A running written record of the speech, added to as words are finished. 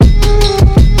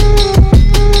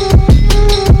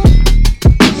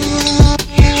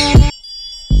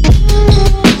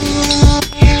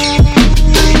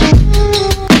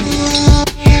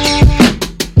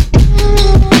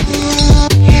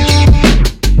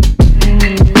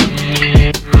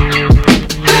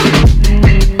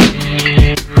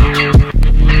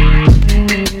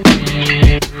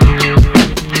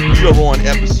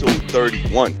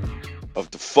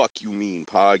Fuck You Mean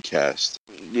podcast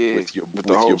Yeah, with your with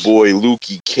the host. boy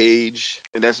Lukey Cage.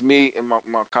 And that's me and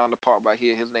my counterpart right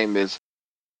here. His name is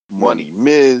Money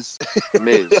Miz.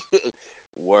 Miz.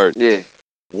 Word. Yeah.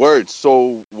 Word.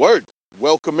 So, word.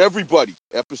 Welcome, everybody.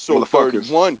 Episode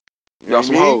 31. Y'all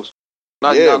some hoes.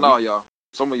 No, y'all.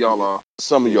 Some of y'all are.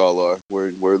 Some of y'all are.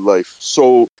 We're life.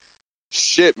 So,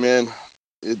 shit, man.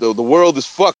 The world is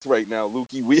fucked right now,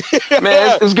 Lukey.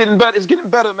 Man, it's getting better. It's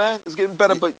getting better, man. It's getting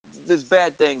better, but there's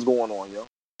bad things going on, yo.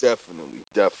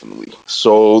 Definitely.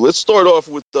 So let's start off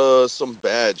with some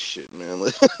bad shit, man.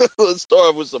 Let's start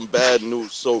off with some bad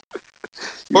news. So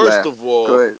first of all,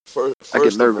 go ahead. First I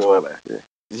get nervous of all, when I laugh.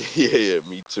 Yeah,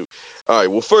 me too. All right.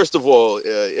 Well, first of all,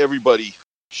 everybody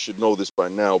should know this by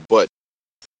now, but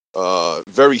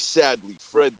very sadly,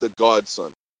 Fred the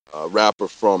Godson, rapper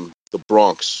from the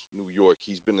Bronx, New York,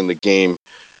 he's been in the game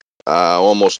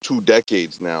almost 2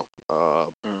 decades now.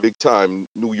 Big time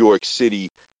New York City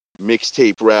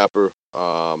mixtape rapper.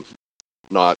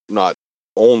 Not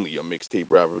only a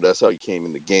mixtape rapper, but that's how he came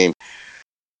in the game.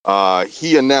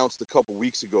 He announced a couple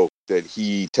weeks ago that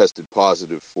he tested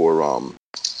positive for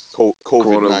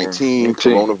COVID-19,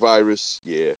 coronavirus.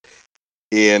 Yeah.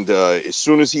 And as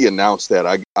soon as he announced that,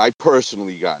 I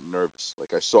personally got nervous.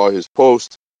 Like, I saw his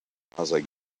post, I was like,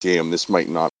 damn, this might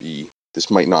not be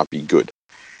good.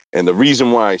 And the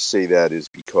reason why I say that is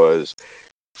because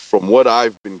from what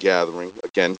I've been gathering,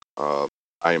 again, I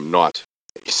am not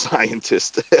a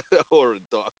scientist or a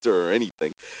doctor or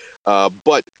anything,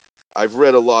 but I've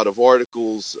read a lot of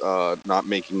articles, not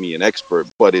making me an expert,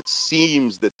 but it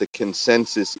seems that the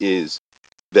consensus is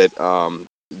that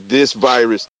this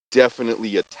virus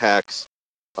definitely attacks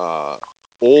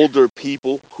older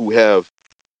people who have,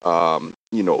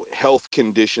 health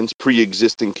conditions,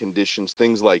 pre-existing conditions,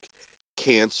 things like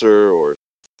cancer or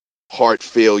heart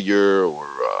failure or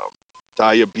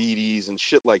diabetes and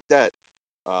shit like that,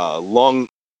 lung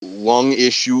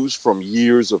issues from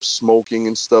years of smoking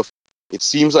and stuff. It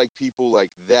seems like people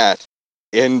like that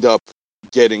end up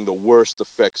getting the worst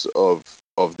effects of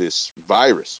this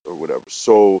virus or whatever.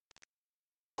 So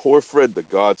poor Fred the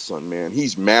Godson, man.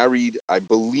 He's married. I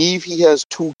believe he has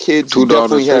 2 kids. 2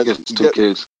 daughters. I think it's 2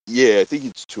 kids. Yeah, I think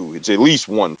it's 2. It's at least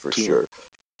 1 for 2. Sure.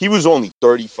 He was only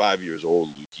 35 years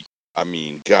old, Lukey. I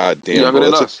mean, goddamn. Younger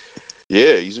than us.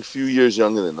 Yeah, he's a few years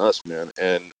younger than us, man.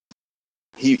 And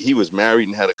he was married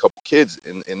and had a couple kids.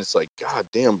 And it's like,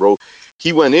 goddamn, bro.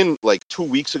 He went in like 2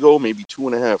 weeks ago, maybe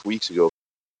 2.5 weeks ago.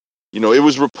 It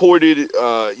was reported,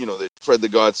 that Fred the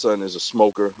Godson is a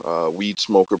smoker, weed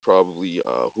smoker probably.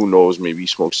 Who knows? Maybe he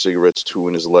smoked cigarettes too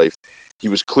in his life. He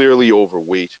was clearly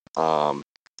overweight.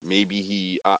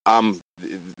 Maybe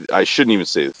I shouldn't even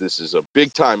say this. This is a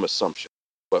big time assumption,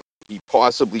 but he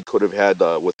possibly could have had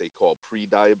what they call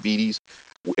pre-diabetes.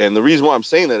 And the reason why I'm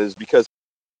saying that is because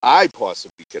I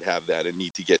possibly could have that and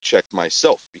need to get checked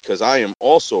myself, because I am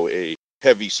also a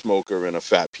heavy smoker and a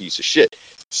fat piece of shit.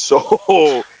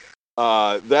 So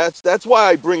that's why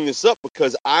I bring this up,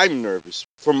 because I'm nervous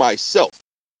for myself,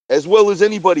 as well as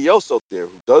anybody else out there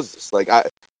who does this. Like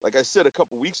I said a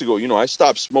couple weeks ago, I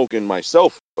stopped smoking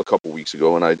myself a couple weeks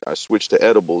ago, and I switched to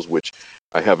edibles, which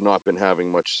I have not been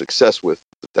having much success with,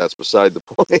 but that's beside the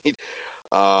point.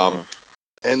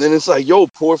 And then it's like, yo,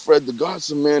 poor Fred the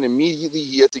Godson, man. Immediately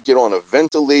he had to get on a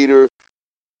ventilator,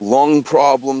 lung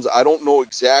problems. I don't know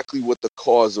exactly what the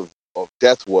cause of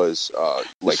death was.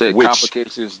 Like,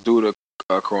 complications due to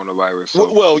coronavirus.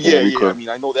 So well, yeah. I mean,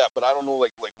 I know that, but I don't know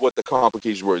like what the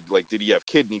complications were. Like, did he have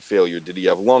kidney failure? Did he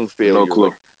have lung failure? No clue.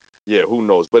 Like, yeah, who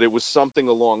knows? But it was something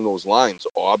along those lines,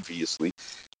 obviously.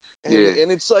 And,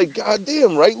 and it's like,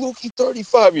 goddamn, right, Luke? He's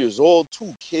 35 years old,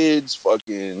 2 kids,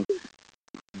 fucking.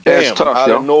 Bam, tough, out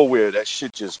of nowhere, that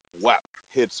shit just whap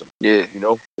hits him. Yeah.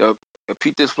 Yep.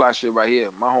 Peep this fly shit right here.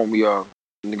 My homie,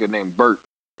 nigga named Bert,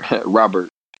 Robert.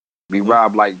 We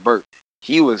robbed like Bert.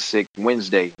 He was sick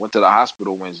Wednesday. Went to the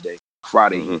hospital Wednesday.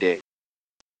 Friday, he dead.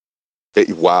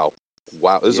 Hey, wow.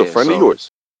 This is a friend of yours.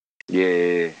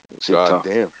 Yeah. God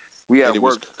damn. We at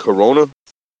work. Was corona?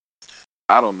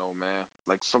 I don't know, man.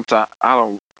 Like,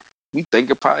 sometimes we think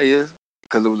it probably is,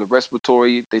 because it was a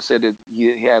respiratory. They said that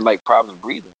he had like problems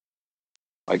breathing.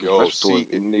 Like, respiratory.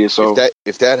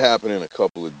 If that happened in a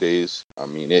couple of days, I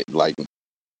mean, it like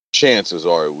chances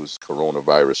are it was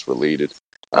coronavirus related.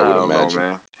 I would imagine, know,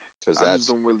 man. Because that's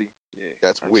don't really. Yeah,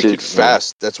 that's wicked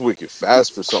fast. That's wicked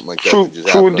fast for something like that.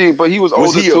 True indeed. But he was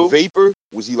older too. Was he a vapor?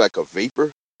 Was he like a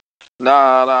vapor?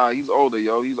 Nah. He's older,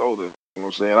 yo. He's older. You know what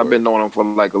I'm saying? I've been knowing him for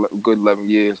like a good 11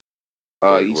 years.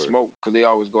 He smoked, because they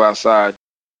always go outside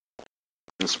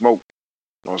and smoke.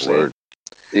 You know what I'm saying?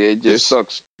 Yeah, it just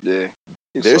sucks. Yeah.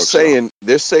 they're saying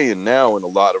now in a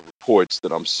lot of reports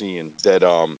that I'm seeing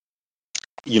that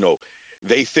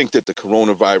they think that the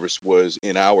coronavirus was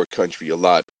in our country a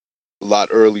lot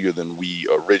earlier than we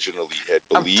originally had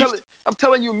believed. I'm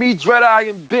telling you, me, Dread Eye,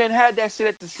 and Ben had that shit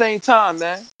at the same time,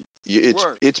 man. Yeah,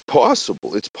 it's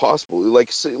possible. It's possible.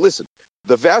 Like, say, listen,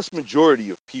 the vast majority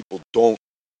of people don't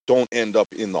end up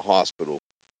in the hospital,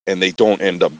 and they don't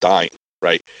end up dying,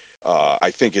 right?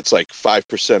 I think it's like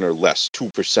 5% or less,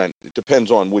 2%. It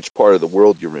depends on which part of the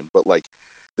world you're in, but like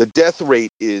the death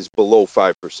rate is below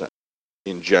 5%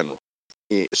 in general.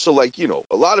 So, like, a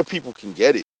lot of people can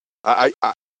get it. I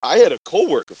had a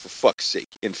coworker, for fuck's sake,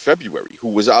 in February who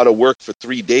was out of work for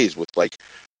 3 days with like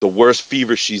the worst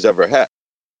fever she's ever had.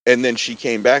 And then she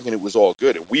came back and it was all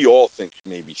good. And we all think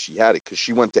maybe she had it because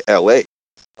she went to LA.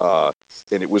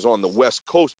 And it was on the West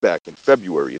Coast back in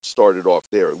February. It started off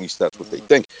there. At least that's what they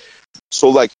think. So,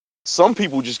 like, some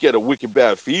people just get a wicked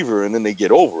bad fever and then they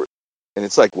get over it. And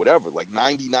it's like, whatever, like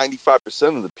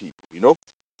 95% of the people,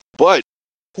 But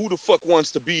who the fuck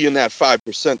wants to be in that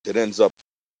 5% that ends up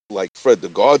like Fred the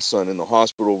Godson in the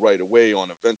hospital right away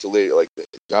on a ventilator? Like,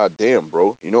 goddamn,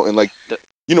 bro, and like,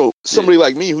 somebody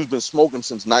like me who's been smoking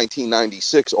since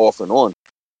 1996 off and on,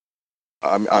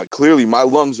 clearly my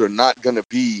lungs are not going to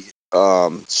be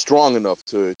strong enough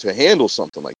to handle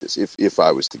something like this if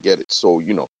I was to get it. So,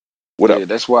 whatever. Yeah,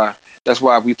 that's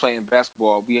why we playing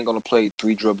basketball. We ain't gonna play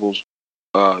 3 dribbles,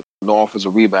 no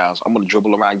offensive rebounds. I'm gonna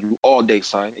dribble around you all day,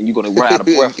 son, and you're gonna run out of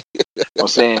breath. You know what I'm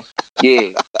saying?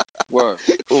 Yeah. Word.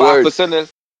 5%,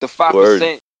 the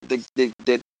 5%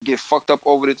 that get fucked up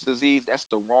over this disease, that's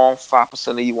the wrong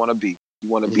 5% that you wanna be. You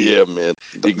wanna be. Yeah, man.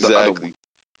 Exactly.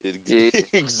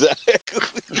 Exactly.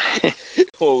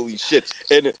 Holy shit.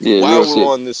 And while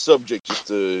we're on this subject, just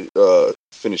to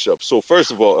finish up. So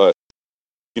first of all,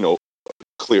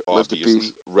 clear,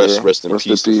 obviously, rest in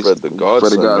peace to Fred the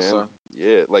Godson, man.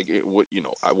 Yeah, like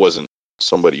I wasn't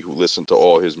somebody who listened to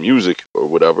all his music or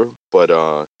whatever,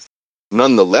 but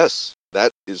nonetheless,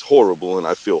 that is horrible, and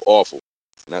I feel awful,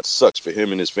 and that sucks for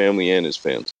him and his family and his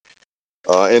fans.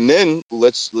 And then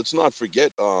let's not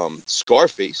forget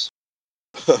Scarface,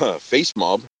 Face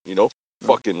Mob,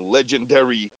 fucking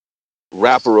legendary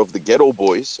rapper of the Ghetto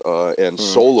Boys and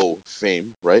solo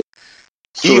fame, right?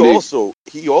 He also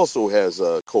has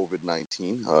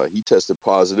COVID-19. He tested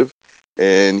positive,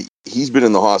 and he's been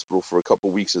in the hospital for a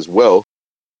couple weeks as well.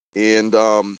 And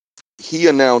he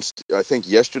announced, I think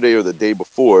yesterday or the day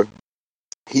before,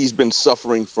 he's been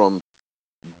suffering from,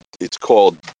 it's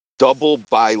called double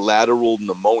bilateral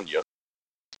pneumonia.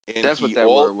 And that's what that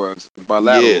word was.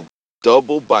 Bilateral. Yeah,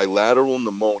 double bilateral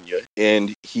pneumonia,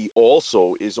 and he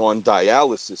also is on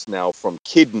dialysis now from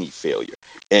kidney failure.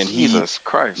 And Jesus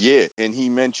Christ. Yeah, and he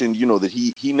mentioned, that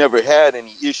he never had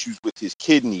any issues with his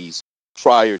kidneys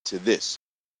prior to this.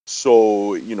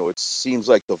 So, it seems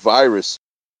like the virus,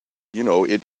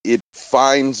 it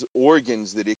finds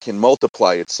organs that it can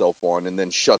multiply itself on and then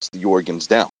shuts the organs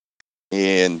down.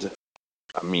 And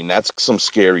I mean, that's some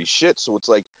scary shit. So it's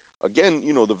like, again,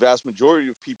 the vast majority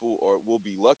of people will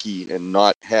be lucky and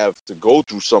not have to go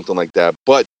through something like that.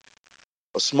 But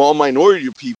a small minority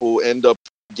of people end up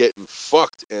getting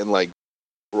fucked. And like,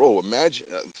 bro,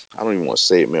 imagine, I don't even want to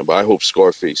say it, man, but I hope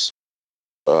Scarface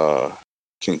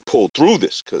can pull through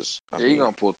this, because he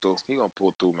gonna pull through. He gonna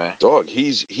pull through, man. Dog, he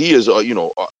is,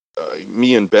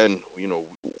 me and Ben, we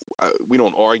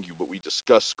don't argue, but we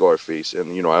discuss Scarface.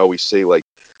 And, I always say, like,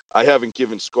 I haven't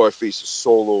given Scarface's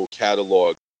solo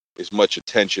catalog as much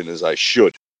attention as I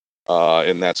should.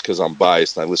 And that's because I'm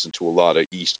biased and I listen to a lot of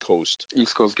East Coast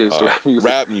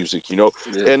rap music, Yeah.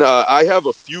 And I have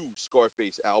a few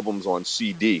Scarface albums on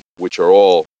CD, which are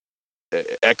all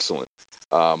excellent.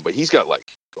 But he's got,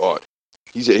 like, God,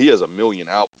 he has 1 million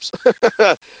albums.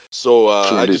 So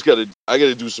I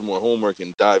gotta do some more homework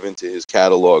and dive into his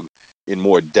catalog in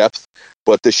more depth.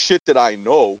 But the shit that I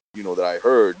know, that I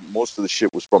heard, most of the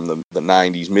shit was from the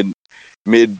 90s,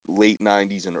 late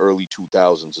 90s and early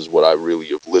 2000s is what I really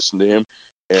have listened to him.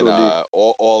 And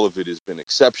all of it has been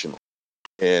exceptional.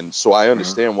 And so I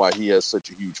understand why he has such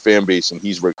a huge fan base, and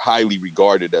he's highly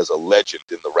regarded as a legend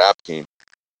in the rap game.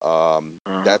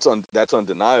 That's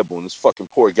undeniable, and this fucking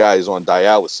poor guy is on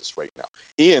dialysis right now.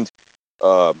 And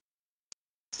the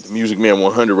Music Man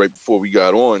 100, right before we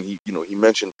got on, he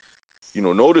mentioned,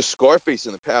 notice Scarface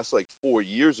in the past like 4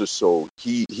 years or so,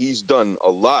 he's done a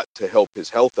lot to help his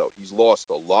health out. He's lost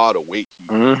a lot of weight.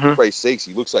 For Christ's sakes,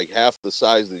 he looks like half the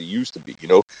size that he used to be.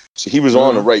 So he was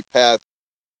on the right path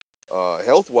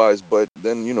health wise, but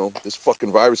then this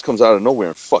fucking virus comes out of nowhere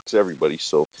and fucks everybody.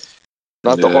 So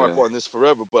not to harp on this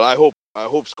forever, but I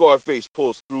hope Scarface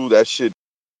pulls through. That shit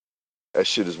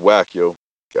is whack, yo.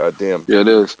 Goddamn. Yeah, it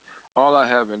is. All I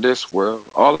have in this world,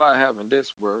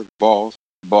 balls.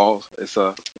 It's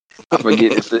I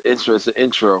forget. It's the intro. It's the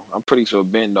intro. I'm pretty sure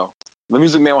Ben though. The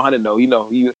Music Man 100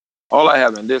 though. All I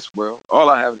have in this world,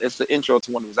 it's the intro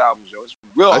to one of his albums, yo. It's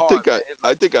real hard, man.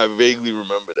 I think I vaguely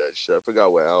remember that shit. I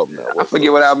forgot what album that was. I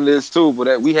forget what album it is too,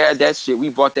 but we had that shit. We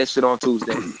bought that shit on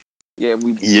Tuesday. Yeah,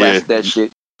 we blasted that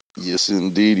shit. Yes,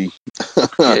 indeedy.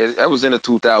 Yeah, that was in the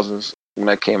 2000s when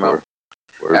that came out.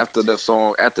 Word. After the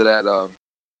song, after that,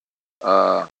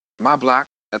 My Block.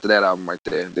 After that album right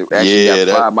there, they actually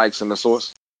got 5 mics in the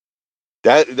source.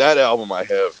 That album I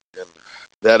have, and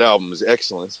that album is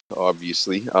excellent,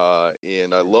 obviously.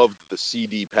 And I loved the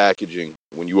CD packaging.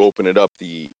 When you open it up,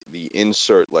 the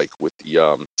insert, like with the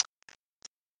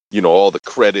all the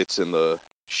credits and the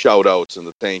shout outs and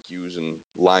the thank yous and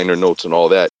liner notes and all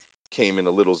that came in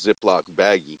a little Ziploc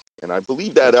baggie. And I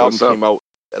believe that album came out.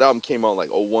 That album came out like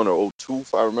 01 or 02,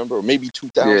 if I remember, or maybe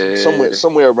 2000,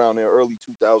 somewhere around there, early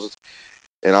 2000s.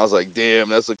 And I was like, damn,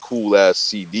 that's a cool ass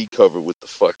CD cover with the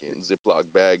fucking Ziploc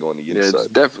bag on the inside.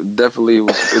 Yeah, definitely it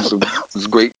was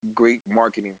great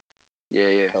marketing.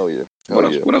 Yeah. Hell yeah. What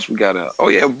else we got? Oh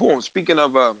yeah, boom. Speaking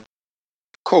of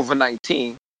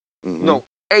COVID-19, no,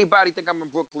 everybody think I'm in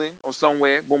Brooklyn or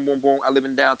somewhere. Boom, boom, boom. I live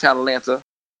in downtown Atlanta. You know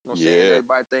what I'm saying?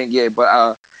 Everybody think,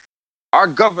 but our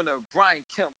governor, Brian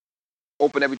Kemp,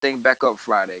 opened everything back up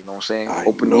Friday. You know what I'm saying?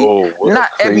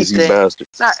 Not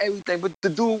everything, but the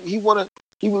dude, he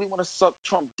really want to suck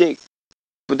Trump dick.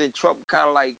 But then Trump kind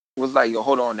of was like, yo,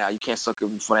 hold on now. You can't suck it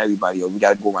in front of everybody. Yo, we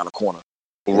got to go around the corner.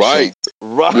 Right.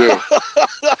 Yeah.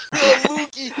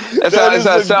 That's how it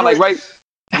sounds like, right?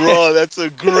 Bro, that's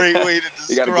a great way to describe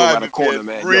you gotta go around the corner,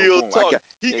 man. Real talk.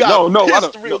 He got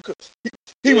pissed real quick.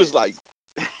 He was like,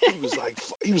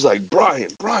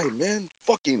 Brian, man,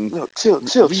 fucking chill,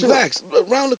 relax,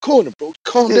 around the corner, bro.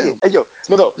 Calm down. Hey, yo,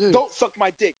 no, don't suck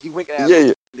my dick. He winked at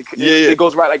me. It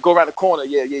goes right, go around the corner.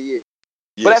 Yeah.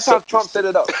 But that's how Trump set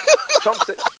it up.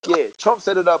 Trump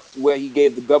set it up where he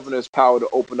gave the governors power to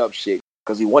open up shit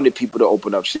because he wanted people to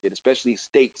open up shit, especially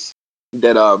states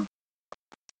that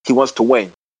he wants to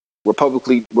win,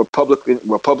 Republican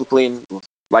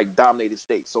like dominated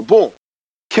states. So boom.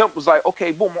 Kemp was like,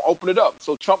 okay, boom, I'll open it up.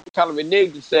 So Trump kind of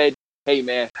reneged and said, hey,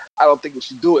 man, I don't think we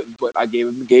should do it. But I gave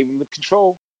him the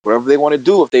control. Whatever they want to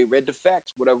do, if they read the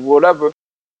facts, whatever.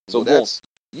 So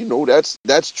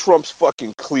that's Trump's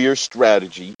fucking clear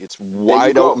strategy. It's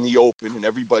wide out in the open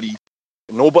and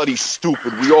nobody's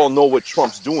stupid. We all know what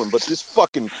Trump's doing. But this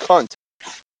fucking cunt,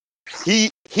 he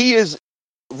is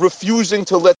refusing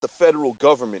to let the federal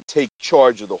government take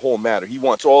charge of the whole matter. He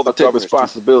wants all the take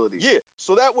responsibility. Yeah,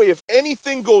 so that way, if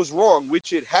anything goes wrong,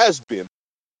 which it has been,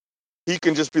 he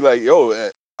can just be like, "Yo,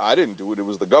 I didn't do it. It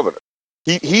was the governor."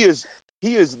 He is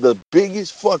the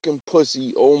biggest fucking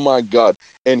pussy. Oh my god!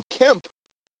 And Kemp,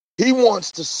 he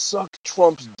wants to suck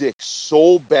Trump's dick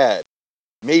so bad.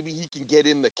 Maybe he can get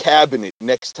in the cabinet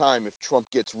next time if Trump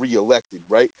gets reelected,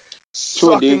 right?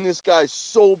 Sucking this guy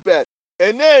so bad,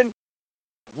 and then.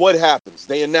 What happens?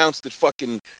 They announced that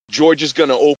fucking Georgia's going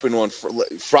to open on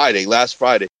last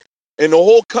Friday. And the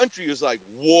whole country is like,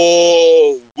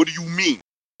 whoa, what do you mean?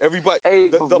 Everybody,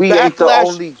 the backlash, ain't the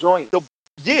only joint.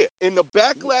 And the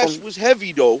backlash was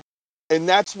heavy, though. And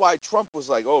that's why Trump was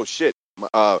like, oh, shit,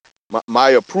 my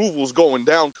approval's going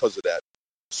down because of that.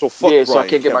 So fuck Brian so I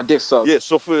can't get my dick sucked. Yeah,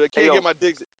 so I can't get my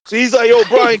dick sucked. So he's like, yo,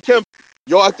 Brian Kemp,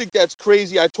 I think that's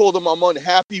crazy. I told him I'm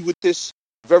unhappy with this,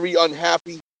 very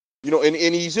unhappy. And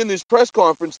he's in his press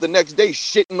conference the next day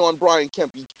shitting on Brian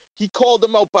Kemp. He called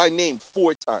him out by name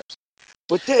 4 times.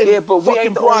 But then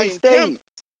fucking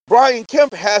Brian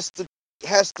Kemp has to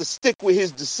stick with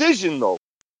his decision though.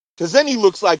 Because then he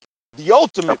looks like the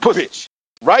ultimate bitch.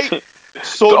 Right?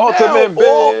 So the ultimate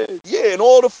bitch. And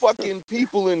all the fucking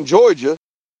people in Georgia,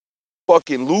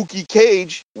 fucking Lukey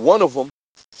Cage, one of them,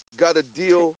 got to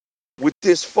deal with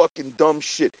this fucking dumb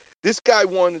shit. This guy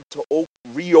wanted to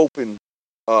reopen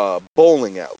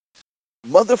bowling alley.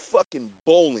 Motherfucking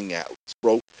bowling alleys,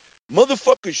 bro.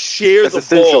 Motherfuckers share the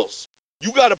balls.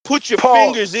 You gotta put your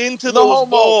fingers into those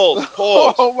balls.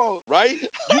 Pause. Right?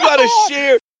 You gotta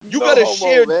share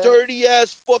dirty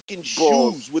ass fucking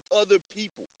shoes with other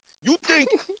people. You think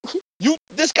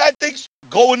this guy thinks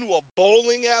going to a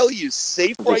bowling alley is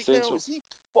safe right now? Is he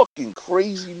fucking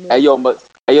crazy, man?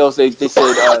 They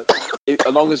said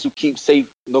as long as you keep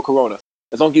safe, no corona.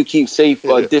 As long as you keep safe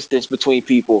distance between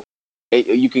people,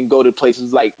 you can go to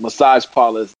places like massage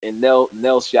parlors and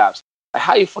nail shops. Like,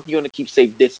 how you fucking gonna keep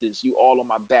safe distance? You all on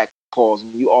my back, paws,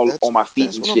 and you all on my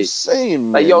feet and shit. I'm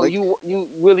saying, man. Like, you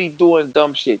really doing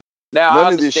dumb shit. Now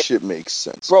none of this shit makes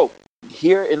sense, bro.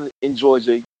 Here in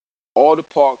Georgia, all the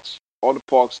parks all the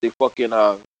parks. They fucking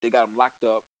they got them locked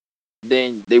up.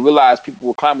 Then they realized people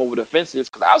would climb over the fences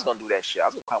because I was gonna do that shit. I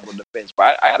was gonna climb over the fence,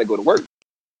 but I had to go to work.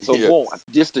 So boom,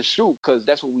 just to shoot because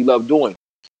that's what we love doing.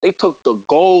 They took the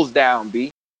goals down,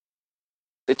 B.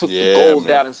 They took the goals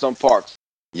down in some parks.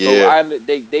 Yeah. So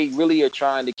they really are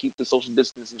trying to keep the social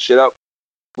distance and shit up,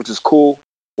 which is cool.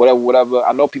 Whatever.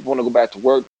 I know people want to go back to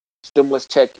work. Stimulus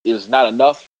check is not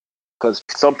enough because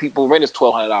some people rent is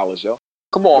 $1,200, yo.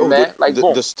 Come on, man.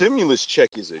 The stimulus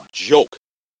check is a joke.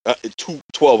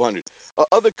 $1,200.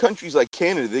 Other countries like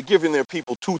Canada, they're giving their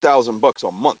people $2,000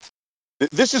 a month.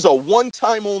 This is a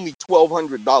one-time only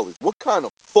 $1,200. What kind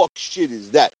of fuck shit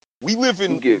is that? We live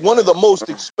in one of the most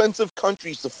expensive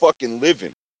countries to fucking live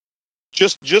in,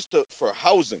 just for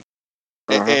housing,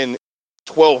 and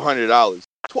 $1,200.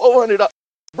 $1,200,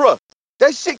 bruh.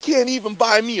 That shit can't even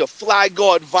buy me a Fly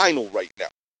Guard vinyl right now.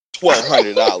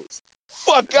 $1,200.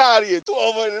 Fuck out of here,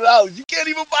 $1,200. You can't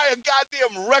even buy a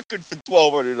goddamn record for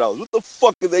 $1,200. What the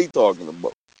fuck are they talking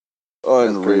about?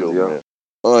 Unreal, crazy, man.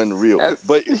 Unreal.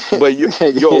 But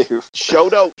yo,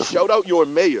 shout out your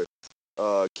mayor,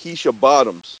 Keisha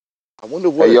Bottoms. I wonder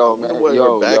what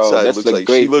her backside looks like.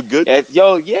 Great. She look good.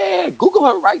 Google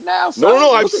her right now. Son.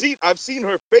 No, I've seen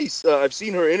her face. I've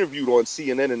seen her interviewed on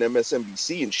CNN and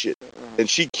MSNBC and shit, and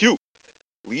she cute.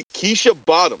 Keisha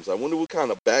Bottoms. I wonder what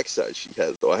kind of backside she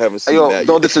has, though. I haven't seen that.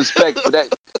 No disrespect, but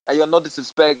that. No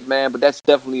disrespect, man. But that's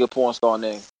definitely a porn star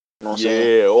name. You know what I'm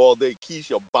saying? All day.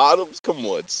 Keisha Bottoms. Come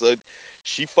on, son.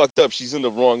 She fucked up. She's in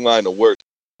the wrong line of work.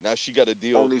 Now she got to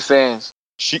deal. OnlyFans.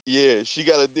 She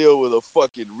got to deal with a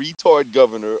fucking retard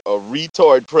governor, a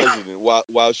retard president,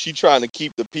 while she trying to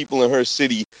keep the people in her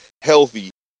city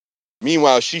healthy.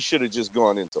 Meanwhile, she should have just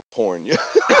gone into porn.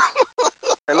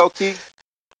 Hello, Key.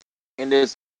 In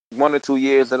this 1 or 2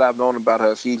 years that I've known about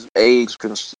her, she's aged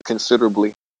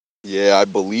considerably. Yeah, I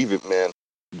believe it, man.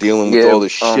 Dealing with all the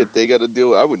shit they got to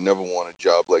deal with. I would never want a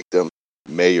job like them.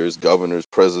 Mayors, governors,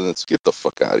 presidents. Get the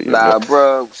fuck out of here. Nah,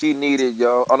 bro. She needed,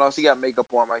 yo. Oh, no, she got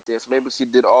makeup on right there. So maybe she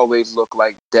did always look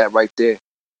like that right there.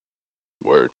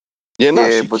 Word. Yeah, no,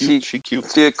 she cute. She cute.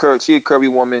 She a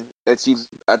curvy woman. I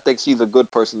think she's a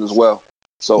good person as well.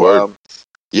 So, Word.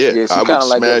 I would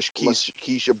smash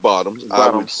Keisha Bottoms. I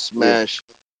would smash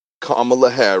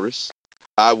Kamala Harris.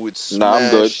 I would smash. Nah,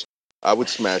 I'm good. I would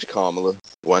smash Kamala.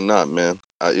 Why not, man?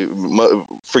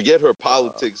 Forget her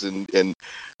politics and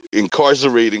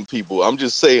incarcerating people. I'm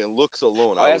just saying, looks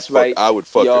alone. That's right. I would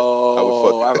fuck her.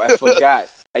 I forgot.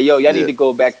 Hey, yo, y'all need to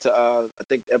go back to I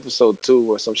think episode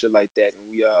 2 or some shit like that. And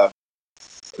we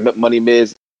Money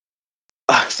Miz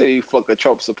said he fuck a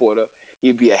Trump supporter.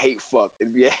 He'd be a hate fuck.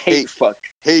 It'd be a hate fuck.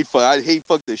 Hate fuck. I'd hate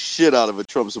fuck the shit out of a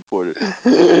Trump supporter. and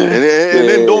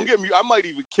then don't get me. I might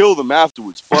even kill them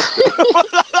afterwards. Fuck them.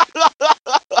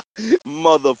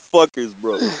 Motherfuckers,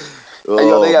 bro. Hey,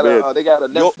 yo, they got a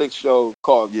Netflix show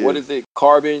called what is it?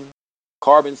 Carbon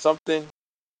something.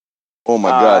 Oh my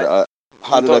god!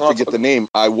 How did I forget the name?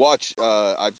 I watched.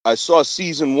 I saw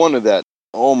season 1 of that.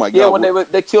 Oh my god! Yeah, when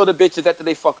they killed the bitches after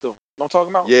they fucked them. Know what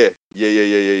I'm talking about? Yeah.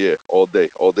 All day.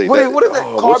 What is that?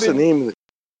 Carbon, what's the name of it?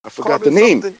 I forgot the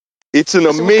name. Something. It's an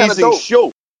amazing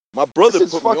show. My brother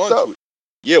put me onto it.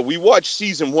 Yeah, we watched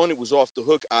season 1. It was off the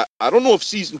hook. I don't know if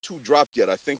season 2 dropped yet.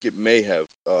 I think it may have,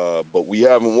 but we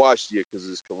haven't watched yet because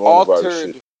it's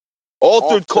coronavirus shit.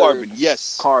 Altered Carbon.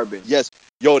 Yes. Carbon. Yes.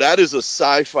 Yo, that is a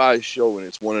sci-fi show, and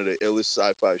it's one of the illest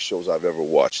sci-fi shows I've ever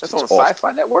watched. That's on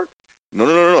Sci-Fi Network?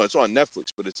 No. It's on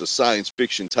Netflix, but it's a science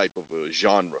fiction type of a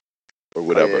genre or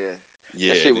whatever. Oh,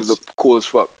 yeah. That shit would look cool as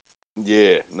fuck.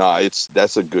 Yeah,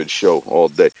 that's a good show all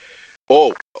day.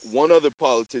 Oh, one other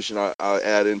politician I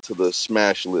add into the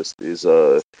smash list is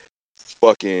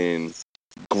fucking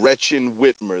Gretchen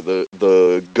Whitmer,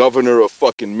 the governor of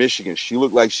fucking Michigan. She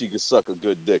looked like she could suck a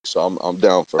good dick, so I'm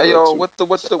down for her. Hey, yo, too.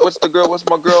 what's the girl? What's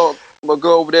my girl? My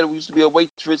girl over there who used to be a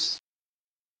waitress.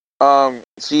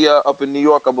 She up in New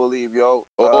York, I believe, yo.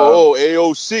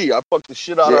 AOC. I fucked the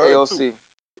shit out of her AOC. too.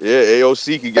 Yeah,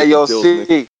 AOC can get the deals.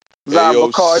 AOC.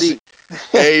 Bacardi.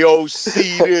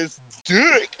 AOC this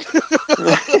dick.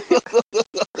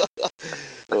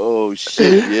 Oh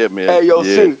shit, yeah, man.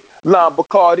 AOC.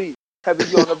 Bacardi. Having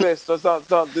you on the best or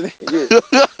something. Yeah.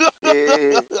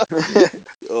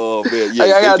 Oh man, yeah.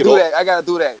 I gotta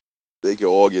do that. They can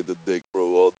all get the dick,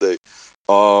 bro, all day.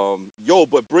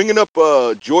 But bringing up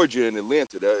Georgia and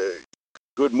Atlanta,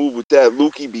 good move with that,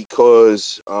 Lukey,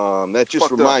 because that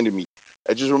just reminded me.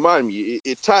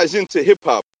 It ties into hip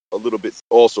hop a little bit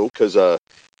also, because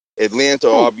Atlanta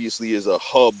obviously is a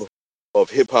hub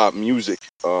of hip hop music,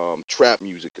 trap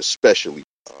music especially.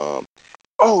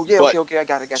 Okay, I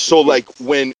got it. So like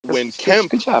when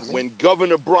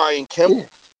Governor Brian Kemp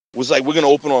was like, we're gonna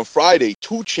open on Friday.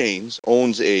 2 Chainz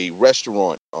owns a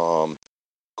restaurant called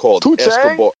 2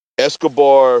 Chainz?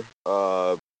 Escobar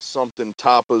something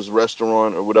Tapas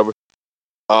restaurant or whatever.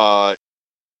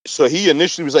 So he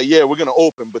initially was like, yeah, we're gonna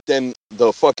open, but then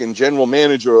the fucking general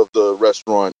manager of the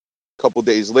restaurant a couple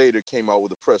days later came out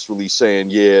with a press release saying,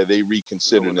 yeah, they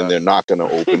reconsidered and they're not gonna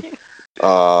open.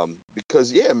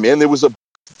 Because yeah, man, there was a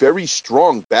very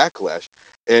strong backlash.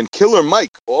 And Killer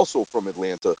Mike, also from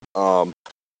Atlanta,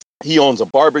 he owns a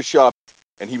barbershop,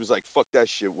 and he was like, fuck that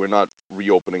shit, we're not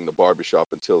reopening the barbershop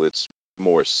until it's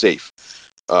more safe.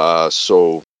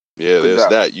 So yeah, there's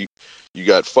that. You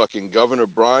got fucking Governor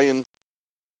Brian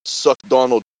suck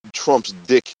Donald Trump's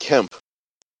dick Kemp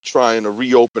trying to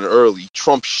reopen early.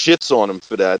 Trump shits on him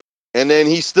for that. And then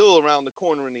he's still around the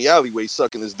corner in the alleyway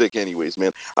sucking his dick anyways,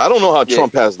 man. I don't know how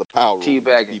Trump has the power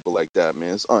over people like that,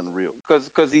 man. It's unreal.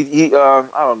 Because he I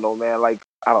don't know, man. Like,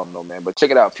 I don't know, man. But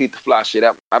check it out. Pete the Fly shit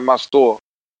at my store. You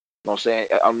know what I'm saying?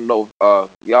 I don't know.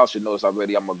 Y'all should know this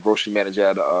already. I'm a grocery manager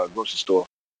at a grocery store.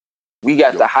 We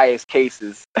got the highest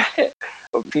cases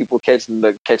of people catching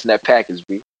that package,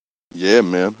 B. Yeah,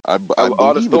 man. I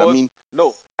all the believe stores, it. I mean,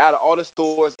 no, out of all the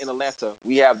stores in Atlanta,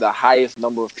 we have the highest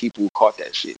number of people who caught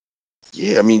that shit.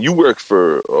 Yeah, I mean, you work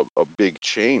for a big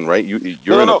chain, right? You're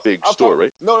in a big store,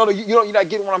 right? No. You're not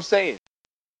getting what I'm saying.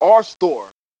 Our store,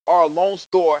 our lone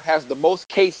store, has the most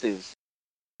cases.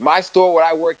 My store, where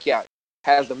I work at,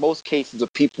 has the most cases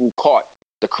of people who caught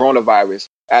the coronavirus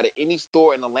out of any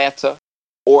store in Atlanta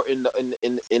or in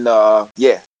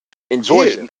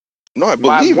Georgia. Yeah. No, I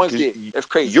believe it. That's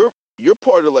crazy. You're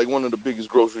part of like one of the biggest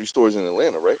grocery stores in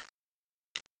Atlanta, right?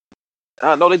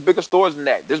 No, there's bigger stores than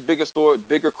that. There's bigger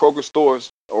Kroger stores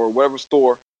or whatever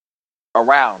store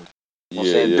around. You know what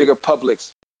I'm saying? Bigger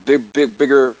Publix,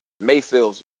 bigger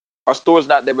Mayfields. Our store's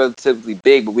not that relatively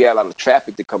big, but we have a lot of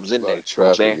traffic that comes in there. You know what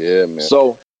I'm saying? Yeah, man.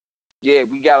 So, yeah,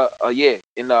 we got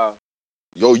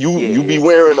Yo, you be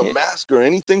wearing a mask or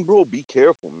anything, bro? Be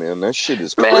careful, man. That shit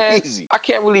is crazy. I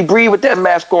can't really breathe with that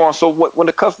mask on. So when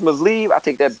the customers leave, I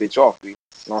take that bitch off. You know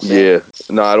what I'm saying?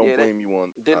 Yeah. No, I don't blame you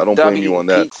on. I don't blame you on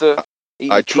that. Pizza,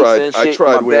 I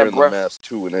tried wearing the mask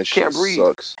too, and that shit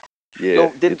sucks.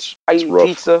 Yeah, I eat rough.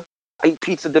 pizza. I eat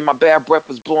pizza, then my bad breath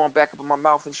was blowing back up in my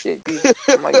mouth and shit.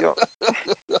 I'm like, yo.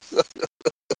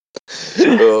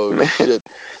 Oh shit.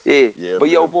 Yeah. But man.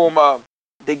 Yo, boom.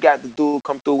 They got the dude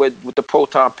come through with the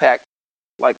proton pack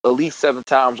like at least 7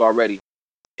 times already,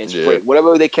 and spray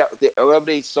whatever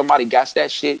somebody got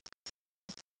that shit.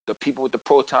 The people with the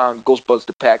proton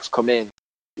Ghostbuster packs come in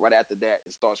right after that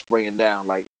and start spraying down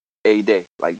like every day.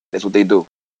 Like that's what they do.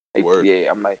 Yeah,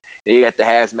 I'm like, they got the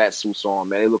hazmat suits on,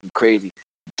 man. They looking crazy.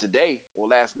 Today or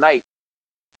last night,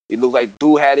 it looked like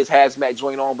dude had his hazmat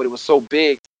joint on, but it was so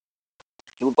big.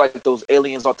 It looked like those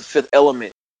aliens off the Fifth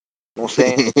Element. You know what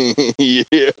I'm saying? Yeah.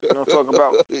 You know what I'm talking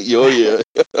about? Yo, yeah.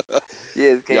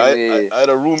 I had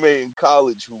a roommate in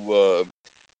college who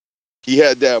he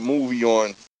had that movie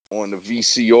on the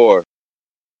VCR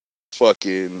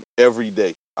fucking every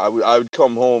day. I would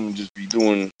come home and just be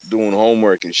doing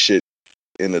homework and shit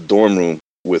in the dorm room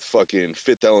with fucking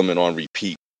Fifth Element on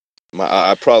repeat.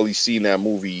 I probably seen that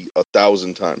movie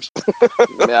 1,000 times.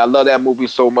 Man, I love that movie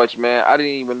so much, man. I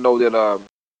didn't even know that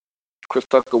Chris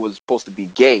Tucker was supposed to be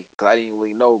gay, because I didn't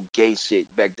really know gay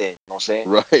shit back then. You know what I'm saying?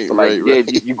 Right, but like,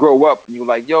 right. You grow up and you're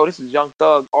like, yo, this is Young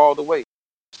Thug all the way.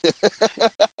 This is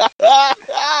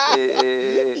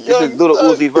Little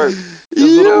Uzi Vert.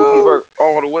 Little Uzi Vert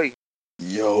all the way.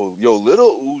 Yo,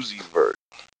 Little Uzi Vert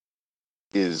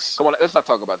is... Come on, let's not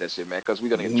talk about that shit, man, because we're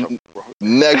going to get in trouble, bro.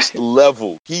 Next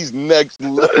level. He's next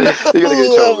level. We're going to get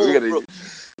in trouble. We're going to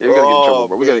get in trouble,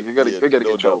 bro. We gotta get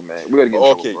in trouble, man. We gotta get in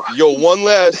trouble, bro. Yo, one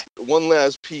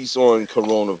last piece on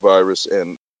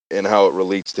coronavirus and how it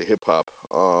relates to hip hop.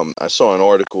 I saw an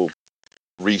article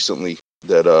recently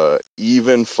that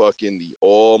even fucking the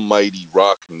almighty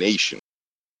Rock Nation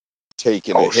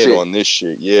taking a hit on this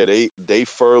shit. Yeah, they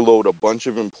furloughed a bunch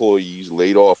of employees,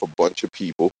 laid off a bunch of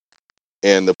people,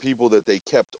 and the people that they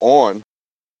kept on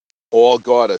all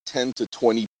got a 10 to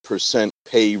 20%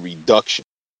 pay reduction.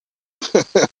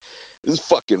 This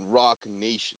fucking Rock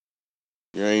Nation.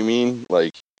 You know what I mean?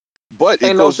 Like, but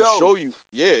it goes to show you,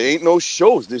 ain't no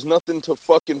shows. There's nothing to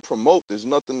fucking promote. There's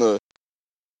nothing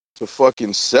to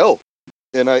fucking sell.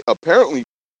 And I've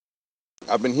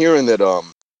been hearing that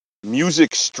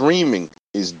music streaming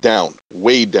is down,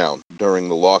 way down during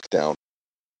the lockdown.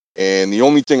 And the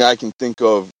only thing I can think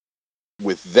of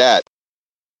with that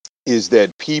is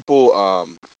that people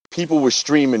were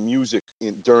streaming music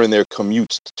during their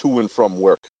commutes to and from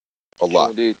work a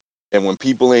lot. Indeed. And when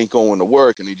people ain't going to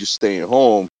work and they just staying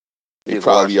home, They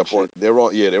probably up on. They're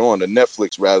on. Yeah, they're on the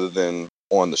Netflix rather than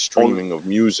on the streaming of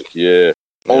music. Yeah.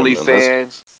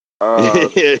 OnlyFans.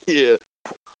 Yeah.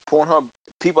 Pornhub.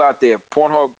 People out there.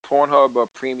 Pornhub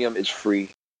Premium is free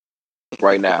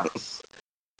right now.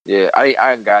 Yeah,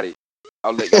 I ain't got it.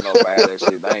 I'll let you know if I had that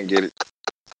shit. I ain't get it.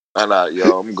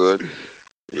 I'm good.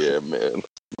 Yeah, man.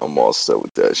 I'm all set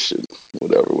with that shit.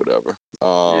 Whatever.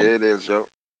 Yeah, it is, yo.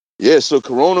 Yeah, so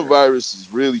coronavirus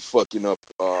is really fucking up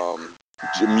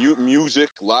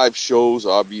music, live shows,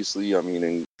 obviously. I mean,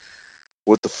 and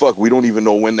what the fuck? We don't even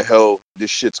know when the hell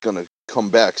this shit's gonna come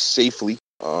back safely.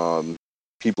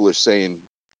 People are saying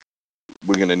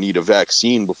we're gonna need a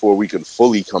vaccine before we can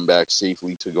fully come back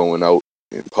safely to going out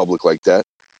in public like that.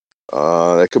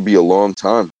 That could be a long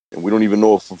time, and we don't even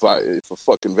know if a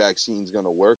fucking vaccine's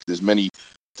gonna work. There's many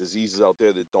diseases out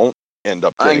there that don't end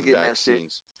up getting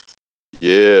vaccines.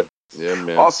 Yeah,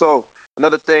 man. Also,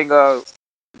 another thing,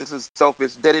 this is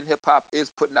selfish. Dead End Hip Hop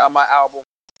is putting out my album,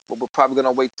 but we're probably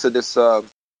gonna wait till this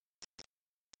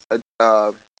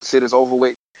shit is over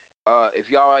with. If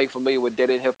y'all ain't familiar with Dead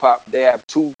End Hip Hop, they have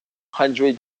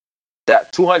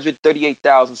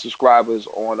 238,000 subscribers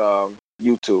on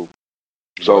YouTube.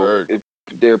 So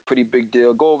they're a pretty big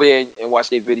deal. Go over there and watch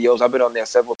their videos. I've been on there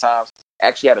several times.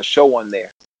 Actually had a show on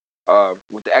there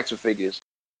with the action figures.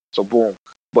 So boom.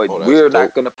 But we're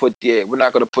not gonna put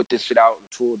this shit out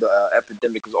until the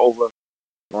epidemic is over. You know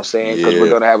what I'm saying? Because we're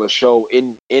gonna have a show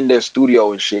in their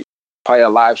studio and shit. Probably a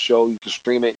live show. You can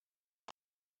stream it.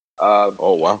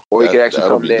 Oh wow! Or you can actually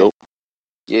come there. Dope.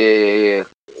 Yeah.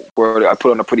 Where I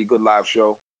put on a pretty good live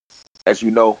show. As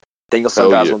you know, Daniel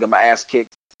Son gonna get my ass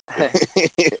kicked.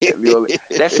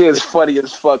 That shit is funny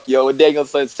as fuck, yo. When Daniel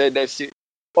Son said that shit,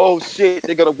 oh shit,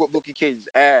 they're gonna whoop Mookie King's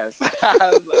ass.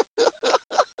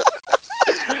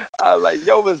 I was like,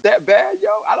 yo, is that bad,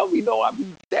 yo? I don't even know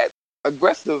I'm that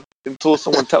aggressive until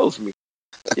someone tells me.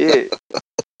 Yeah,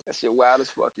 that shit wild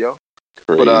as fuck, yo.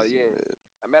 Crazy, but yeah, man. As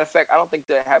a matter of fact, I don't think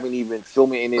they haven't even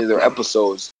filming any of their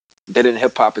episodes. Dead End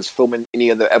Hip Hop is filming any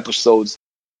of their episodes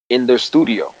in their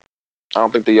studio. I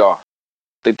don't think they are. I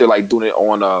think they're like doing it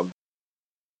on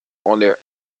their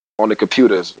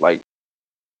computers, like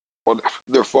on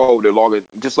their phone. They're logging,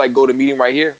 just like go to meeting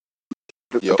right here.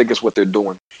 Yep. I think it's what they're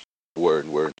doing. Word.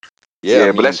 Yeah, I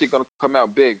mean, but that shit gonna come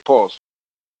out big. Pause.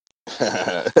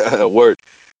 Word.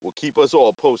 Well, keep us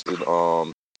all posted.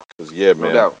 Cause man,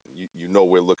 no doubt. You know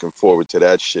we're looking forward to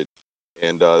that shit,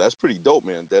 and that's pretty dope,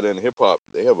 man. Dead End Hip Hop,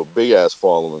 they have a big ass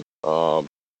following.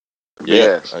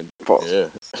 Yeah.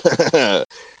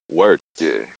 Word.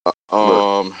 Yeah.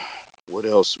 What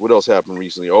else? What else happened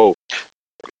recently? Oh,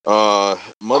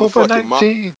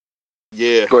 COVID-19.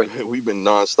 Yeah, we've been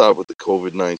nonstop with the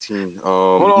COVID-19.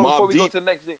 Hold on, before we go to the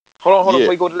next thing. Hold on, before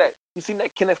we go to that. You seen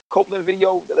that Kenneth Copeland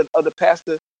video of the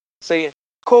pastor saying,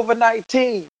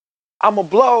 COVID-19, I'ma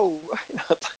blow.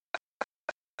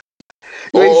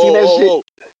 You ain't seen that shit?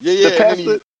 Yeah. The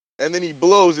pastor, and then he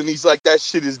blows and he's like, that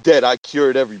shit is dead. I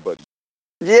cured everybody.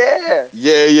 Yeah.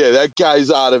 That guy's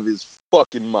out of his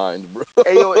fucking mind, bro.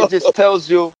 Hey, yo, it just tells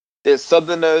you that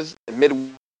Southerners and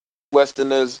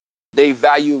Midwesterners, they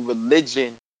value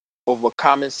religion over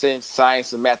common sense,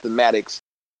 science, and mathematics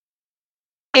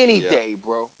any day,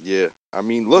 bro. Yeah, I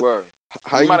mean, look,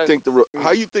 how you think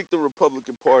the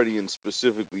Republican Party and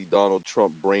specifically Donald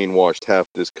Trump brainwashed half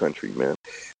this country, man?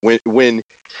 When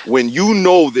you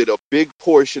know that a big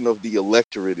portion of the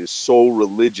electorate is so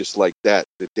religious like that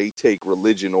they take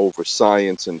religion over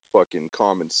science and fucking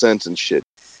common sense and shit,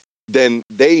 then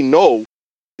they know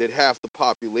that half the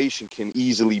population can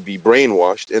easily be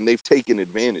brainwashed, and they've taken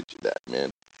advantage of that,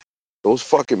 man. Those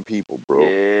fucking people, bro.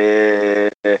 Yeah,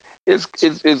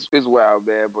 it's wild,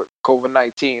 man. But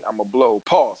COVID-19, I'm a blow.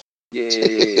 Pause. Yeah.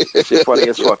 That shit funny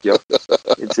as fuck, yo.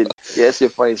 That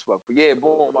shit funny as fuck. But yeah,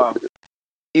 boom.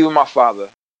 Even my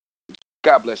father,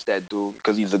 God bless that dude,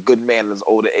 because he's a good man in his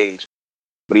older age.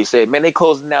 But he said, man, they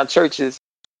closing down churches.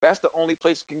 That's the only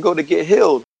place you can go to get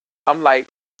healed. I'm like,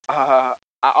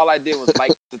 all I did was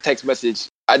like the text message.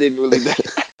 I didn't really.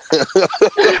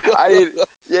 I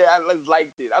just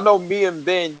liked it. I know me and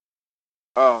Ben,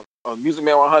 on Music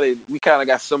Man 100, we kind of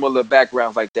got similar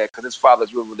backgrounds like that because his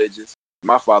father's real religious.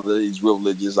 My father is real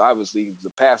religious. Obviously, he's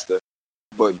a pastor.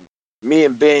 But me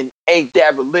and Ben ain't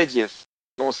that religious.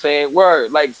 You know what I'm saying?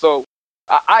 Word. Like, so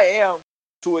I am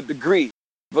to a degree.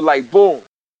 But like, boom.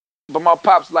 But my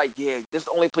pop's like, yeah, this is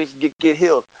the only place to get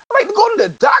healed. I'm like, go to the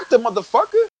doctor,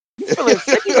 motherfucker. You feeling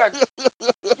sick? You got,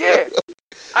 yeah.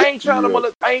 I ain't trying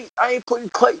to. I ain't putting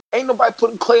clay. Ain't nobody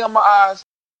putting clay on my eyes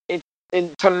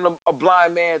and turning a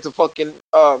blind man to fucking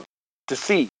to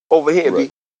see over here, B.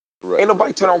 Ain't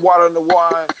nobody turning water in the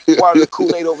wine, water in the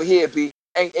Kool-Aid over here, B.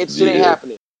 shit ain't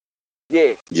happening.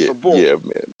 Yeah. So boom. Yeah,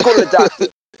 man. Go to the doctor.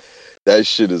 That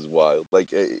shit is wild.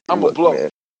 Like, hey, I'm look, a blow. man.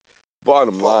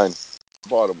 Bottom line,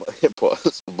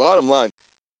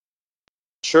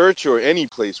 church or any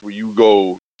place where you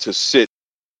go to sit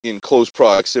in close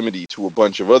proximity to a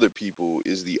bunch of other people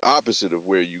is the opposite of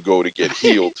where you go to get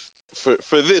healed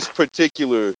for this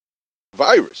particular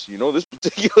virus. You know, this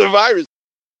particular virus.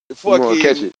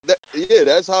 Catch it.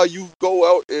 That's how you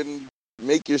go out and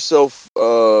make yourself,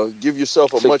 give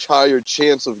yourself a much higher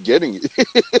chance of getting it.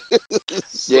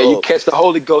 So, yeah, you catch the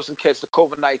Holy Ghost and catch the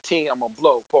COVID-19. I'm a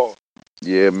blow, Paul.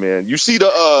 Yeah, man. You see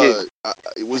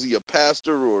was he a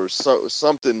pastor or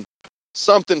something?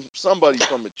 Somebody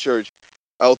from a church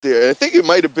out there. I think it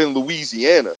might have been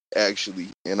Louisiana, actually.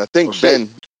 And I think Ben,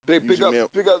 big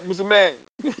up, Mr. Man.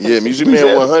 Yeah, Music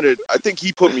Man 100. I think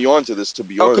he put me onto this, to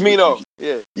be honest. Camino.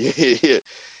 Yeah. He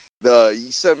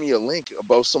sent me a link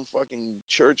about some fucking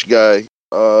church guy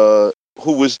who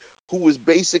was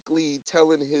basically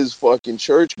telling his fucking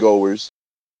churchgoers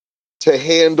to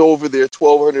hand over their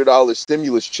 $1,200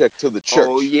 stimulus check to the church.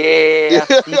 Oh yeah,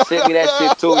 he sent me that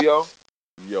shit too, yo.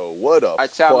 Yo, what a I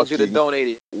challenge you to donate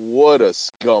it. What a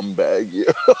scumbag, yo.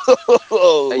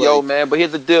 Yo, man, but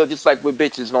here's the deal, just like with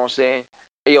bitches, you know what I'm saying?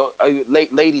 Hey, yo,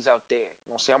 ladies out there, you know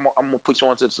what I'm saying? I'm gonna put you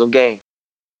onto some game.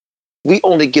 We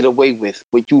only get away with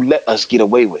what you let us get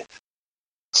away with.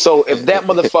 So if that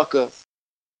motherfucker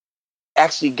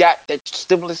actually got that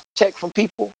stimulus check from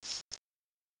people,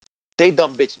 they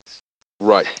dumb bitches.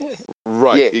 Right, yeah.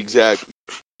 Exactly.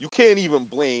 You can't even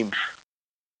blame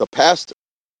the pastor.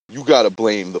 You gotta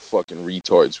blame the fucking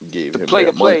retards who gave him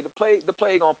that money. The play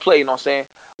gonna play, you know what I'm saying?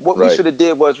 What we should have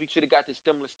did was we should have got the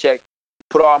stimulus check,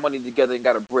 put all our money together and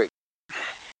got a brick.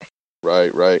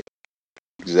 Right.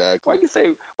 Exactly. Why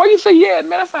you say yeah,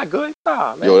 man, that's not good?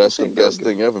 Nah, man. Yo, that's the best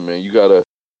thing ever, man. You gotta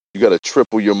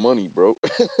triple your money, bro.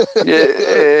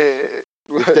 Yeah.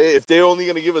 If they're only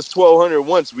gonna give us $1,200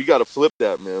 once, we gotta flip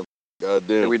that, man. God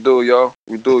damn. Yeah, we do, yo.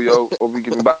 Or we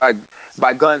can buy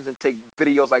guns and take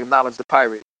videos like Knowledge the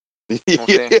Pirate. You know what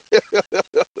I'm saying?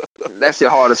 That shit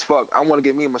hard as fuck. I want to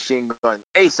get me a machine gun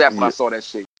ASAP when I saw that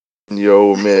shit.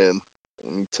 Yo, man.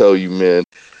 Let me tell you, man.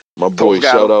 My boy,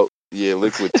 shout out. Yeah,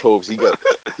 Liquid Topes. He got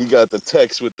the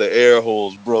text with the air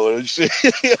holes, bro. And shit.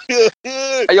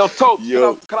 Hey, yo, Topes,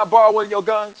 can I borrow one of your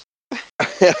guns?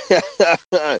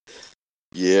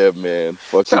 Yeah, man.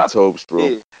 Fucking Topes, bro.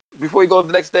 Yeah. Before we go to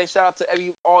the next thing, shout out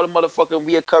to all the motherfucking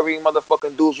reoccurring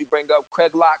motherfucking dudes we bring up.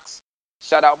 Craig Locks.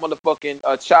 Shout out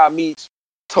motherfucking Child Meats.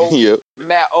 Topes.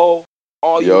 Matt O.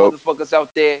 All you motherfuckers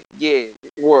out there. Yeah.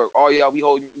 Word. All y'all,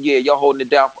 y'all holding it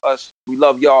down for us. We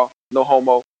love y'all. No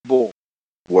homo. Boom.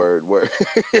 Word.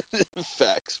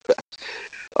 Facts.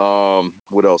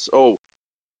 What else? Oh,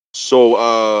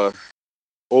 so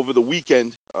over the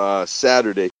weekend,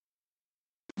 Saturday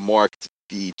marked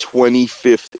the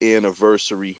 25th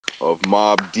anniversary of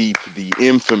Mobb Deep, the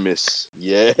infamous.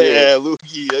 Yeah,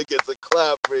 Lukey, that gets a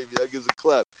clap, baby. That gets a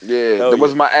clap. Yeah, that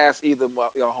wasn't my ass either,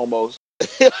 y'all homos.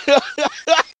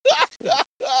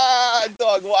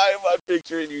 Dog, why am I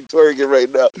picturing you twerking right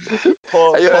now? That's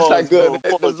not good.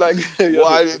 That's not good.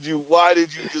 Why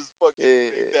did you just fucking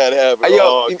make that happen?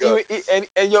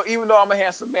 Even though I'm a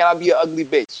handsome man, I'll be an ugly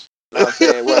bitch. You know what I'm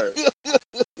saying? Word.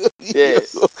 Yeah.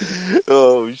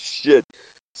 Oh shit.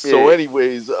 So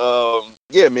anyways,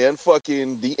 yeah, man,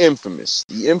 fucking the infamous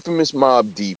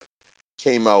Mobb Deep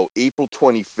came out April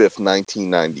 25th,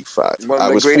 1995. One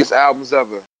of the greatest albums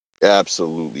ever.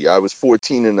 Absolutely. I was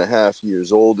 14 and a half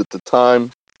years old at the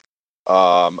time.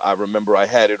 I remember I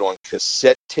had it on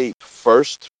cassette tape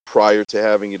first prior to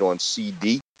having it on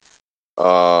CD.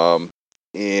 And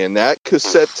that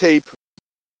cassette tape,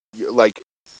 like,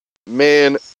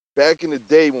 man, back in the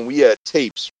day when we had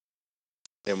tapes,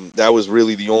 and that was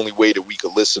really the only way that we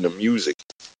could listen to music.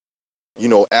 You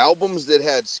know, albums that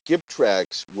had skip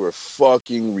tracks were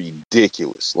fucking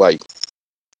ridiculous. Like,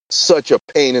 such a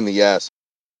pain in the ass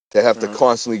to have to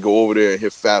constantly go over there and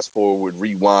hit fast forward,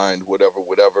 rewind, whatever.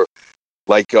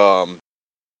 Like, this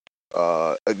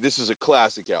is a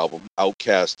classic album,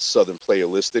 Outkast, Southern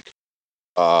Playalistic.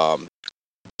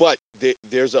 But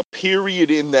there's a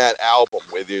period in that album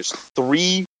where there's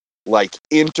 3 like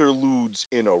interludes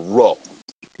in a row.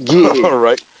 Yeah. All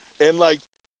right. And like,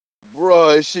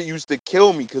 bro, that shit used to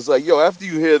kill me because, like, yo, after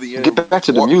you hear the get back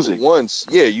to the music once,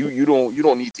 yeah, you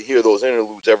don't need to hear those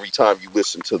interludes every time you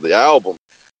listen to the album.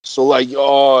 So like,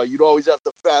 you'd always have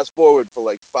to fast forward for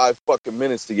like 5 fucking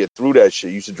minutes to get through that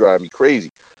shit. It used to drive me crazy.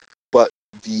 But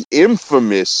the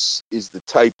infamous is the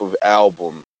type of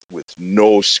album with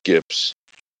no skips,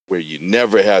 where you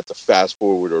never had to fast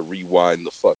forward or rewind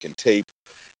the fucking tape.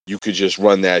 You could just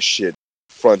run that shit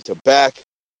front to back.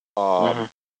 Mhm.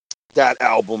 That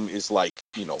album is like,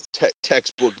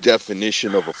 textbook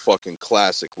definition of a fucking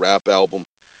classic rap album.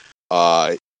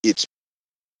 It's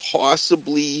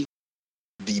possibly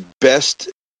the best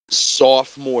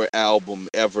sophomore album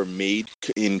ever made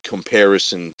in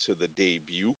comparison to the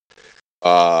debut.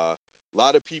 A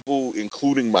lot of people,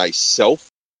 including myself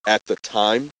at the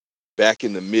time, back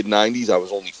in the mid 90s, I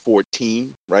was only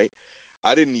 14, right?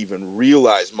 I didn't even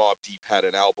realize Mobb Deep had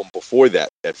an album before that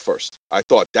at first. I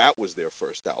thought that was their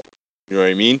first album. You know what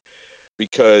I mean?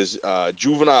 Because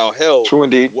Juvenile Hell True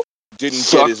indeed. didn't get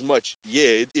Sucked. as much.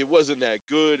 Yeah, it wasn't that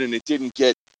good, and it didn't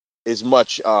get as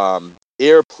much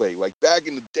airplay. Like back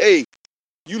in the day,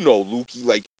 Lukey,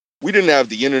 like we didn't have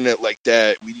the internet like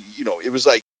that. It was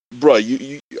like,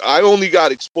 bruh, I only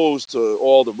got exposed to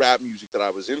all the rap music that I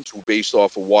was into based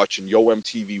off of watching Yo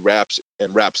MTV Raps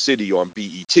and Rap City on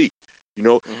BET.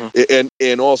 Mhm.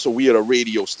 And also we had a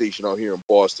radio station out here in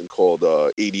Boston called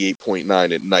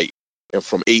 88.9 at night, and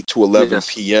from 8 to 11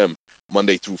 Yes. p.m.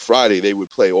 Monday through Friday they would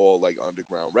play all like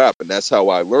underground rap, and that's how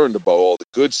I learned about all the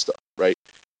good stuff, right?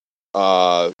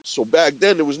 So back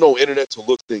then there was no internet to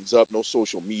look things up, no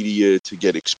social media to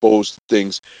get exposed to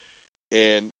things,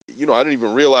 and I didn't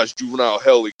even realize Juvenile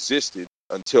Hell existed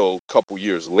until a couple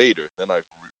years later. Then I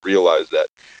realized that.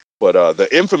 But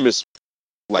the Infamous,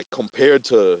 like compared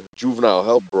to Juvenile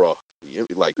Hell, bro,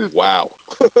 like wow,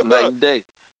 Night and day.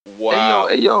 wow,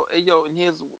 Hey yo, and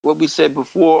here's what we said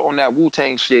before on that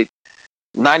Wu-Tang shit.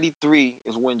 93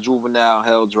 is when Juvenile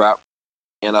Hell dropped,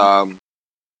 and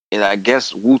I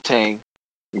guess Wu-Tang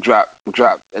dropped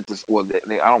at this. Well,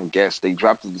 I don't guess they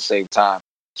dropped at the same time.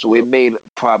 So it yep, made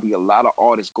probably a lot of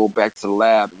artists go back to the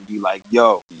lab and be like,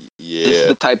 "Yo, this is yeah,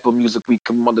 the type of music we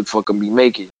can motherfucking be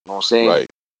making." You know what I'm saying? right,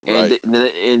 And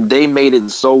right, they made it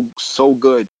so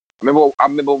good. I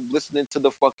remember listening to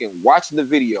the fucking watching the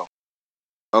video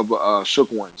of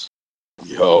Shook Ones,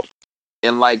 yo,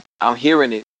 and like I'm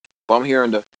hearing it, but I'm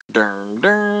hearing the dun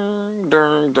dun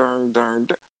dun dun dun.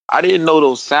 Dun. I didn't know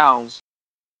those sounds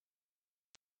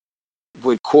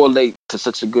would correlate to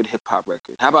such a good hip hop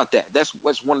record. How about that? That's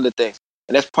one of the things,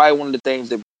 and that's probably one of the things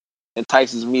that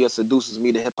entices me or seduces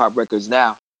me to hip hop records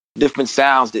now. Different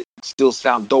sounds that still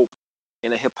sound dope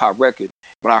in a hip hop record.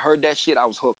 When I heard that shit, I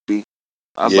was hooked. B.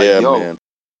 I was like, yeah, yo, man,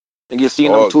 and you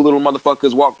seen them dog, two little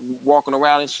motherfuckers walking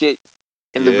around and shit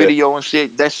in the yeah, video and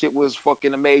shit. That shit was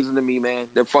fucking amazing to me, man.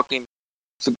 They're fucking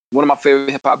it's one of my favorite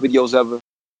hip hop videos ever.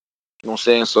 You know what I'm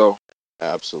saying? So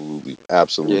absolutely,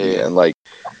 absolutely, yeah. and like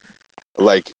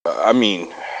I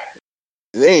mean,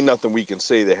 there ain't nothing we can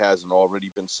say that hasn't already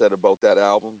been said about that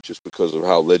album just because of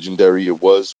how legendary it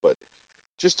was. But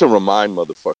just to remind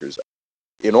motherfuckers,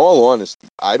 in all honesty,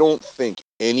 I don't think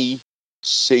any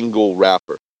single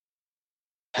rapper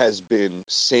has been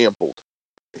sampled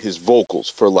his vocals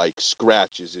for like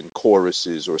scratches in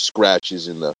choruses or scratches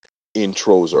in the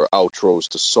intros or outros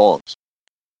to songs.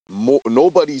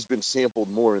 Nobody's been sampled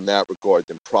more in that regard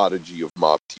than Prodigy of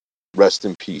Mobb Deep. Rest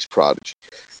in peace, Prodigy.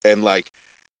 And like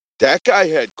that guy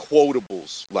had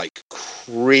quotables like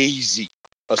crazy,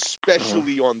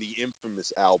 especially on the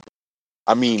Infamous album.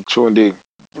 I mean, True indeed.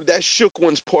 that Shook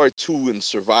Ones Part 2 and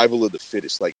Survival of the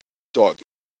Fittest, like, dog,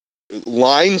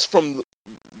 lines from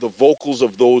the vocals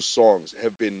of those songs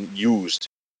have been used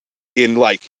in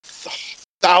like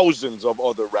thousands of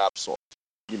other rap songs,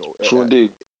 True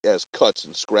indeed. as cuts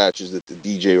and scratches that the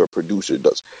DJ or producer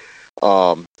does.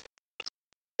 Um,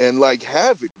 and like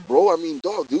Havoc, bro, I mean,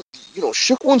 dog,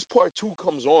 Shook Ones Part 2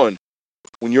 comes on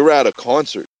when you're at a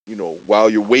concert, while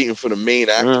you're waiting for the main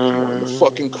act to come on, and the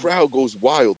fucking crowd goes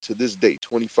wild to this day,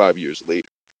 25 years later.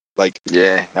 Like,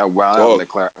 Yeah, that wild out in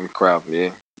dog, the crowd.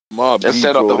 Yeah, Mobb that Deep,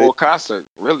 set up the bro. whole concert.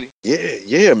 Really.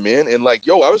 Yeah, man. And like,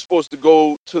 yo, I was supposed to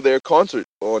go to their concert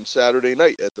on Saturday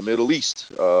night at the Middle East.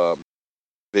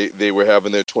 They were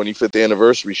having their 25th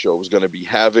anniversary show. It was going to be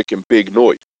Havoc and Big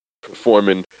Noyd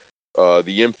performing the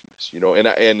Infamous,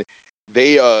 and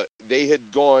they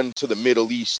had gone to the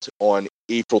Middle East on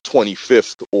April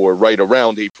 25th or right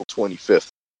around April 25th.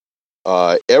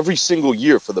 Every single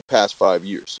year for the past 5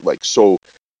 years. Like, so,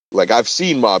 like I've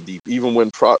seen Mobb Deep even when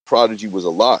Prodigy was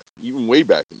alive, even way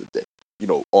back in the day.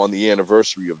 On the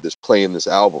anniversary of this playing this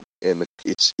album, and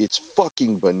it's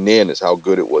fucking bananas how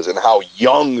good it was and how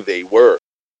young they were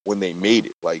when they made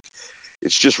it. Like,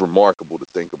 it's just remarkable to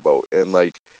think about. And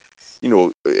like,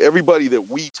 everybody that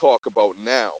we talk about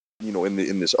now,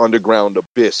 in this underground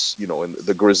abyss, in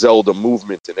the Griselda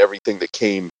movement and everything that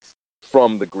came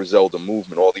from the Griselda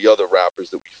movement, all the other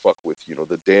rappers that we fuck with,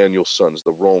 the Daniel Sons,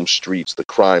 the Rome Streets, the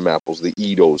Crime Apples, the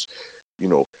Edos,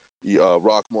 the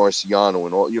Rock Marciano,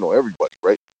 and all, everybody,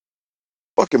 right?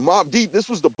 fucking Mobb Deep, this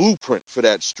was the blueprint for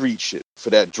that street shit, for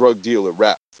that drug dealer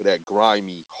rap, for that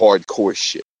grimy, hardcore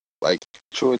shit. Like,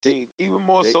 true indeed. Even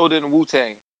more so than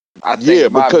Wu-Tang. I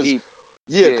think Mobb Deep.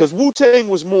 Because Wu-Tang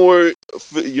was more,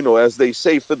 as they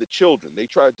say, for the children. They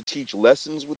tried to teach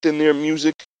lessons within their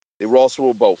music. They were also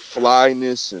about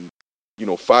flyness and,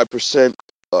 5%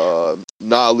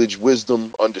 knowledge,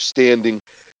 wisdom, understanding.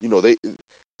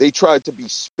 They tried to be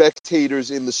spectators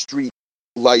in the street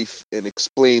life and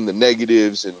explain the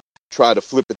negatives and try to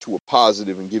flip it to a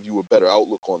positive and give you a better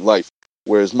outlook on life.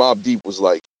 Whereas Mobb Deep was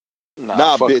like,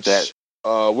 nah bitch,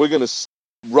 that. We're going to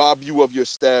rob you of your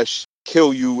stash,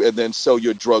 kill you, and then sell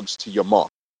your drugs to your mom.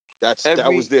 That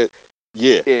was it.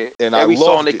 Yeah. And every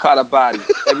song they it. caught a body.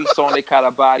 Every song they caught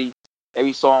a body.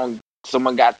 Every song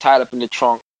someone got tied up in the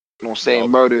trunk. You know what I'm saying?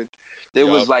 Murdered. There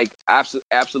was like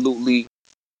absolutely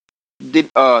did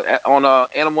on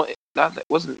Animal. It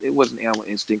wasn't Animal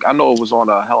Instinct. I know it was on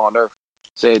Hell on Earth.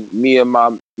 Said me and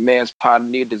my man's partner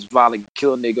need this violent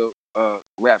kill nigga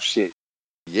rap shit.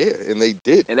 Yeah, and they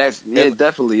did. And that's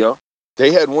definitely, yo.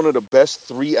 They had one of the best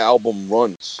 3-album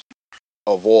runs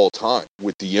of all time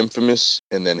with The Infamous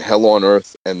and then Hell on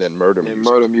Earth and then Murder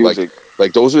Music.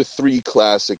 Like those are 3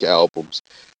 classic albums.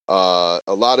 A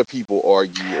lot of people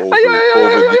argue over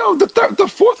the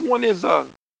fourth one is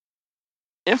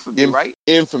Infamy, right?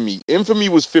 Infamy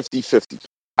was 50-50.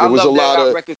 I love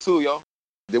that record too, yo.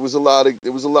 There was a lot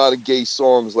of gay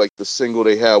songs, like the single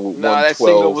they had with 112. That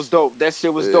single was dope. That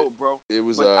shit was dope, bro. It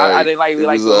was. I didn't like.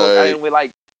 I didn't really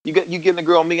like. You getting a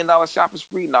girl $1 million shopping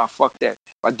spree? Nah, fuck that.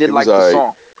 I did like the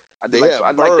song. I like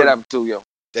that album too, yo.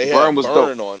 They Burn had was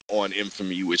Burn dope. on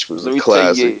Infamy, which was a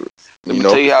classic. Let me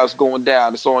tell you how it's going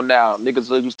down. It's on now. Niggas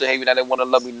used to hate me, now they want to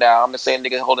love me now. I'm the same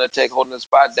nigga holding the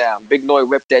spot down. Big Noise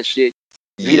ripped that shit.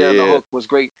 Vita and the Hook was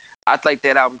great. I like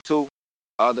that album too.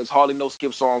 There's hardly no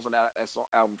skip songs on that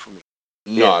album for me.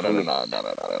 No.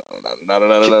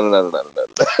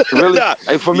 Really?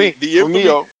 Hey, for me,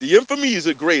 the Infamy is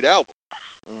a great album,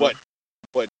 but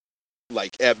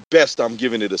like at best, I'm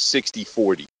giving it a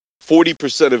 60-40.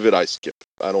 40% of it I skip.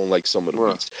 I don't like some of the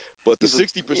beats, but the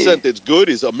 60% that's good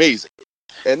is amazing.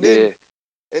 And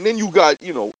then you got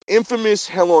Infamous,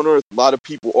 Hell on Earth. A lot of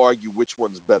people argue which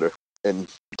one's better, and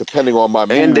depending on my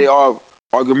mood, and they all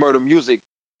argue Murder Music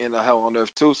in Hell on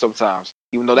Earth too sometimes.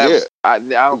 Even though that was, I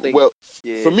don't think. Well,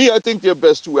 for me, I think their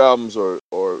best 2 albums are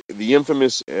The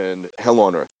Infamous and Hell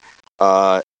on Earth.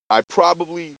 I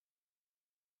probably,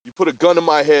 you put a gun in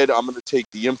my head, I'm going to take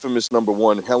The Infamous number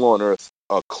 1, Hell on Earth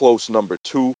a close number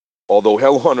 2. Although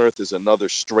Hell on Earth is another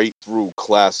straight through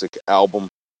classic album.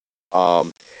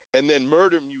 And then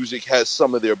Murder Music has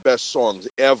some of their best songs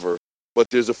ever, but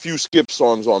there's a few skip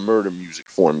songs on Murder Music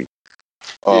for me.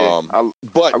 I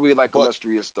really like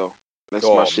Illustrious though. That's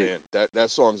my shit. Man, that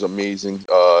song's amazing.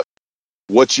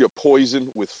 What's Your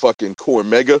Poison with fucking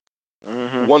Cormega.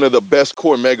 One of the best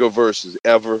Cormega verses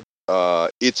ever.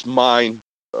 It's Mine,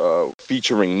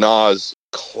 featuring Nas.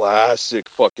 Classic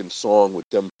fucking song with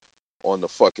them on the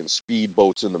fucking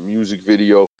speedboats in the music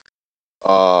video.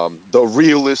 The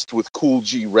Realist with Cool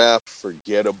G Rap.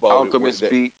 Forget about Alchemist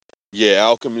Beat. Yeah,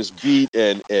 Alchemist Beat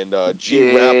and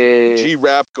G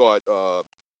Rap got what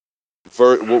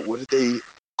did they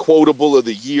quotable of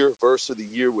the year, verse of the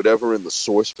year, whatever in the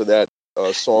source for that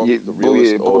song. The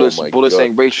Realist. Bullets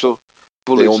ain't racial.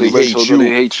 Bullets only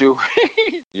hate you.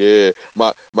 Yeah,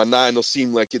 my 9 will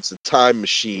seem like it's a time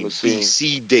machine.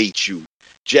 BC date you,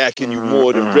 jacking you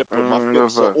more than Ripper. My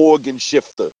fip's an organ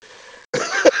shifter.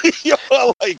 Yo,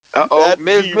 like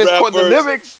Miss put the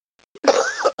lyrics.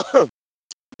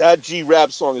 That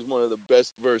G-Rap song is one of the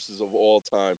best verses of all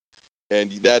time,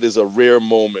 and that is a rare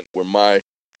moment where my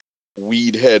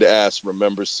weed head ass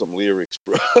remembers some lyrics,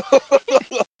 bro.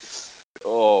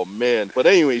 Oh man! But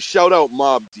anyway, shout out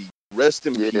Mobb Deep. Rest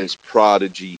in peace,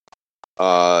 Prodigy.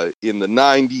 In the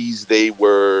 90s, they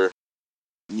were,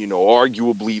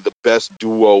 arguably the best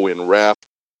duo in rap.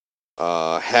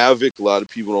 Havoc, a lot of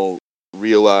people don't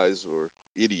realize, or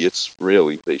idiots,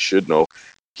 really, they should know.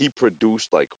 He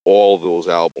produced like all those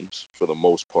albums for the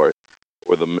most part,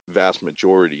 or the vast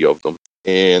majority of them.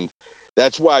 And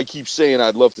that's why I keep saying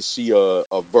I'd love to see a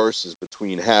versus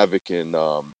between Havoc and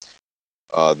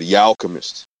The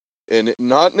Alchemist. And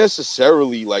not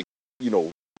necessarily like,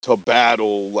 to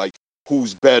battle, like,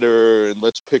 who's better and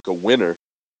let's pick a winner.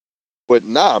 But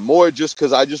more just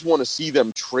because I just want to see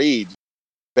them trade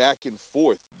back and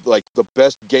forth. Like, the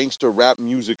best gangster rap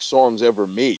music songs ever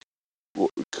made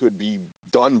could be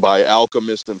done by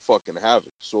Alchemist and fucking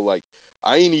Havoc. So, like,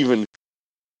 I ain't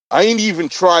even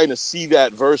trying to see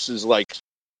that versus, like,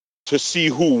 to see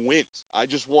who wins. I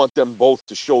just want them both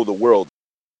to show the world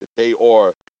that they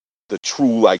are the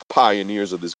true like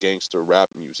pioneers of this gangster rap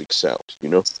music sound, you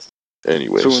know.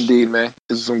 Anyways, True indeed, man.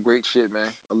 This is some great shit,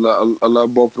 man. I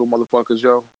love both of them motherfuckers,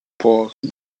 yo. Pause.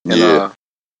 And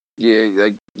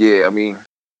yeah, I mean,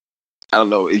 I don't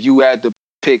know if you had to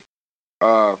pick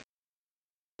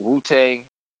Wu-Tang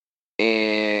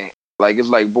and like it's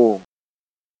like boom.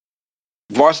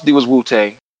 Varsity was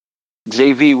Wu-Tang.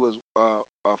 JV was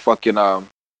fucking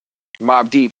Mobb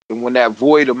Deep. And when that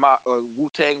void of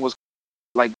Wu-Tang was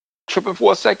like tripping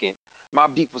for a second,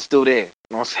 Mobb Deep was still there. You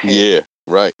know what I'm saying? yeah,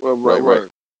 right, right.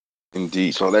 Word.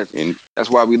 Indeed. So that's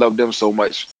why we love them so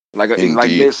much. Like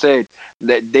Indeed. Liz said,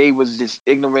 that they was just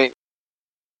ignorant.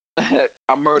 I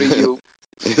murder you.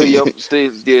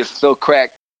 Still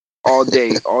crack all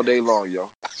day long,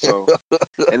 yo. So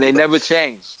and they never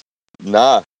changed.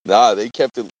 Nah, they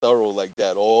kept it thorough like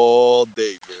that all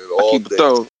day, man. All Keep day. it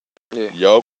thorough. Yeah.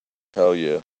 Yup. Hell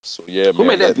yeah. So yeah, Who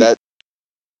man. made That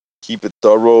Keep It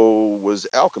Thorough was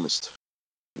Alchemist.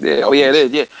 Yeah. Oh yeah,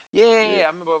 it is. Yeah. I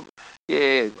remember.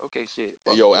 Yeah. Okay. Shit.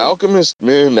 Hey, yo, Alchemist,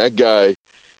 man. That guy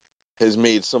has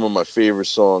made some of my favorite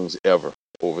songs ever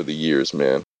over the years,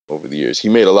 man. Over the years, he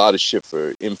made a lot of shit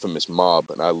for Infamous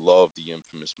Mob, and I love the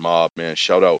Infamous Mob, man.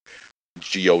 Shout out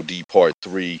God Part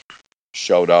 3.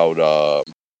 Shout out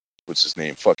what's his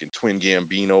name? Fucking Twin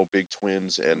Gambino, Big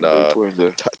Twins, and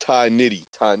Ty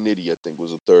Nitty, I think,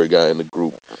 was the third guy in the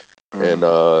group. And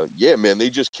yeah, man, they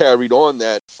just carried on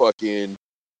that fucking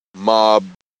mob,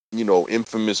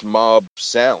 Infamous Mob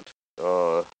sound.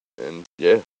 And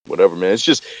yeah, whatever, man.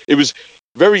 It was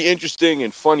very interesting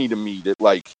and funny to me that,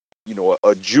 like,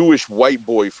 a Jewish white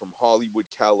boy from Hollywood,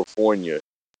 California,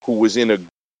 who was in a,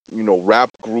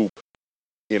 rap group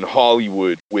in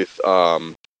Hollywood with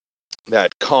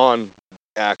that Khan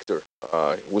actor.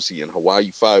 Was he in Hawaii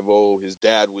 5-0? His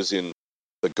dad was in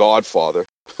The Godfather.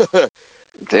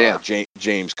 Damn.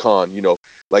 James Caan,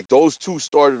 like those two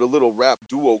started a little rap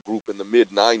duo group in the mid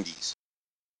 90s,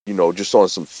 just on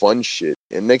some fun shit.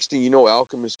 And next thing you know,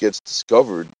 Alchemist gets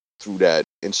discovered through that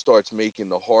and starts making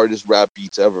the hardest rap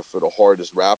beats ever for the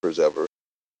hardest rappers ever.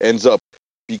 Ends up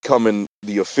becoming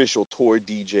the official tour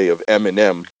DJ of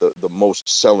Eminem, the most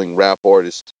selling rap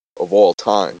artist of all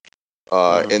time.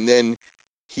 And then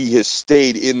he has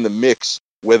stayed in the mix,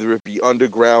 whether it be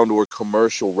underground or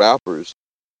commercial rappers,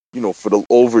 for the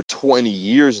over 20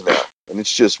 years now. And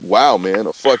it's just, wow, man,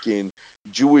 a fucking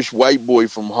Jewish white boy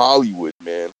from Hollywood,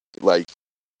 man. Like,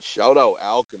 shout out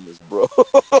Alchemist, bro.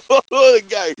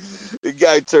 the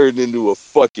guy turned into a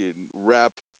fucking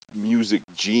rap music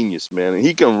genius, man. And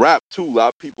he can rap too. A lot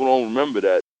of people don't remember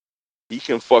that. He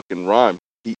can fucking rhyme.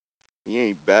 He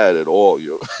ain't bad at all,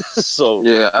 yo. So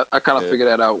yeah, I kind of figured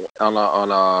that out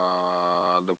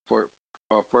on the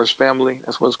First Family.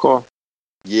 That's what it's called.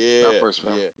 Yeah, Not First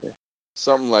Family. Yeah.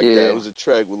 Something like that. It was a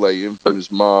track with like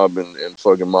Infamous Mob and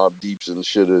fucking Mobb Deeps and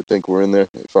shit. I think were in there,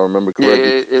 if I remember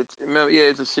correctly. It's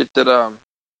a shit that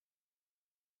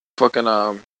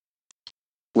fucking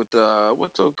with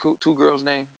what's the two girls'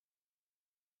 name?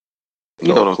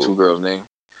 You know those two girls' name.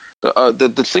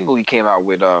 The single he came out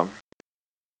with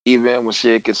Even When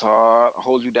Shit Gets Hard,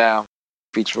 Hold You Down,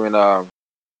 featuring Illa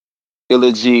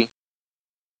G.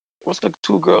 What's the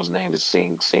two girls' name that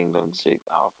sing them shit?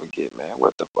 I forget, man.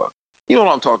 What the fuck? You know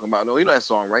what I'm talking about? No, you know that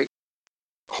song, right?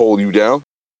 Hold You Down?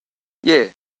 Yeah.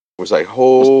 It was like,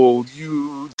 hold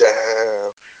you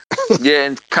down. Yeah,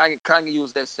 and Kanye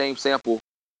used that same sample,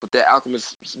 but that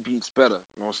Alchemist beats better.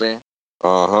 You know what I'm saying?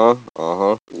 I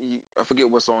forget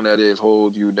what song that is.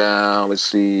 Hold You Down. Let's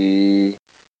see.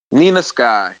 Nina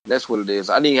Sky. That's what it is.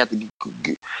 I didn't have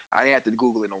to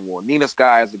Google it no more. Nina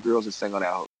Sky is the girls that sang on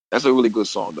that. That's a really good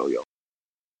song, though, yo.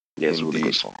 Yeah, it's a really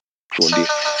good song. True indeed.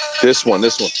 This one.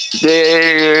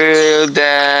 Yeah,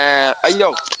 damn. Hey,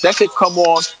 yo, that shit come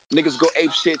on. Niggas go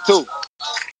ape shit, too.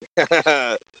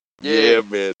 Yeah,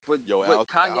 man. But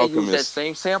Kanye used that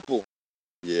same sample.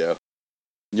 Yeah.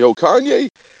 Yo, Kanye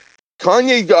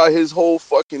got his whole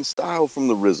fucking style from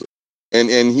the RZA. And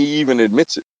he even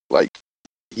admits it. Like,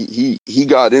 he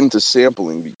got into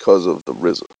sampling because of the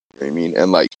RZA. You know what I mean?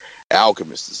 And like,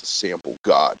 Alchemist is a sample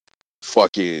god.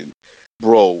 Fucking,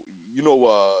 bro,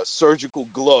 Surgical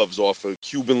Gloves off of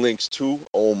Cuban Links 2.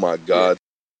 Oh my god.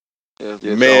 Yeah,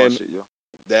 man, shit, yo.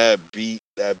 that beat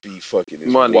fucking is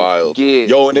Money. wild. Yeah,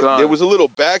 yo, and there was a little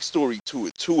backstory to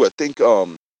it too. I think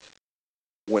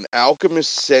when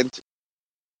Alchemist sent,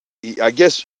 I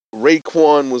guess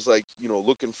Raekwon was like,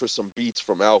 looking for some beats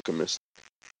from Alchemist,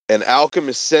 and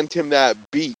Alchemist sent him that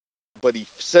beat, but he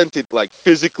sent it like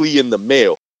physically in the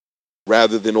mail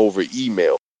rather than over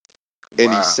email.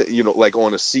 And he said, like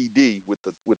on a CD with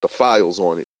the files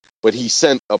on it. But he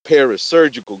sent a pair of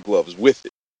surgical gloves with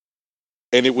it.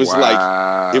 And it was like,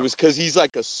 it Wow. was because he's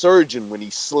like a surgeon when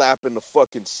he's slapping the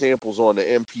fucking samples on the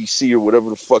MPC or whatever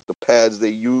the fuck the pads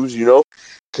they use, you know?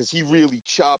 Because he really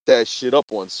chopped that shit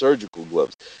up on surgical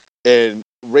gloves. And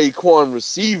Raekwon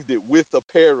received it with a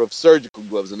pair of surgical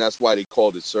gloves, and that's why they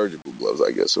called it surgical gloves,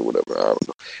 I guess, or whatever. I don't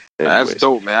know. That's Anyways.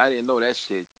 dope, man. I didn't know that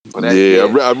shit. But that, Yeah,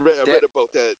 yeah, I read that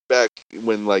about that back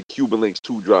when like Cuban Links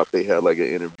 2 dropped. They had like an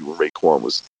interview where Raekwon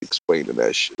was explaining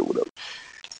that shit or whatever.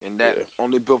 and Yeah. that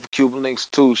only built for Cuban Links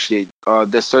too. Shit.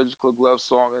 That surgical glove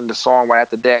song and the song right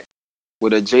after that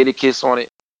with a Jada Kiss on it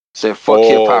said "Fuck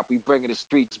hip Oh, hop, we bringing the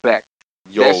streets back."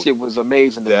 That yo, shit was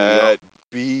amazing to me, yo. that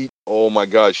beat. Oh my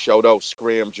God! Shout out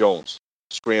Scram Jones.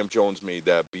 Scram Jones made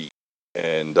that beat,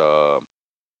 and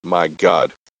my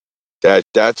God,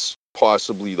 that's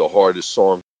possibly the hardest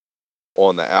song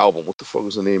on the album. What the fuck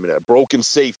was the name of that? Broken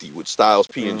Safety with Styles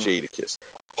P and Jadakiss.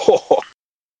 Oh,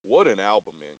 what an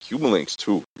album, man. Cuban Links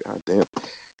too. God damn.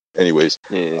 Anyways,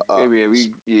 Yeah, uh,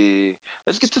 maybe yeah.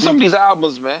 Let's get to some speak. of these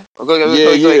albums, man. Oh, Yeah, go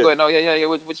yeah. ahead. No, yeah.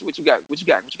 What you got? What you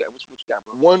got,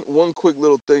 bro? One quick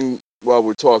little thing while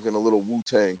we're talking a little Wu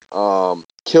Tang.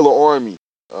 Killer Army.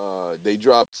 They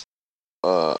dropped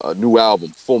a new album,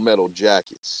 Full Metal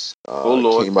Jackets. Oh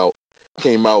Lord.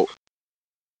 Came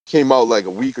out like a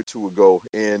week or two ago,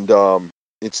 and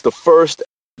it's the first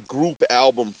group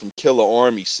album from Killer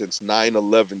Army since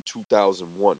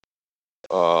 9/11/2001.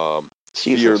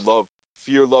 Jesus.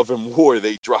 Fear, Love, and War.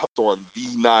 They dropped on the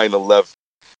 9/11.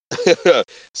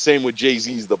 Same with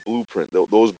Jay-Z's The Blueprint.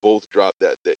 Those both dropped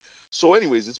that day. So,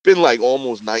 anyways, it's been like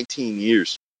almost 19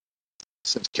 years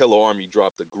since Killer Army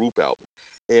dropped a group album.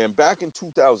 And back in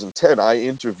 2010, I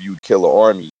interviewed Killer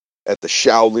Army at the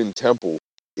Shaolin Temple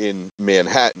in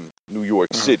Manhattan, New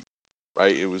York City.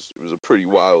 Right? It was a pretty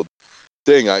wild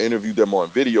thing. I interviewed them on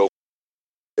video,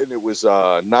 and it was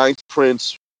Ninth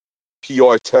Prince,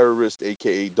 PR Terrorist,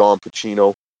 aka Don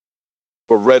Pacino,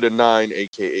 Beretta 9,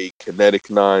 aka Kinetic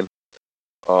 9.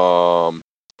 I forgot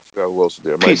who else was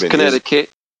there. It might have Peace, been Connecticut.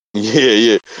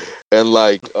 yeah. And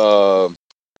like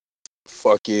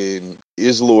fucking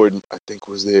Islord, I think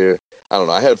was there. I don't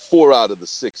know. I had 4 out of the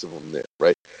 6 of them there,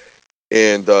 right?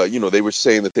 And they were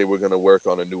saying that they were gonna work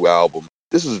on a new album.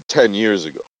 This was 10 years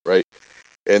ago, right?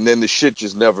 And then the shit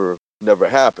just never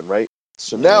happened, right?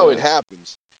 So now it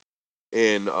happens,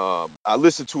 and I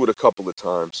listened to it a couple of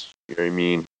times. You know what I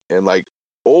mean? And like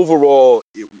overall,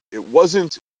 it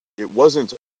wasn't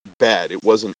bad. It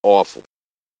wasn't awful.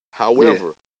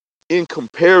 However, in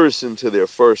comparison to their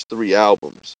first 3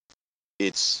 albums,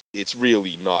 it's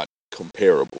really not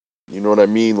comparable. You know what I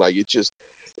mean? Like it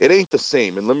ain't the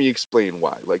same. And let me explain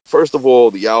why. Like first of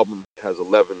all, the album has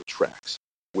 11 tracks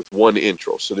with 1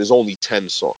 intro, so there's only 10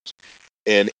 songs,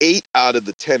 and 8 out of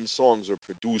the 10 songs are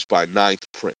produced by Ninth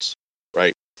Prince,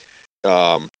 right?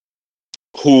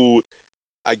 Who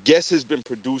I guess has been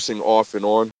producing off and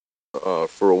on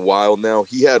for a while now.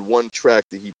 He had 1 track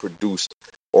that he produced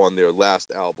on their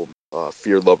last album,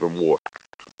 Fear, Love, and War.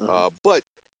 But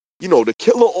the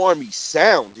Killer Army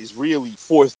sound is really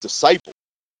Fourth Disciple,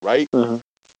 right?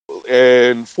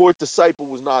 And Fourth Disciple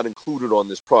was not included on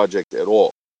this project at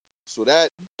all. So that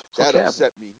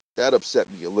upset me. That upset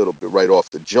me a little bit right off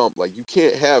the jump. Like you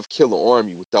can't have Killer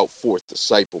Army without Fourth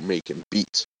Disciple making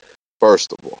beats.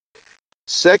 First of all.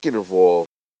 Second of all,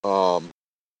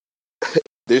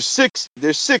 there's six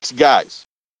guys,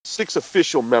 6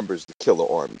 official members to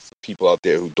Killer Army for people out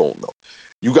there who don't know.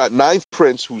 You got Ninth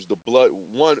Prince, who's the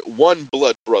one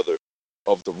blood brother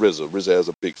of the RZA. RZA has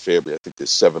a big family. I think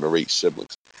there's 7 or 8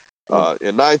 siblings.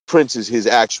 And Ninth Prince is his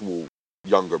actual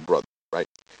younger brother, right?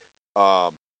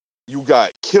 You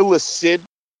got Killer Sid,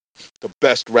 the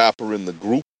best rapper in the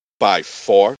group by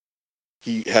far.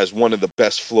 He has one of the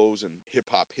best flows in hip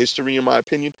hop history, in my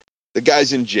opinion. The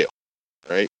guy's in jail,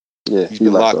 right? Yeah, He's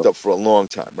been locked up for a long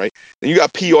time, right? Then you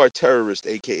got PR Terrorist,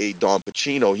 aka Don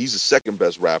Pacino. He's the second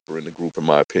best rapper in the group, in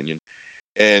my opinion.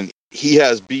 And he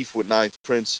has beef with Ninth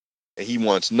Prince, and he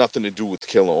wants nothing to do with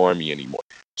Killer Army anymore.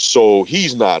 So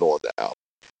he's not on the album.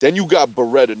 Then you got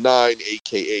Beretta 9,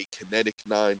 aka Kinetic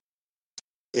 9,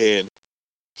 and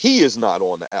he is not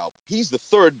on the album. He's the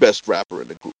third best rapper in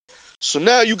the group. So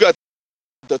now you got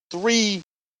the 3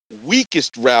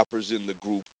 weakest rappers in the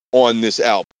group on this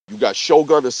album. You got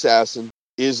Shogun Assassin,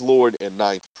 Islord, and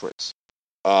Ninth Prince.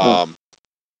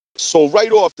 So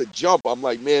right off the jump, I'm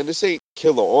like, man, this ain't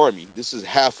Killer Army. This is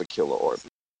half a Killer Army.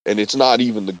 And it's not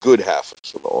even the good half of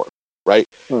Killer Army, right?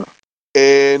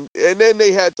 And then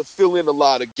they had to fill in a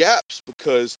lot of gaps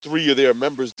because 3 of their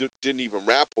members didn't even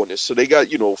rap on this. So they got,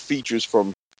 features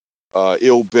from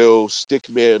Ill Bill,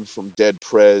 Stickman from Dead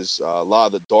Prez, a lot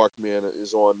of the Dark Man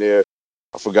is on there.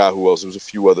 I forgot who else. There was a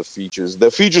few other features.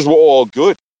 The features were all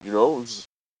good, you know. It was,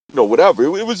 whatever.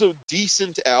 It was a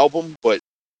decent album, but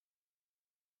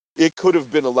it could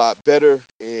have been a lot better.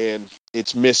 And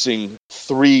it's missing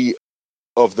 3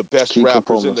 of the best Key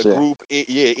rappers in the components,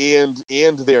 group,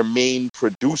 and their main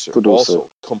producer also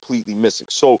completely missing.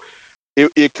 So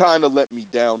it kind of let me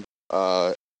down.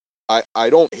 I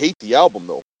don't hate the album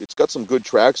though. It's got some good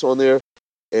tracks on there,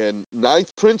 and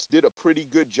Ninth Prince did a pretty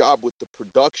good job with the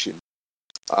production.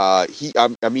 I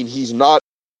mean, he's not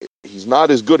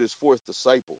as good as Fourth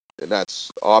Disciple, and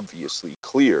that's obviously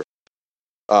clear.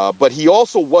 But he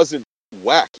also wasn't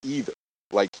whack either.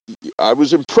 Like, I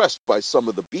was impressed by some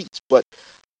of the beats, but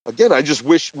again, I just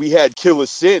wish we had Killer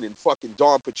Sin and fucking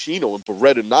Don Pacino and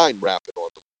Beretta 9 rapping on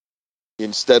them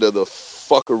instead of the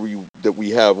fuckery that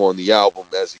we have on the album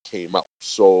as it came out.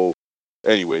 So,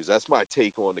 anyways, that's my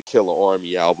take on the Killer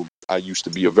Army album. I used to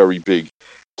be a very big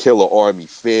Killer Army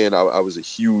fan. I was a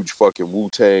huge fucking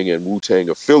Wu-Tang and Wu-Tang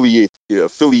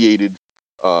affiliated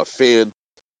fan.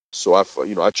 So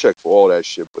I checked for all that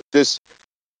shit. But this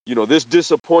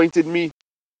disappointed me.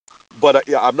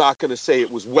 But I'm not gonna say it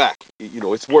was whack.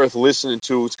 It's worth listening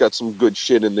to. It's got some good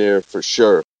shit in there for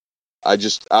sure. I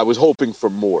was hoping for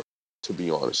more, to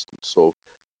be honest. So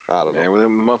I don't know. Man, when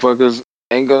them motherfuckers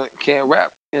can't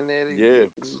rap in there,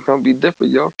 it's gonna be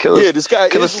different, yo. This guy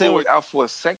Killer Sin was out for a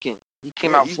second. He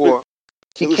came out for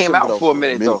a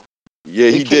minute though. Yeah,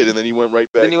 he did, and then he went right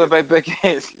back. Then he went back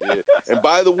in. Yeah. And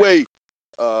by the way,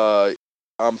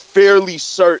 I'm fairly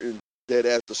certain that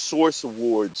at the Source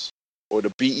Awards or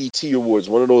the BET Awards,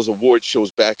 one of those award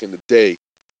shows back in the day,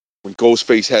 when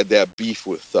Ghostface had that beef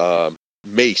with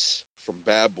Mace from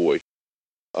Bad Boy,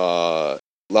 a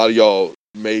lot of y'all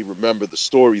may remember the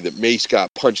story that Mace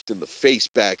got punched in the face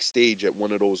backstage at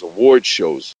one of those award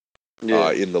shows in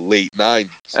the late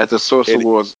 90s. At the Source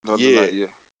Awards.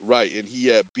 Yeah. Right, and he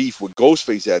had beef with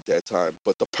Ghostface at that time,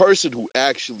 but the person who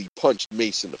actually punched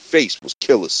Mace in the face was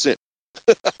Killer Sin.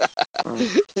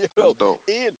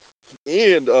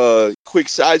 And quick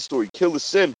side story, Killer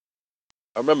Sin,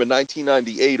 I remember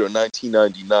 1998 or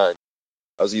 1999,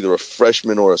 I was either a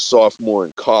freshman or a sophomore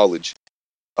in college,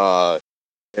 and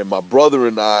my brother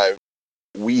and I,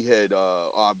 we had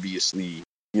obviously,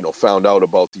 found out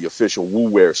about the official Wu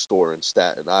Wear store in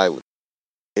Staten Island,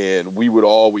 and we would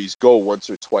always go once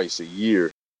or twice a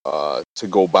year to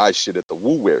go buy shit at the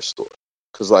Wu Wear store.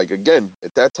 Cause again,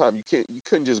 at that time you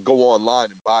couldn't just go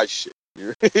online and buy shit,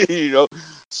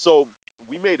 So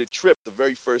we made a trip the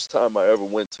very first time I ever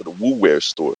went to the Wu Wear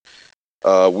store.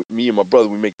 With me and my brother,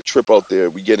 we make the trip out there.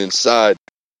 We get inside,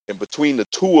 and between the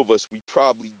two of us, we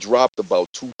probably dropped about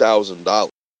 $2,000,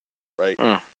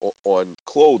 right, on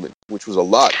clothing, which was a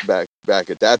lot back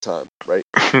at that time, right?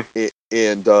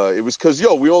 and it was cause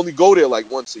we only go there like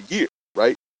once a year,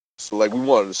 right? So we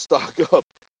wanted to stock up.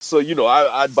 So,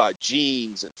 I'd buy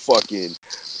jeans and fucking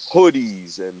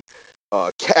hoodies and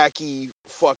khaki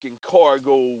fucking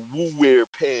cargo Wu Wear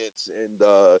pants. And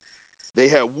they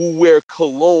had Wu Wear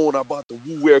cologne. I bought the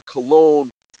Wu Wear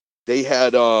cologne. They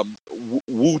had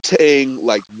Wu-Tang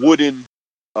wooden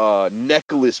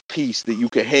necklace piece that you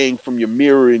can hang from your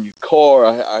mirror in your car.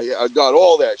 I got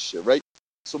all that shit, right?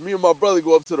 So me and my brother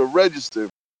go up to the register,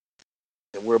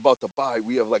 and we're about to buy.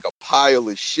 We have a pile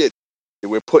of shit that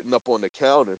we're putting up on the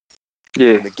counter.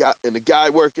 Yeah. And the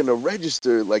guy working the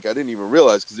register, I didn't even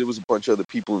realize because there was a bunch of other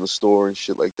people in the store and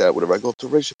shit like that. Whatever. I go up to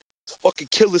the register, it's fucking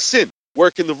Killer Sin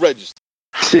working the register.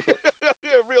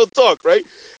 Yeah, real talk, right?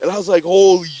 And I was like,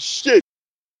 holy shit.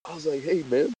 I was like, hey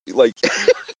man,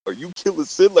 are you Killer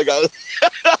Sin? I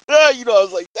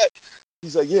was like that.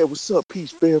 He's like, yeah, what's up,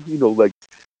 peace, fam?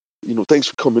 Thanks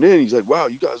for coming in. He's like, wow,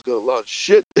 you guys got a lot of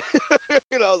shit.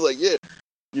 And I was like, yeah.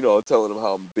 I'm telling him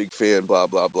how I'm a big fan, blah,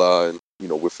 blah, blah. And,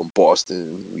 we're from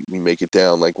Boston. We make it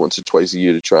down once or twice a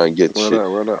year to try and get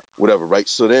shit. Whatever, right?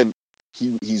 So then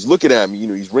he's looking at me,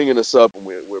 he's ringing us up and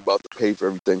we're about to pay for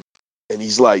everything. And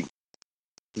he's like,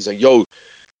 yo,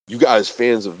 you guys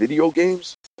fans of video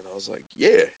games? And I was like,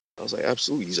 yeah. I was like,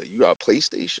 absolutely. He's like, you got a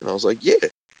PlayStation? I was like, yeah.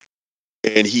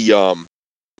 And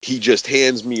he just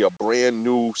hands me a brand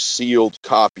new sealed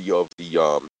copy of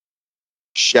the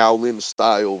Shaolin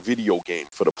style video game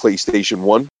for the PlayStation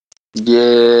 1.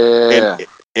 Yeah.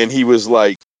 And he was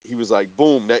like,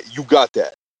 boom, that you got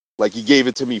that. He gave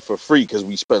it to me for free because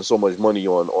we spent so much money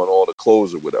on all the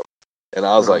clothes or whatever. And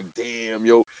I was like, damn,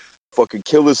 yo, fucking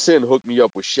Killer Sin hooked me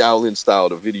up with Shaolin style,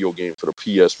 the video game for the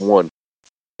PS1.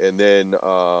 And then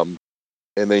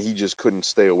he just couldn't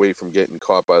stay away from getting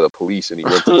caught by the police, and he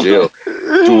went to jail.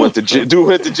 Dude went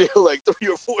to jail 3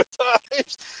 or 4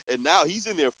 times, and now he's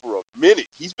in there for a minute.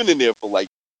 He's been in there for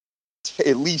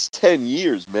at least 10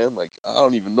 years, man. Like, I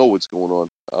don't even know what's going on.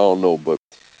 I don't know, but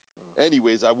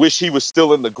anyways, I wish he was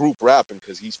still in the group rapping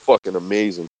because he's fucking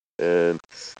amazing, and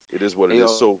it is what it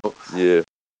is. So yeah,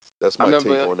 that's I my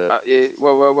remember, take on that.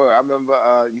 I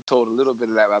remember you told a little bit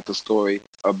of that about the story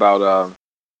about.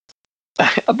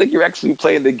 I think you're actually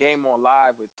playing the game on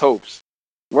live with Topes.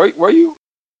 Were you?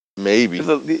 Maybe.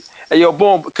 Hey, yo,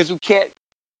 boom, because you can't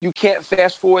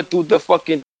fast forward through the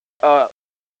fucking uh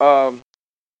um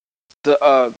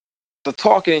the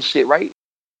talking and shit, right?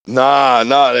 Nah,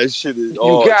 that shit is it's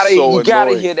so you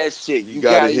gotta annoying. hear that shit. You You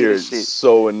gotta gotta hear hear that it. shit.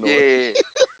 So annoying. Yeah,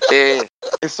 yeah.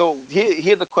 And so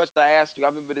here's the question I asked you. I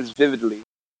remember this vividly.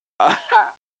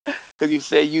 Because you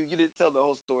said you didn't tell the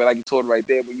whole story like you told it right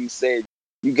there, but you said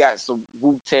you got some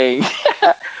Wu-Tang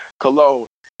cologne.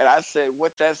 And I said,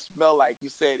 what that smell like? You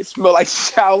said it smelled like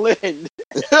Shaolin.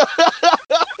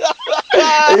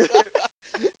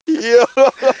 Yo.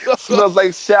 Smells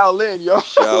like Shaolin, yo.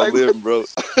 Shaolin, bro.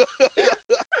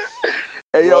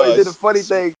 Hey, yo, and then the funny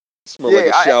thing. Smell like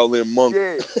a Shaolin monk.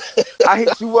 Yeah. I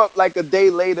hit you up like a day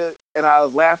later, and I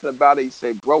was laughing about it. You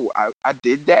said, bro, I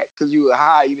did that because you were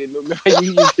high. You didn't remember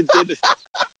you did it.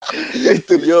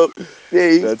 Yo,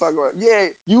 yeah, he was talking about,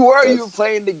 you were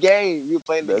playing the game. You were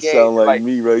playing the game. That sound like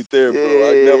me right there, bro. Yeah.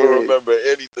 I never remember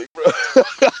anything, bro.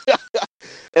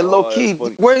 And low key,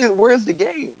 where's the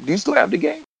game? Do you still have the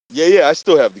game? Yeah, I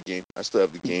still have the game.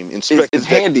 It's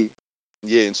handy.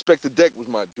 Yeah, Inspector Deck was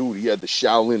my dude. He had the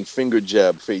Shaolin finger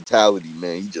jab fatality,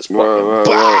 man. He just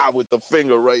fucking with the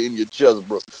finger right in your chest,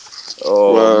 bro.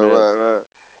 Oh, man.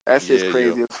 That shit's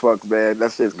crazy as fuck, man.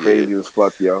 That shit's crazy as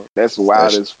fuck, yo. That's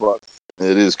wild as fuck.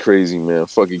 It is crazy, man.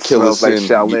 Fucking Killer Sin.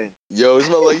 Smells like Shaolin. Yo, it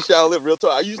smells like Shaolin, real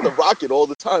talk. I used to rock it all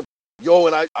the time. Yo,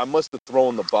 and I must have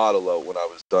thrown the bottle out when I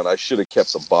was done. I should have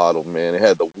kept the bottle, man. It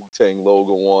had the Wu-Tang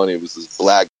logo on. It was this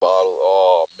black bottle.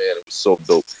 Oh, man, it was so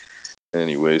dope.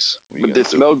 Anyways. But they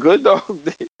smell good, though.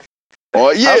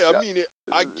 Oh, yeah, I mean,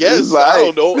 I guess.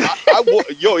 I don't know.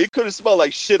 Yo, it could have smelled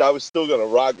like shit. I was still going to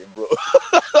rock it, bro.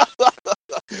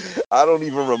 I don't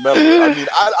even remember. I mean,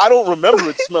 I don't remember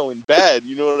it smelling bad.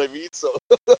 You know what I mean? So,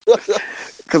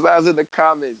 because I was in the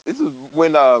comments. This is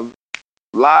when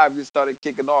live just started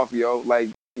kicking off, yo. Like,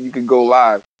 you could go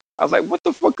live. I was like, what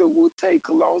the fuck could Wu-Tang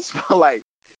cologne smell like?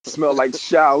 Smell like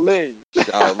Shaolin. Bro.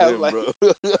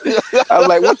 I was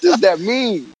like, what does that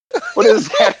mean? What is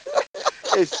that?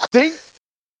 It stinks?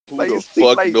 Who the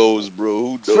fuck knows, bro?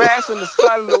 Who knows? Trash on the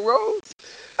side of the road?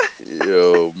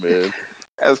 Yo, man.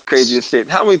 That's crazy as shit.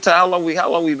 How long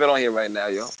we been on here right now,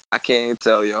 yo? I can't even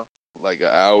tell, yo. Like an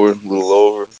hour, a little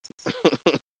over.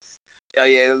 Yeah,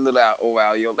 a little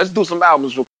over, yo. Let's do some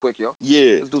albums real quick, yo.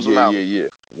 Yeah. Let's do some albums. Yeah.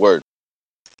 Word.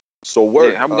 So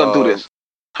word. Yeah, how we gonna do this?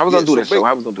 How we gonna do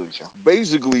this, yo?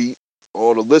 Basically,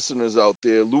 all the listeners out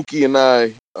there, Lukey and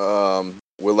I,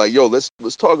 we're like, yo, let's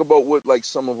talk about what like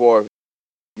some of our,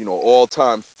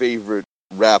 all-time favorite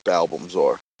rap albums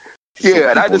are. Yeah,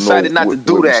 and I decided not to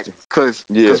do that because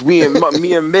me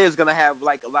and Miz gonna have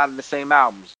like a lot of the same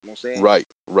albums. You know what I'm saying?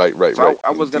 Right. So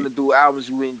I was gonna do albums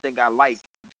you didn't think I like.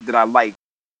 You know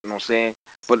what I'm saying?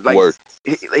 But like,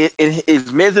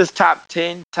 in Miz's top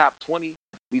 10, top 20,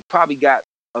 we probably got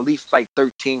at least like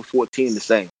 13, 14 the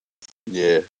same.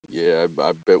 Yeah,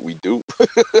 I bet we do.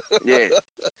 Yeah.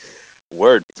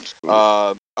 Word.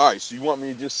 All right, so you want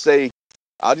me to just say?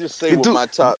 I'll just say what my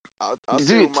top. I'll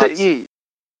say what my.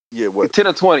 Yeah, what? 10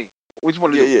 or 20? Which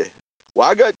one? Yeah. Well,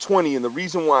 I got 20, and the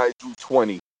reason why I do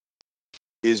 20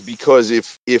 is because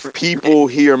if people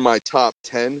hear my top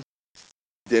 10,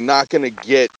 they're not gonna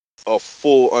get a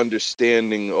full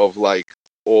understanding of like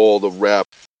all the rap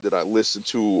that I listen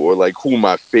to or like who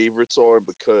my favorites are,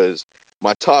 because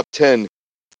my top 10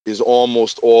 is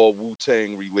almost all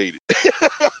Wu-Tang related.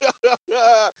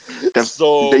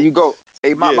 So there you go.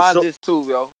 Hey, mine's this too,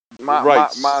 yo.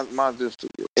 Mine's this too.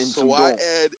 So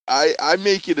I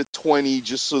make it a 20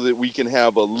 just so that we can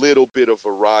have a little bit of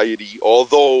variety.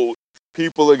 Although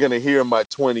people are gonna hear my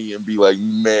 20 and be like,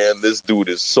 "Man, this dude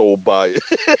is so biased."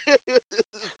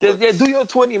 Yeah, do your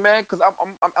 20, man, because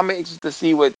I'm anxious to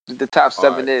see what the top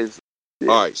 7 is. Yeah.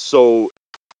 All right, so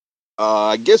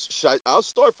I guess I'll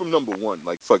start from number 1.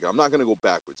 Like, fuck it, I'm not gonna go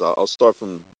backwards. I'll start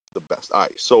from the best. All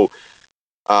right, so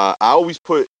I always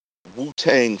put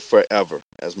Wu-Tang Forever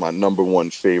as my number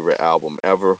 1 favorite album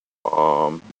ever.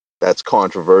 That's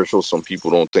controversial. Some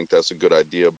people don't think that's a good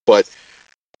idea, but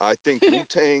I think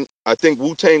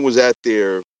Wu-Tang was at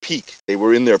their peak. They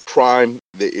were in their prime.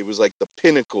 It was like the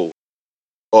pinnacle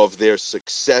of their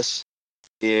success,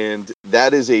 and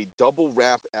that is a double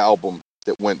rap album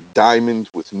that went diamond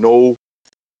with no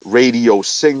radio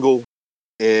single,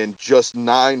 and just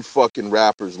 9 fucking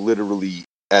rappers literally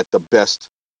at the best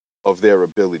of their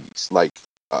abilities. Like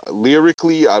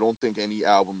lyrically, I don't think any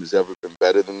album has ever been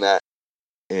better than that.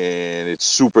 And it's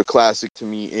super classic to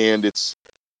me, and it's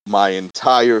my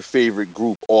entire favorite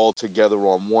group all together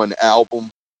on one album.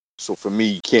 So for me,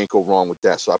 you can't go wrong with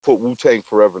that. So I put Wu-Tang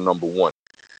Forever number 1.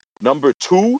 Number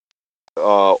 2,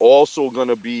 also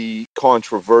gonna be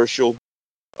controversial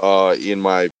in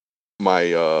my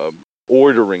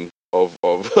ordering of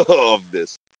of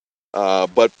this.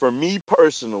 But for me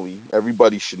personally,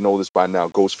 everybody should know this by now.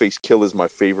 Ghostface Killah is my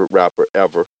favorite rapper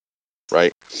ever.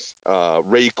 Right?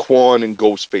 Raekwon and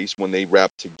Ghostface, when they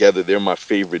rap together, they're my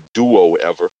favorite duo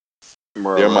ever.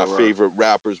 They're my favorite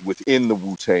rappers within the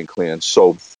Wu-Tang Clan.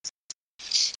 So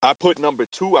I put number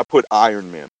 2. I put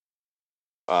Iron Man.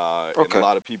 And a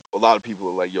lot of people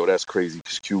are like, "Yo, that's crazy,"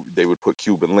 because they would put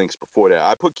Cuban Links before that.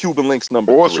 I put Cuban Links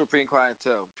number 3. Supreme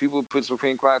Clientele. People put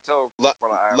Supreme Clientele. A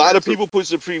lot of people put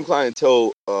Supreme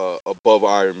Clientele above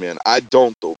Iron Man. I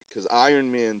don't though, because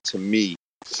Iron Man to me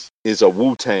is a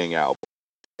Wu-Tang album,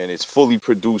 and it's fully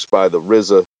produced by the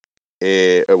RZA,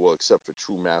 well, except for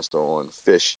True Master on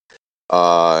Fish.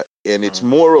 And it's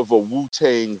more of a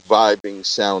Wu-Tang vibing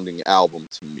sounding album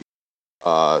to me.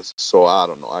 So I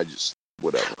don't know. I just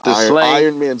whatever.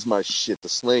 Iron Man's my shit. The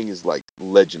slang is like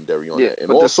legendary on that. And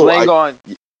but also, the slang on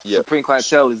Supreme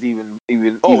Clientele is even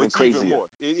it's crazier. Even more.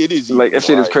 It is like that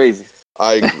shit is crazy.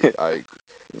 I agree.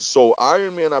 So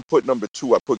Iron Man, I put number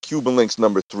 2. I put Cuban Links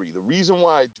number 3. The reason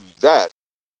why I do that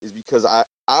is because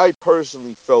I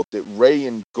personally felt that Ray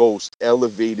and Ghost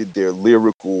elevated their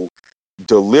lyrical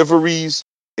deliveries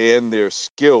and their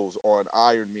skills on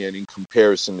Iron Man in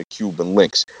comparison to Cuban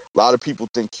Links. A lot of people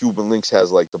think Cuban Links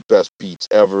has like the best beats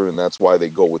ever, and that's why they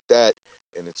go with that,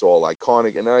 and it's all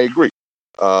iconic, and I agree.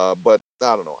 But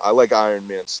I don't know. I like Iron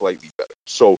Man slightly better.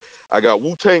 So I got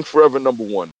Wu-Tang Forever number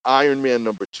 1, Iron Man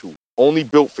number 2, Only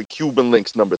Built for Cuban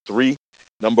Links number 3.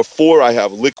 Number 4, I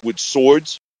have Liquid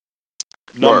Swords.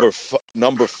 Number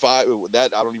 5,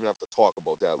 that I don't even have to talk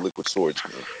about that, Liquid Swords.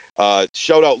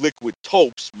 Shout out Liquid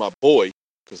Topes, my boy,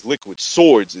 because Liquid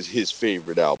Swords is his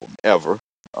favorite album ever.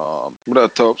 What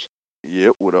up, Topes?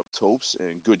 Yeah, what up, Topes?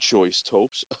 And good choice,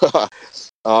 Topes.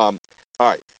 All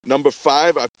right, number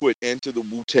 5, I put Enter the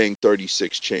Wu-Tang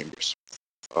 36 Chambers.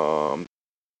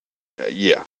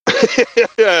 Yeah.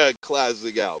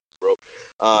 Classic album, bro.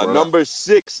 Number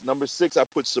 6, I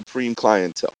put Supreme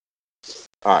Clientele.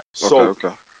 All right,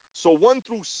 so 1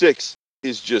 through 6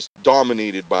 is just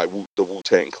dominated by the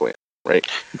Wu-Tang Clan, right?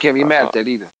 You can't be mad at that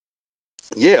either.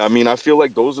 Yeah, I mean, I feel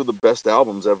like those are the best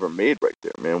albums ever made right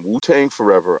there, man. Wu-Tang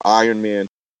Forever, Iron Man,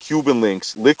 Cuban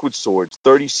Links, Liquid Swords,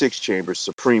 36 Chambers,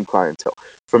 Supreme Clientele.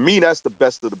 For me, that's the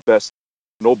best of the best.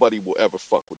 Nobody will ever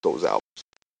fuck with those albums.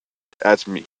 That's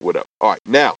me. Whatever. All right,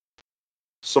 now,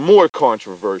 some more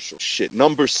controversial shit.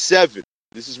 Number 7.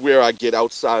 This is where I get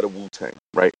outside of Wu-Tang,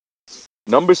 right?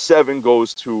 Number 7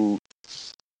 goes to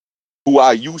who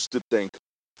I used to think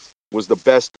was the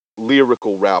best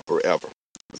lyrical rapper ever.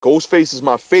 Ghostface is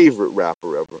my favorite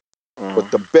rapper ever, but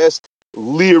the best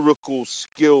lyrical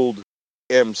skilled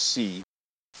MC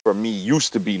for me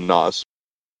used to be Nas,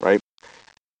 right?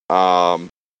 The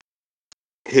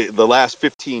last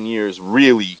 15 years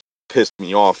really pissed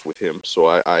me off with him, so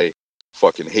I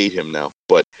fucking hate him now.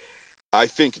 But I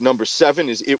think number 7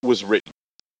 is It Was Written.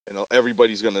 And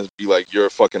everybody's going to be like, you're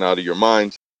fucking out of your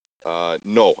mind.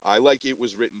 No, I like It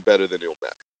Was Written better than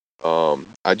Illmatic.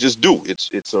 I just do.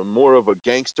 It's a more of a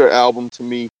gangster album to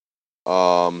me.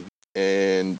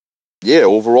 And yeah,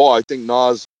 overall, I think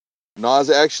Nas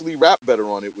actually rapped better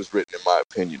on It Was Written, in my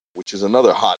opinion, which is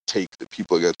another hot take that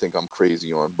people are going to think I'm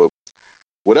crazy on. But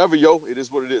whatever, yo, it is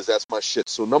what it is. That's my shit.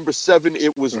 So number 7,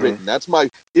 It Was Written.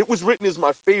 It Was Written is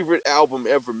my favorite album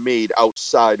ever made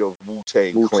outside of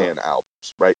Wu-Tang Clan albums,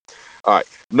 right? All right.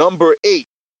 Number 8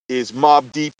 is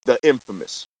Mobb Deep, The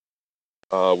Infamous.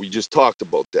 We just talked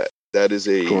about that. That is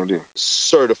a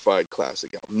certified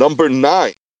classic album. Number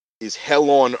 9 is Hell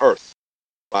on Earth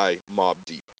by Mobb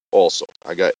Deep. Also,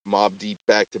 I got Mobb Deep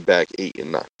back-to-back 8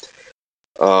 and 9.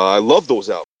 I love those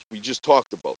albums. We just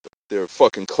talked about them. They're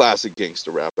fucking classic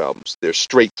gangster rap albums. They're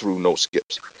straight through, no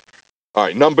skips. All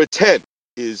right, number 10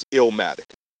 is Illmatic.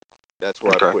 That's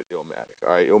where I put Illmatic. All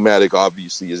right, Illmatic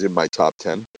obviously is in my top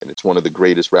 10, and it's one of the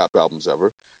greatest rap albums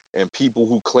ever. And people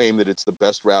who claim that it's the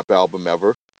best rap album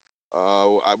ever,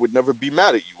 I would never be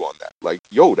mad at you on that. Like,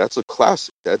 yo, that's a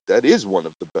classic. That is one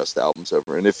of the best albums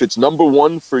ever. And if it's number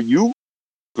 1 for you,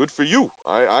 good for you.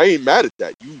 I ain't mad at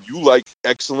that. You like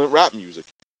excellent rap music.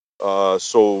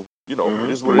 So, you know, it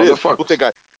is what it is. People think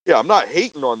I'm not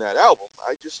hating on that album.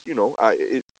 I just, you know,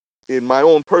 in my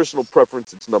own personal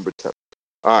preference, it's number 10.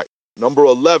 All right, number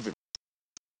 11,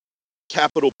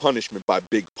 Capital Punishment by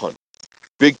Big Pun.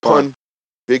 Big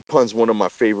Pun's one of my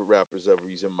favorite rappers ever.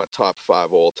 He's in my top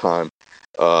 5 all time.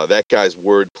 That guy's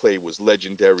wordplay was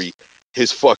legendary.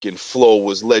 His fucking flow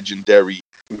was legendary.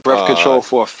 Breath control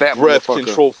for a fat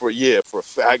control for a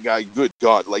fat guy. Good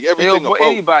God, like everything for about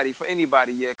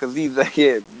anybody, yeah, because he's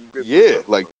like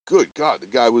like good God, the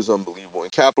guy was unbelievable.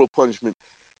 And Capital Punishment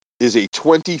is a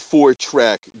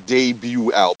 24-track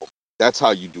debut album. That's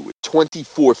how you do it.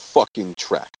 24 fucking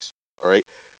tracks. All right,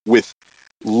 with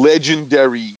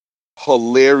legendary,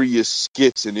 hilarious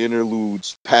skits and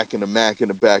interludes, packing a Mac in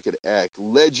the back of the act.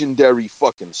 Legendary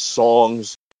fucking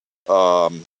songs.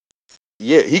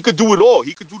 Yeah, he could do it all.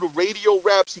 He could do the radio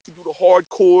raps. He could do the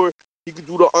hardcore. He could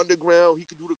do the underground. He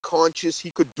could do the conscious. He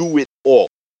could do it all.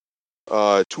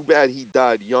 Too bad he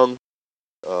died young.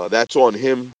 That's on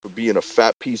him for being a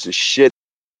fat piece of shit.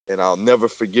 And I'll never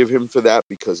forgive him for that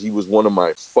because he was one of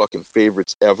my fucking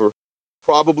favorites ever.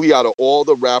 Probably out of all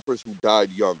the rappers who died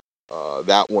young,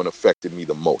 that one affected me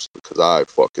the most because I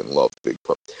fucking love Big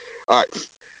Pun. All right.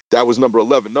 That was number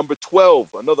 11. Number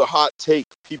 12, another hot take.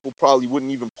 People probably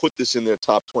wouldn't even put this in their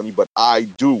top 20, but I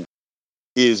do,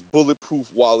 is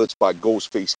Bulletproof Wallets by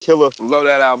Ghostface Killah. Love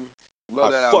that album.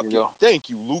 Love that album, yo. Thank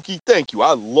you, Lukey. Thank you.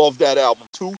 I love that album,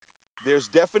 too. There's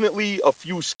definitely a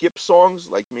few skip songs,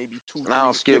 like maybe 2, 3 I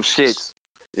don't skip shit.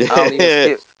 I don't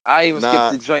even skip. I even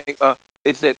skip the joint.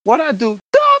 It said, what I do?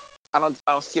 I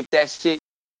don't skip that shit.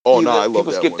 Oh, no, I love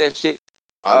people that skip one. that shit.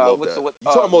 I love that. You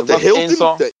talking about the Hilton?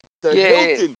 Song? The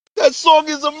Hilton. That song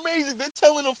is amazing. They're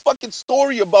telling a fucking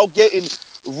story about getting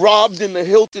robbed in the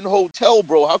Hilton Hotel,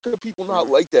 bro. How can people not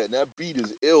like that? And that beat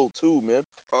is ill, too, man.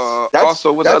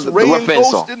 Also, with that's the Ray Rough and End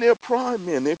Ghost song. in their prime,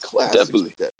 man. They're classics.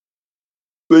 Definitely. That.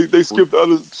 They skipped the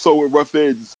other song with Rough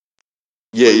Ends.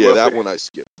 Yeah, that one I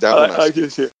skipped. I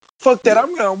just said, fuck that,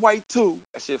 I'm wearing white, too.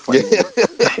 That shit funny.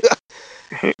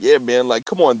 Yeah, man. Like,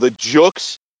 come on. The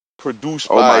Jooks, produced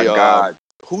by... Oh, my God.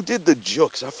 Who did the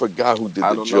Jooks? I forgot who did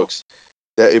the Jooks. Know.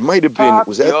 That it might have been. Pop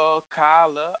was that your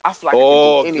collar? I feel like I can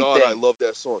do anything. God, I love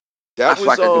that song. That I feel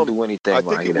like I can do anything. I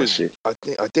think it was. Shit.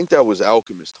 I think that was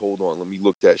Alchemist. Hold on, let me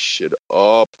look that shit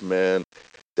up, man.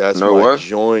 That's my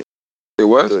joint. It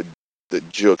was the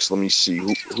Jooks. Let me see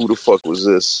who the fuck was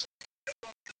this.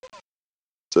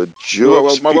 The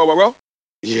Jooks.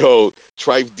 Yo,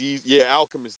 Trife D's. Yeah,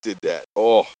 Alchemist did that.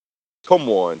 Oh, come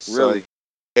on, son.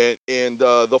 Really? And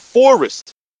the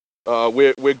Forest.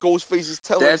 Where Ghostface is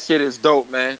telling that shit is dope,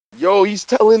 man. Yo, he's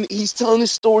telling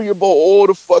his story about all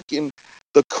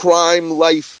the crime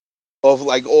life of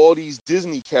like all these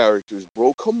Disney characters,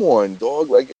 bro. Come on, dog.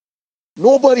 Like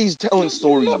nobody's telling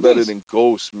stories better than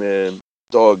Ghost, man.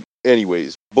 Dog.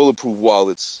 Anyways, Bulletproof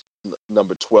Wallets,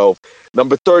 number 12.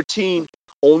 Number 13,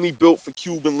 Only Built for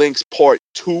Cuban Links Part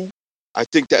 2. I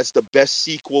think that's the best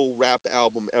sequel rap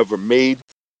album ever made.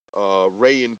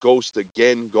 Ray and Ghost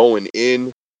again going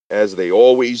in, as they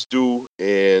always do,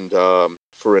 and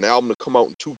for an album to come out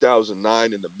in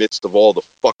 2009 in the midst of all the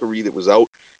fuckery that was out,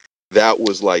 that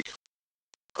was like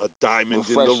a diamond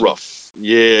in the rough.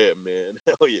 Yeah, man.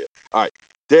 Hell yeah. All right.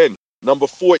 Then, number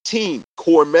 14,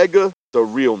 Cormega, The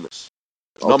Realness.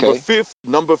 Okay.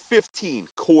 Number 15,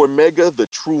 Cormega, The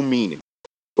True Meaning.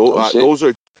 Those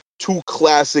are 2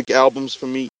 classic albums for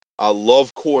me. I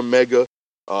love Cormega.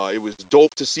 It was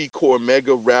dope to see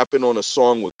Cormega rapping on a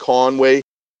song with Conway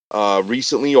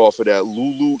recently off of that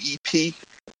Lulu EP.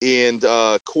 And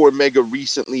Cormega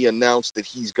recently announced that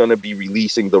he's going to be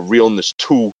releasing The Realness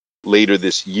 2 later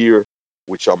this year,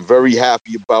 which I'm very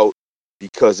happy about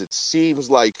because it seems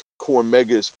like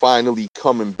Cormega is finally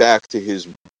coming back to his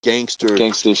gangster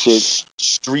shit,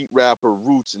 street rapper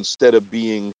roots instead of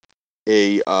being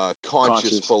a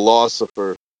conscious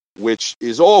philosopher, which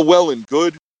is all well and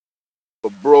good.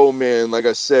 But bro, man, like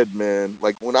I said, man,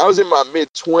 like when I was in my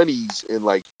mid-20s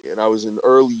and I was in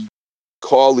early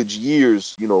college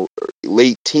years,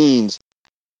 late teens,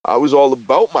 I was all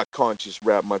about my conscious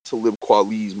rap, my Talib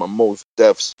Kweli's, my Mos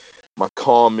Defs, my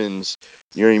Commons.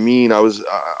 You know what I mean? I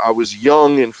was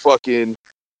young and fucking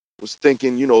was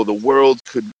thinking, the world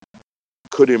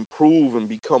could improve and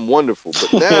become wonderful.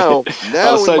 But now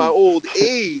in my old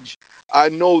age, I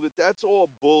know that that's all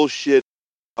bullshit.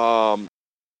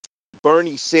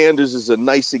 Bernie Sanders is a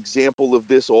nice example of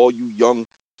this. All you young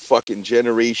fucking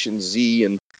Generation Z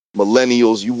and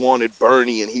millennials, you wanted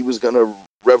Bernie and he was going to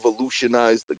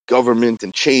revolutionize the government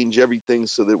and change everything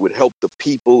so that it would help the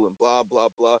people and blah, blah,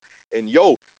 blah. And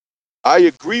yo, I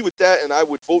agree with that and I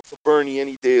would vote for Bernie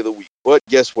any day of the week. But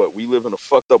guess what? We live in a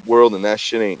fucked up world and that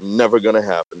shit ain't never going to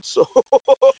happen. So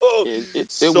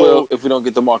it will if we don't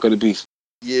get the mark of the beast.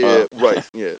 Yeah, right.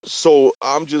 Yeah. So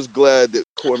I'm just glad that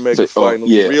Cormega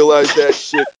finally realized that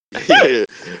shit. Yeah.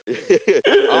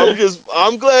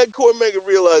 I'm glad Cormega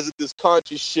realized that this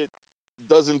conscious shit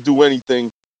doesn't do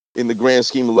anything in the grand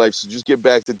scheme of life. So just get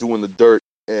back to doing the dirt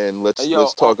and Hey, let's yo,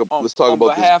 talk on about this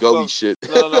behalf gully of shit.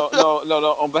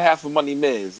 no, on behalf of Money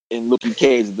Miz and Looking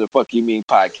Cage of the Fuck You Mean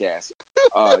podcast.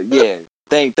 Yeah,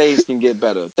 things can get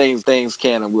better. Things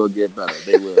can and will get better.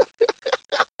 They will.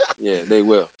 Yeah, they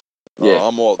will. Yeah.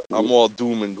 I'm all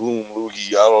doom and gloom, Loogie.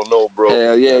 I don't know, bro.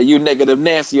 Hell yeah, you negative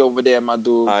Nancy over there, my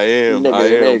dude. I You am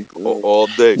negative Nancy. all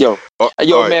day. Yo, All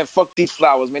yo, right. man, fuck these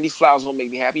flowers, man. These flowers don't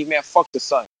make me happy, man. Fuck the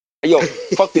sun. Hey, yo,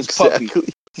 fuck this puppy.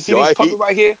 Exactly. You see Yo, this I puppy hate.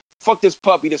 right here? Fuck this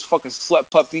puppy, this fucking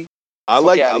slut puppy. I Fuck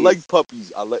like out of here.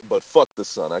 puppies. But fuck the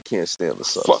sun. I can't stand the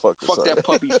sun. Fuck, Fuck the fuck sun. that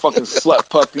puppy, fucking slut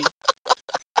puppy.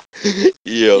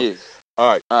 Yeah. Yeah. All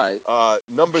right. All right.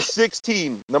 Number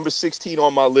 16. Number 16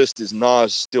 on my list is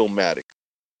Nas Stillmatic.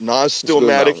 Nas It's a good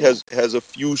Stillmatic album. has a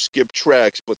few skip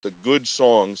tracks, but the good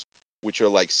songs, which are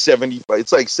like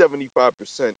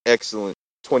 75% excellent,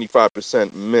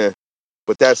 25% meh.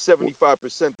 But that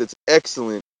 75% that's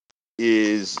excellent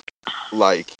is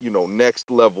like,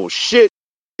 next level shit.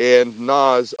 And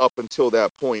Nas, up until that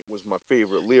point, was my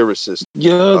favorite lyricist.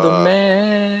 You're the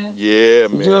man. Yeah,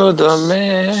 man. You're the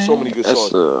man. So many good That's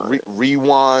songs.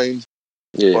 Rewind,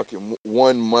 yeah. fucking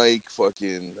One Mic,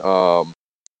 fucking God,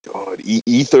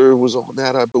 Ether was on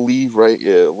that, I believe, right?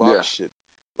 Yeah, a lot of shit.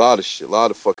 A lot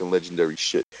of fucking legendary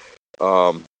shit.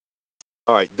 All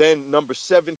right, then number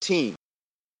 17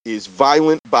 is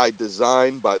Violent by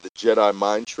Design by the Jedi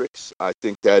Mind Tricks. I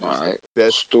think that is the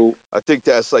best. I think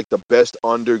that's like the best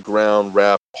underground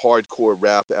rap, hardcore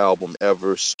rap album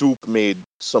ever. Stoop made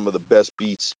some of the best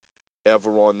beats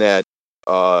ever on that.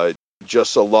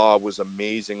 Just Allah was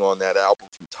amazing on that album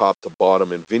from top to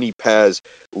bottom. And Vinny Paz,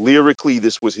 lyrically,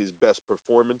 this was his best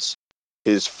performance.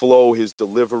 His flow, his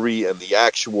delivery, and the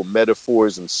actual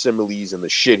metaphors and similes and the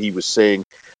shit he was saying,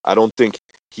 I don't think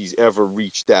he's ever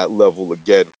reached that level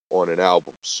again on an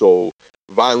album. So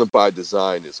Violent by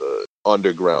Design is a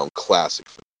underground classic.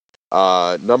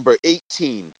 Number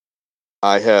 18,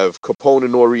 I have Capone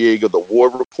and Noriega, The War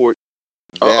Report.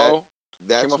 That's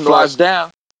Camouflage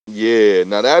down. Yeah,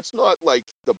 now that's not like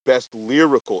the best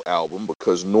lyrical album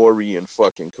because Nori and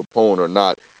fucking Capone are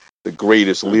not the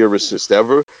greatest lyricists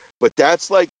ever, but that's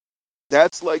like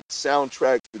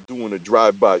soundtrack for doing a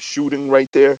drive-by shooting right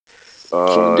there.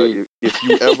 If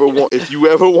you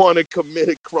ever want to commit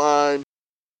a crime,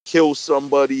 kill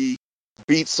somebody,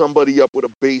 beat somebody up with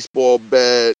a baseball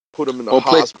bat, put them in the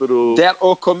hospital. That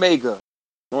or Cormega. You know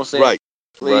what I'm saying? Right.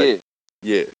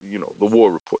 Yeah, The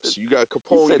War Report. So you got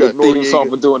Capone, you got Noriega. Noriega.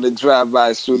 For doing the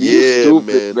drive-by shooting. Yeah, you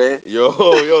stupid, man.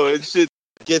 Yo, it shit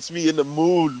gets me in the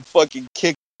mood. Fucking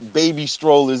kick baby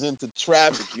strollers into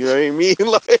traffic. You know what I mean?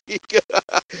 Like,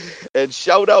 and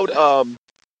shout out,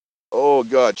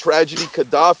 Tragedy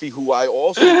Gaddafi, who I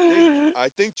also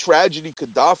think Tragedy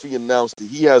Gaddafi announced that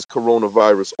he has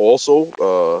coronavirus. Also,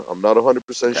 I'm not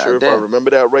 100% sure if I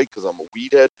remember that right because I'm a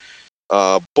weed head.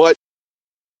 But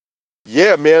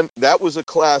yeah, man, that was a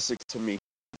classic to me.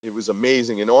 It was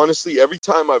amazing, and honestly, every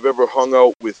time I've ever hung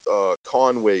out with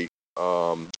Conway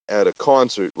at a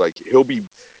concert, like he'll be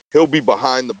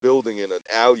behind the building in an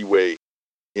alleyway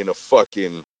in a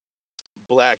fucking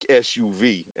black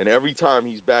SUV, and every time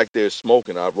he's back there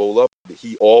smoking, I roll up.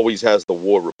 He always has the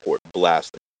War Report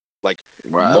blasting, like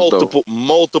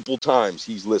multiple times.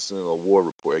 He's listening to the War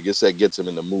Report. I guess that gets him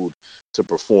in the mood to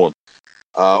perform.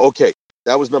 Okay,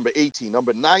 that was number 18.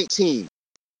 Number 19.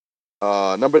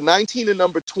 Number 19 and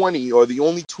number 20 are the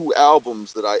only two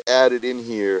albums that I added in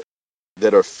here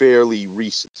that are fairly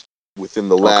recent within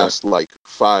the last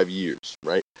 5 years,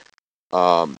 right?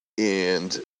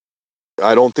 And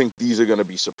I don't think these are going to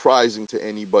be surprising to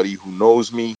anybody who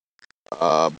knows me.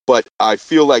 But I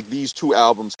feel like these two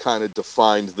albums kind of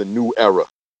defined the new era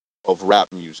of rap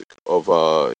music, of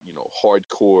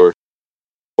hardcore,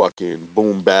 fucking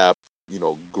boom bap,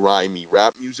 grimy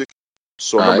rap music.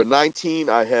 So number 19,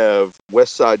 I have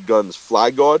Westside Gunn's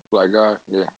Fly God. Fly God,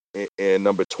 yeah. And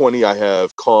number 20, I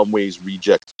have Conway's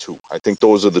Reject 2. I think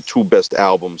those are the two best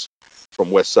albums from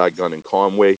Westside Gunn and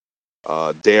Conway.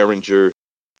 Derringer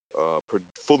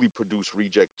fully produced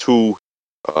Reject 2.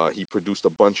 He produced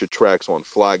a bunch of tracks on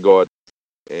Fly God.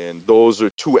 And those are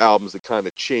two albums that kind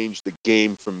of changed the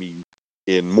game for me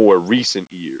in more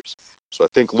recent years. So I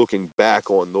think looking back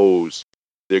on those,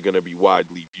 they're going to be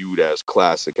widely viewed as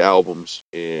classic albums.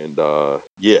 And so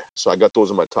I got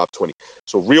those in my top 20.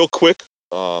 So real quick,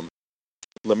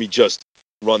 let me just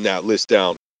run that list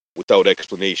down without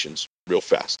explanations real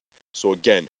fast. So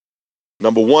again,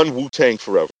 number 1, Wu-Tang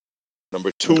Forever.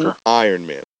 Number 2, Iron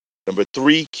Man. Number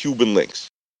 3, Cuban Links.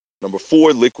 Number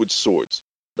 4, Liquid Swords.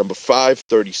 Number 5,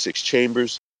 36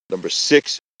 Chambers. Number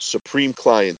 6, Supreme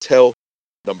Clientele.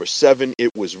 Number 7, It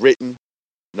Was Written.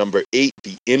 Number 8,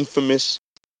 The Infamous.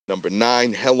 Number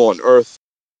 9, Hell on Earth.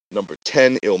 Number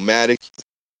 10, Illmatic.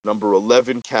 Number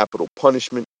 11, Capital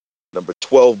Punishment. Number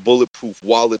 12, Bulletproof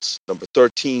Wallets. Number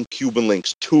 13, Cuban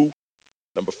Links 2.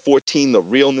 Number 14, The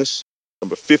Realness.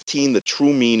 Number 15, The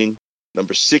True Meaning.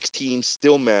 Number 16,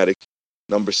 Stillmatic.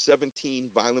 Number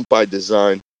 17, Violent by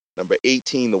Design. Number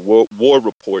 18, The War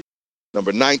Report.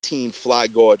 Number 19, Fly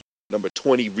Guard. Number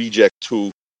 20, Reject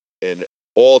 2. And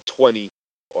all 20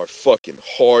 are fucking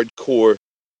hardcore,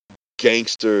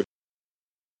 gangster,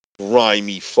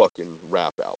 grimy fucking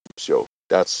rap albums, yo.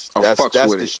 That's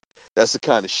the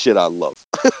kind of shit I love.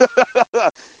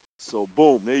 So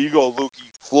boom, there you go, Lukey.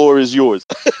 Floor is yours.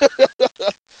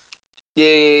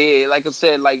 Yeah. Like I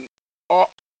said, like all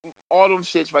them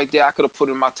shits right there, I could have put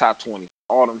in my top 20.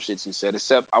 All them shits he said,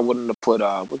 except I wouldn't have put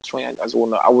which one?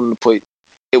 I wouldn't have put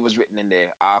It Was Written in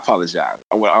there. I apologize.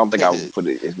 I don't think I would put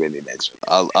It's Written in that shit.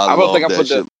 I don't think I put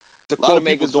the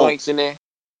Codemakers joints in there.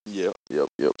 Yep. I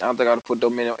don't think I would put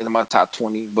them in my top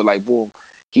 20, but like boom,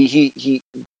 he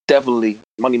definitely,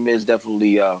 Money Miz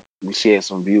definitely we shared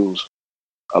some views.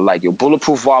 Like your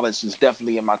Bulletproof Wallets is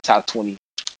definitely in my top 20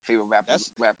 favorite rap.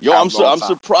 Yo, I'm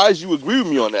surprised you agree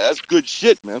with me on that. That's good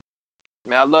shit, man.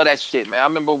 Man, I love that shit, man. I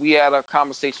remember we had a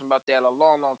conversation about that a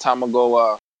long time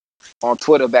ago on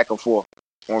Twitter, back and forth.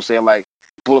 You know what I'm saying? Like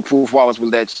Bulletproof Wallets was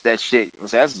that shit. You know what I'm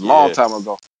saying? That's a long time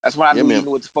ago. That's when I knew you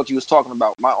knew what the fuck you was talking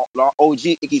about. My OG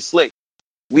Icky Slick.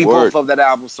 We both love that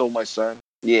album so much, son.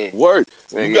 Yeah. Word.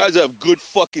 You guys have good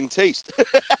fucking taste.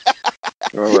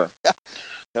 Right.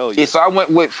 Hell yeah. So I went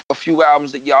with a few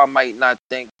albums that y'all might not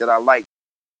think that I like.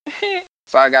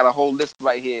 So I got a whole list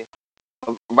right here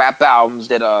of rap albums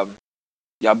that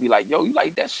y'all be like, yo, you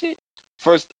like that shit?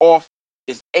 First off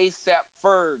is ASAP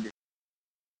Ferg,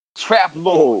 Trap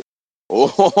Lord.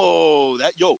 Oh,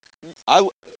 that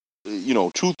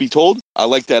truth be told, I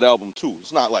like that album too.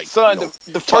 It's not like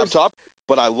the first top,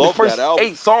 but I love that album.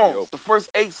 8 songs. Yo. The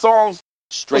first 8 songs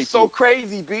straight so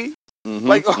crazy, B.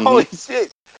 Like holy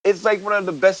shit. It's like one of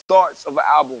the best starts of an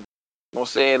album. You know what I'm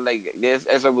saying? Like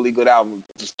that's a really good album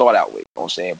to start out with. You know what I'm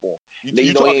saying? Boom.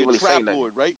 You talking really Trap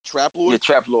Lord, right? Trap Lord? Yeah,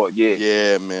 Trap Lord, yeah.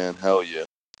 Yeah, man. Hell yeah.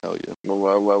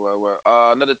 Well.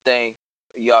 Another thing,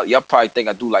 y'all probably think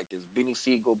I do like this. Benny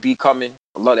Siegel, Be Coming.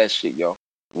 I love that shit, yo.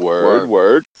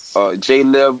 Word.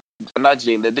 J-Lib, not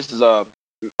J-Lib. This is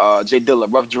J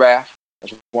Dilla, Rough Draft.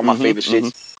 That's one of my favorite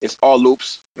shits. It's all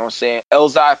loops. You know what I'm saying?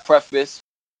 Elzai Preface.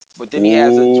 But then he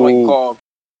has a joint called,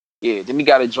 then he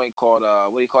got a joint called,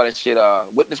 what do you call that shit?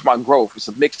 Witness My Growth. It's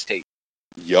a mixtape.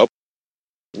 Yup.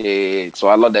 Yeah, so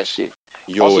I love that shit.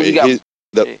 Yo, also,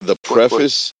 the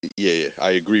preface,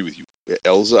 I agree with you.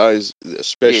 Elzai's,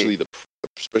 especially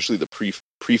the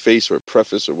preface or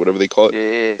preface or whatever they call it.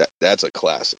 Yeah. That's a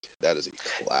classic. That is a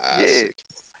classic.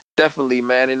 Yeah, definitely,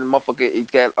 man. And the motherfucker,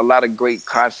 it got a lot of great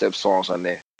concept songs on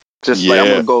there. Just like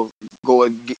I'm gonna go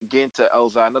and get into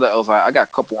Elzai. Another Elzai. I got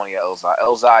a couple on here.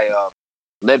 Elzai,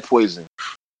 Lead Poison.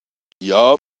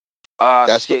 Yup.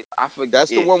 That's shit. I forget.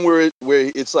 That's the one where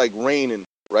it's like raining,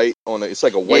 right? It's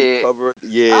like a white cover.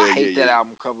 Yeah. I hate that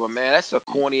album cover, man. That's a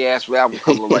corny ass album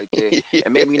cover right there.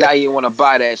 And made me not even want to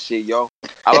buy that shit, yo.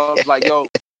 I was like, yo,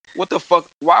 what the fuck?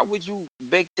 Why would you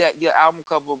make that your album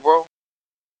cover, bro?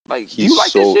 Like, you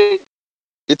like this shit?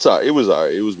 It's alright. It was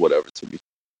alright. It was whatever to me.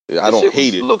 I don't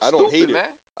hate it. I don't hate it.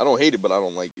 Man. I don't hate it, but I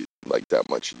don't like it like that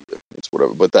much either. It's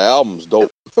whatever. But the album's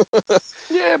dope.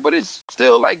 Yeah, but it's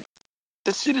still like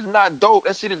that shit is not dope.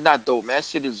 That shit is not dope, man. That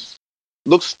shit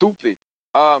looks stupid.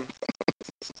 What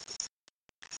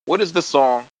is the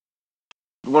song?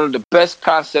 One of the best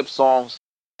concept songs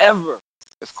ever.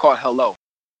 It's called Hello.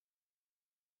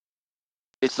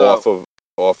 It's off of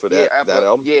that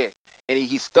album. Yeah, and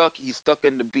he's stuck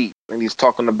in the beat, and he's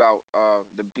talking about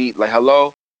the beat like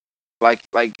hello. Like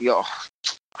yo,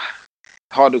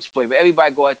 hard to explain. But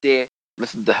everybody go out there,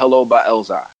 listen to Hello by Elzai.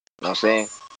 You know what I'm saying?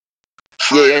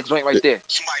 Yeah, that joint right there.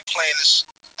 Somebody playing this.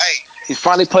 Hey, he's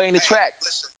finally playing the track.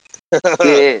 Listen. Yeah.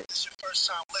 It's your first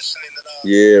time listening to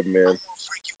yeah, man.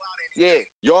 Yeah.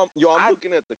 I'm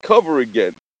looking at the cover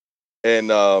again,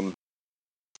 and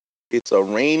it's a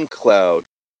rain cloud,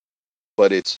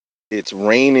 but it's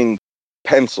raining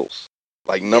pencils,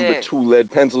 like number 2 lead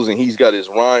pencils, and he's got his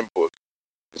rhyme book.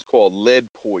 It's called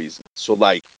Lead Poison. So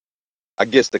like, I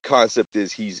guess the concept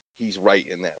is he's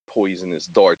writing that poisonous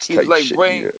darts type like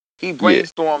shit. He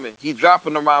brainstorming. He's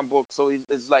dropping the rhyme book. So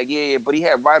it's like, but he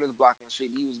had writer's block and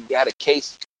shit. He had a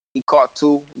case. He caught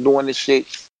 2 doing this shit.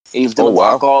 He was dealing with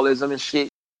alcoholism and shit.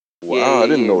 Wow, I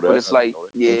didn't know that. But it's like,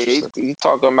 he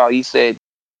talking about, he said,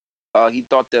 He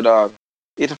thought that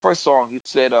it's the first song.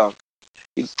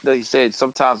 He said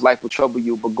sometimes life will trouble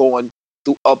you, but going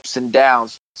through ups and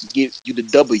downs gives you the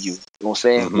W. You know what I'm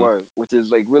saying? Mhm. Word, which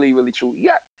is like really, really true.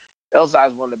 Yeah, Elzhi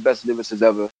is one of the best lyricists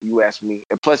ever. You ask me,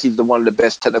 and plus he's one of the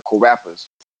best technical rappers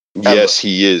ever. Yes,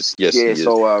 he is. Yes, Yeah, he is.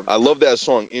 so I love that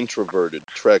song, Introverted,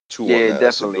 track 2 on yeah, that.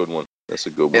 That's a definitely. good one. That's a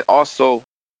good one. And also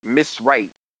Miss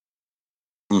Wright.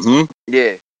 Mm-hmm.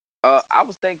 Yeah. I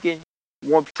was thinking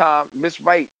one time, Miss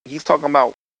Wright, he's talking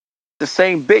about the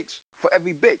same bitch for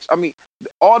every bitch. I mean,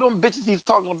 all them bitches he's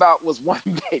talking about was one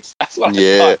bitch. That's what I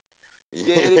Yeah. thought.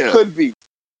 Yeah, it could be.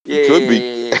 Yeah, It could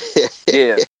be.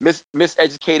 yeah.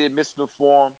 Miseducated,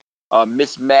 misinformed,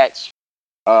 mismatched,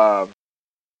 uh,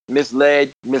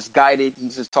 misled, misguided. He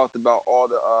just talked about all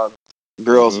the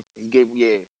girls. Mhm. He gave,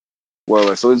 yeah.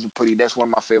 Well, so this is pretty. That's one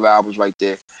of my favorite albums right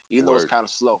there. Even though it's Word. kind of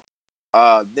slow.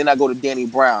 Then I go to Danny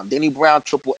Brown. Danny Brown,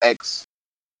 Triple X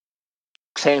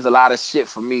changed a lot of shit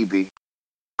for me, B,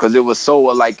 because it was so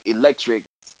like electric,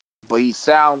 but he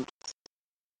sound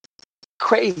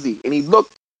crazy, and he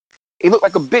looked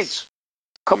like a bitch.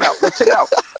 Come out, let's check it out.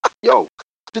 Yo,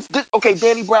 okay,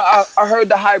 Danny Brown. I heard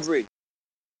the hybrid,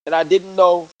 and I didn't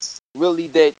know really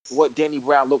that what Danny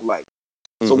Brown looked like.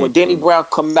 So when Danny Brown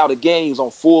come out again, he was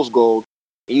on Fool's Gold,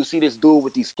 and you see this dude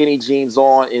with these skinny jeans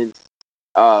on, and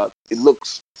it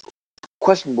looks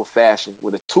questionable fashion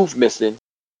with a tooth missing,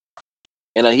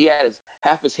 and he had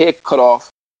half his head cut off.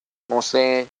 You know what I'm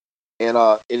saying? And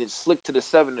it slicked to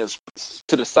the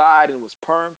to the side and was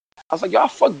perm. I was like, y'all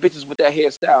fuck bitches with that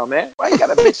hairstyle, man. Why you got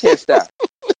a bitch hairstyle?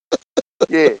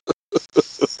 Yeah.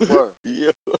 Word.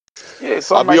 Yeah. Yeah.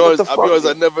 So I'll I'm be like, what honest. the I'll be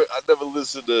fuck? honest. I never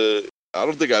listened to. I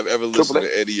don't think I've ever listened Triple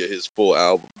to any of his full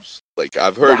albums. Like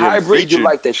I've The heard him hybrid, you featured.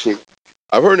 like that shit.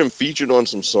 I've heard him featured on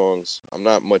some songs. I'm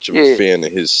not much of a Yeah. fan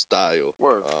of his style.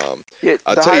 Word. Yeah.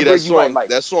 I'll The tell you that hybrid you might song. like.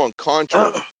 That song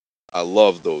Contra. I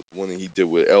love though one that he did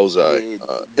with Elzhi,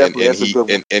 Yeah, definitely. That's a good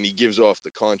one. and he gives off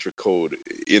the Contra code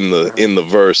in Mhm. the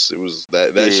verse. It was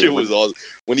that Yeah, shit but- was awesome.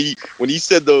 When he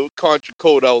said the Contra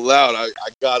code out loud, I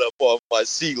got up off my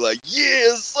seat like,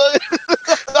 yeah, son.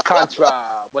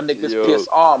 Contra, when niggas Yo. pierce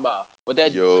armor. But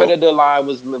that Yo. Predator line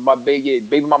was my baby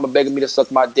mama begging me to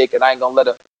suck my dick, and I ain't gonna let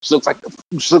her. She looks like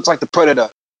the Predator.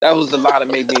 That was the line that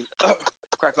made me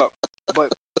crack up.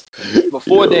 But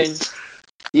before Yo. then,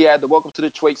 he had the Welcome to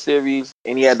Detroit series,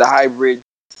 and he had the hybrid,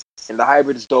 and the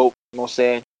hybrid is dope. You know what I'm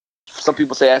saying? Some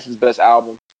people say that's his best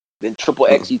album. Then Triple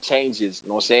X, he changes. You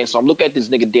know what I'm saying? So I'm looking at this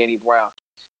nigga Danny Brown,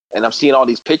 and I'm seeing all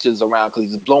these pictures around because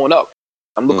he's blowing up.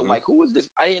 I'm looking like, who is this?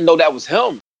 I didn't know that was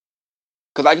him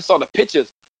because I just saw the pictures.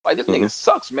 Like, this nigga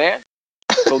sucks, man.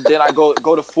 So then I go to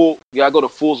I go to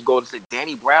Fool's Gold and say,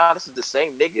 Danny Brown, this is the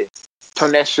same nigga.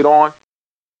 Turn that shit on.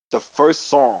 The first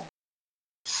song,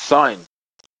 Son.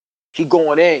 He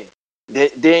going in.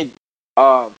 Then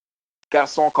got a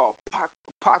song called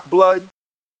Pac Blood.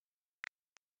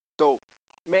 Dope.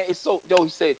 Man, it's so dope.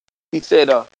 He said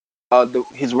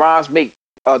his rhymes make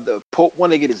the Pope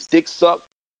want to get his dick sucked,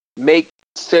 make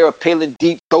Sarah Palin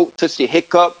deep throat touch your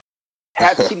hiccup,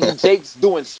 have TD Jakes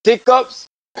doing stick ups.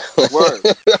 Word.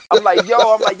 I'm like, yo,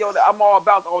 I'm all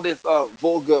about all this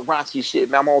vulgar raunchy shit,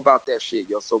 man. I'm all about that shit,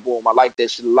 yo. So boom, I like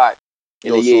that shit a lot.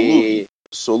 Yo, Yeah.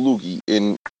 so Lukey,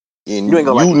 in You ain't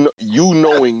gonna you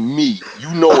knowing me,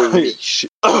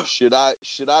 should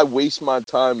I waste my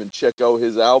time and check out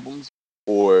his albums,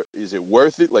 or is it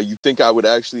worth it? Like, you think I would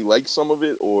actually like some of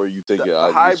it, or you think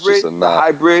it's just a The nah?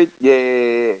 hybrid,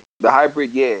 yeah. The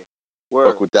hybrid, yeah.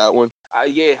 Word. Fuck with that one.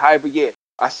 Yeah, hybrid, yeah.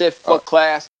 I said fuck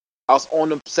class. I was on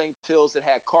the same pills that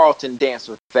had Carlton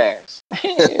dancing fast.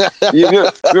 You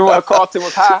remember when Carlton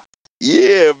was high?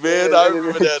 Yeah, man, I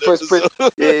remember that episode.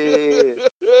 Yeah.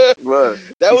 Word.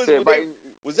 That was when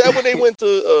was that when they went to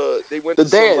the some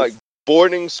dance. like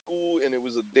boarding school and it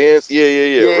was a dance? Yeah.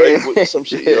 Right? With some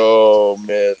shit. Oh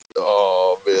man,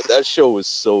 that show was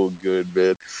so good,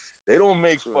 man. They don't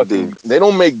make they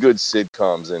don't make good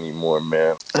sitcoms anymore,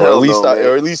 man. Or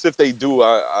at least if they do,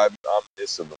 I'm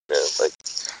missing them, man. Like,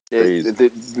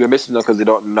 they're missing them because they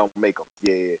don't make them.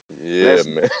 Yeah.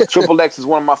 Man. Triple X is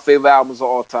one of my favorite albums of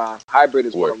all time. Hybrid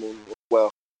is one of them as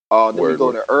well. Then we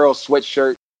go to Earl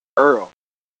Sweatshirt. Earl. You know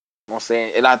what I'm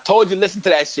saying? And I told you, listen to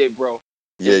that shit, bro.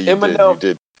 Yeah, you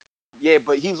did. Yeah,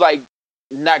 but he's like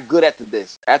not good after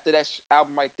this. After that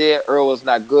album right there, Earl is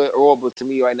not good. Earl, but to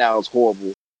me right now, is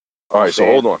horrible. All right, so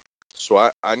hold on.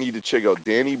 So I need to check out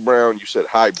Danny Brown. You said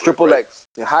Hybrid, Triple right? X.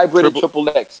 The Hybrid and Triple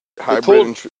X.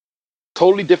 Hybrid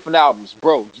totally different albums,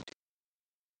 bro.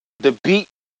 The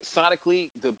beats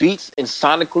and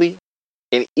sonically,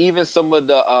 and even some of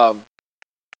the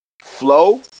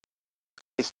flow,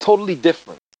 it's totally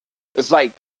different. It's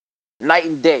like night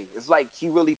and day. It's like he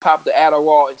really popped the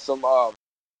Adderall and some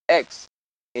X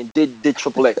and did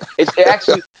Triple X. It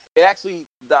actually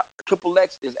the Triple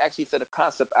X is actually said a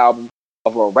concept album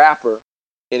of a rapper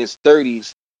in his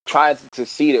 30s trying to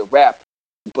succeed at rap,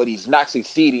 but he's not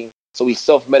succeeding, so he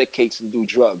self-medicates and do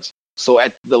drugs. So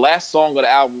at the last song of the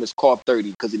album is called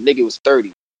 30 because the nigga was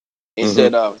 30 and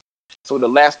said, so the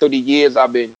last 30 years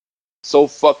I've been so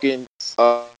fucking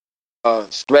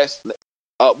stressed.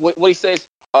 What he says,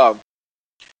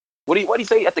 what he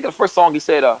say? I think in the first song he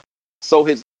said, so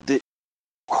let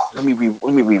me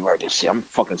reword this shit. I'm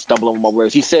fucking stumbling over my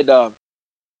words. He said, the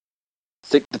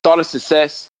thought of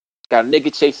success, got a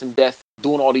nigga chasing death,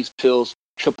 doing all these pills,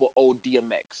 triple O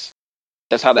DMX.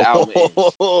 That's how the album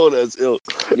ends. Oh, that's ill.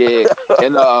 Yeah.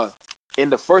 And in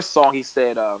the first song he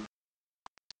said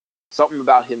something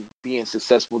about him being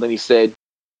successful. Then he said,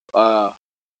 okay,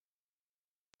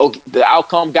 the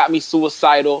outcome got me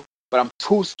suicidal, but I'm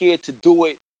too scared to do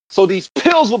it. So these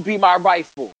pills will be my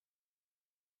rifle.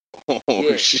 Oh,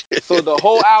 yeah. shit. So the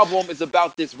whole album is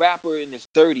about this rapper in his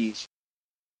 30s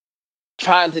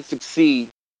trying to succeed,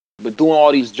 but doing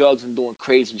all these drugs and doing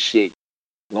crazy shit.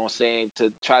 You know what I'm saying?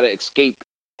 To try to escape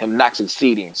him not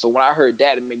succeeding. So when I heard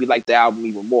that, it made me like the album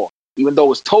even more. Even though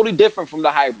it's totally different from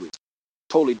the Hybrid.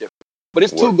 Totally different. But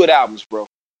it's two good albums, bro.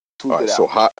 Two good albums. So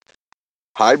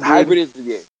Hybrid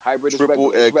Hybrid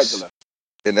Triple is X, regular.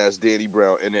 and that's Danny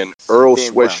Brown. And then Earl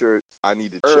Sweatshirt, I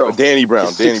need to check. Danny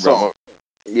Brown.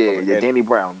 Yeah, Danny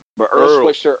Brown. But Earl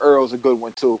Sweatshirt, Earl's a good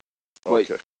one too. But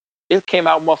okay. It came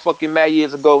out motherfucking mad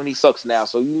years ago and he sucks now,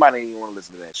 so you might not even want to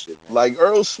listen to that shit, man. Like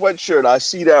Earl Sweatshirt, I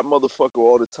see that motherfucker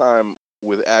all the time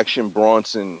with Action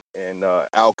Bronson and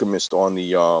Alchemist on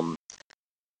the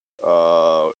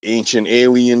Ancient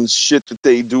Aliens shit that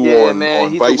they do on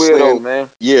he's Viceland. Man.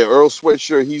 Yeah, Earl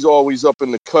Sweatshirt, he's always up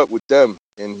in the cut with them,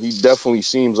 and he definitely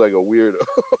seems like a weirdo.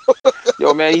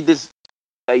 Yo, man, he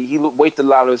wasted a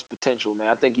lot of his potential, man.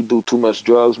 I think he do too much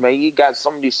drugs, man. He got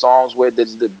some of these songs where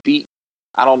there's the beat.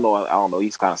 I don't know.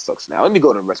 He's kind of sucks now. Let me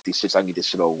go to the rest of these shits. I can get this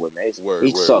shit over with, man.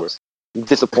 He sucks. He's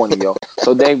disappointing, yo.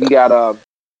 So then we got,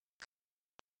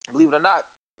 believe it or not,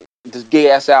 this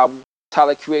gay ass album,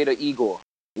 Tyler Creator, Igor.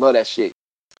 Love that shit.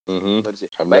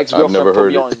 Mm-hmm. My ex-girlfriend put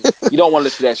me on. You don't want to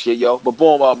listen to that shit, yo. But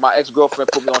boom, my ex-girlfriend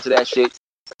put me onto that shit.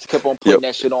 She kept on putting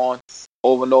that shit on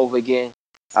over and over again.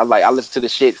 I listened to the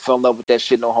shit, fell in love with that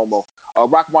shit, no homo.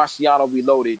 Rock Marciano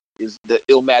Reloaded is the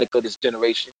Illmatic of this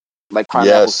generation, like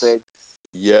Pineapple said.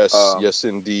 Yes,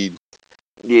 indeed.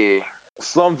 Yeah.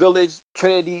 Slum Village,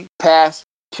 Trinity, Past,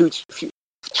 Future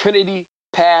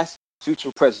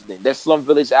President. That Slum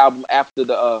Village album after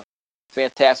the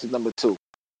Fantastic #2. You know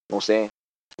what I'm saying?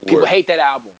 People hate that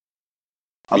album.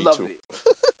 I love it.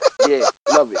 Yeah,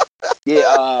 love it.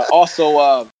 Yeah,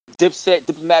 also Dipset,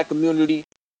 Diplomatic Community,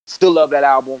 still love that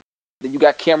album. Then you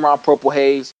got Cameron Purple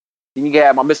Haze. Then you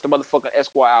got my Mr. Motherfucking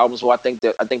Esquire album, so I think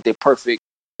they're perfect.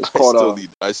 It's called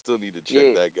I still need to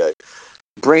check that guy.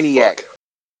 Brainiac.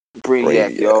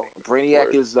 Brainiac, yo.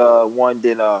 Brainiac is one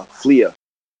then Flea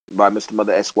by Mr.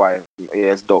 Mother Esquire.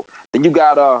 Yeah, it's dope. Then you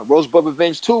got Rosebud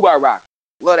Revenge 2 by Rock.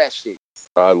 Love that shit.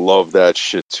 I love that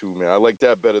shit too, man. I like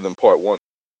that better than part 1.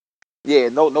 Yeah,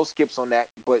 no skips on that.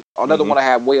 But another one I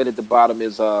have way at the bottom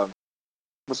is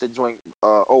what's the joint?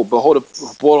 Behold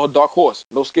a Dark Horse.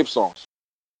 No skip songs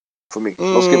for me.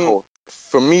 No skip hold.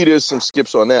 For me, there's some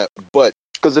skips on that, but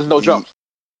because there's no drums.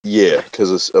 Yeah,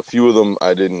 because a few of them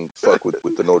I didn't fuck with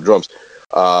the no drums.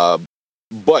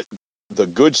 But the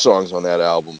good songs on that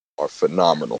album are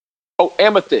phenomenal. Oh,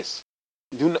 Amethyst.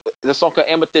 You know, the song called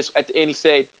Amethyst. At the end, he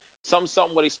said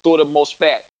something where they store the most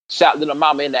fat. Shot little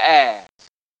mama in the ass.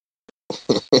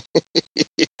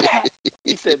 Pat.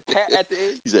 He said Pat at the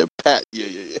end. He said Pat.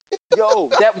 Yeah. Yo,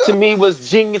 that to me was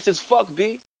genius as fuck,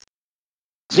 B.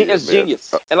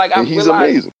 Genius. And like I he's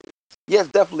realized, amazing. Yes,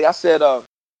 definitely. I said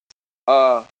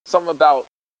something about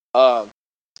I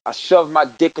shoved my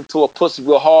dick into a pussy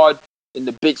real hard, and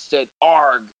the bitch said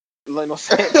 "arg." You know what I'm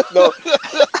saying? No.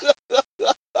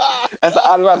 That's an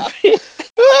onomatopoeia.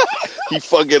 He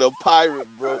fucking a pirate,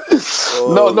 bro.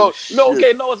 No.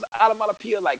 Okay, no, it's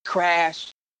onomatopoeia like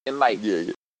crash and like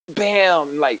bam,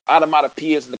 and like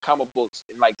onomatopoeias in the comic books,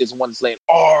 and like this one's saying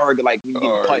 "arg," like you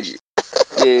getting punched.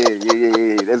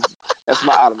 Yeah. That's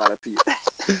my onomatopoeia.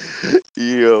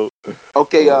 Yo.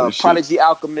 Okay, Prodigy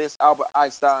Alchemist, Albert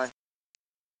Einstein.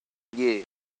 Yeah.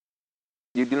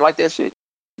 You didn't like that shit?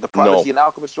 The Prodigy and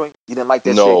Alchemist joint? You didn't like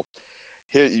that shit?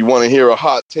 Here, you want to hear a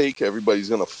hot take? Everybody's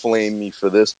gonna flame me for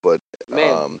this, but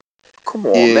man, come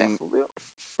on, man, for real.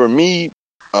 For me,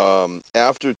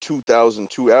 after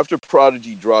 2002, after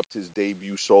Prodigy dropped his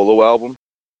debut solo album,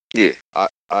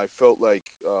 I felt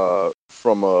like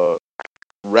from a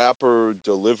rapper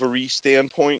delivery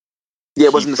standpoint, Yeah,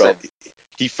 it wasn't the same.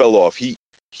 he fell off. He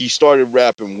started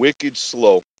rapping wicked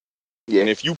slow. Yeah. And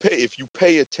if you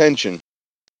pay attention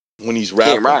when he's He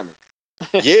ain't rapping, rhyming.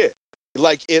 yeah,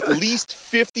 like at least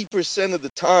 50% of the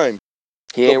time,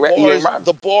 He ain't rhyming.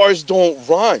 the bars don't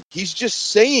rhyme. He's just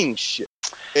saying shit.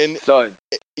 And Son,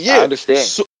 yeah, I understand.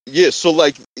 So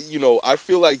like, you know, I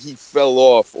feel like he fell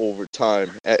off over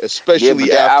time, especially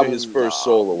that after album, his first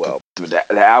solo album.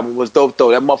 The album was dope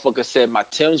though. That motherfucker said my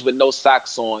Timbs with no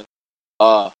socks on,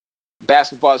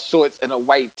 basketball shorts and a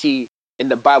white tee, in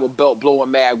the Bible Belt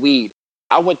blowing mad weed.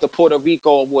 I went to Puerto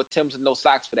Rico and wore Timbs and no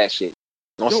socks for that shit.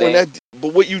 You know what I'm saying?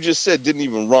 But what you just said didn't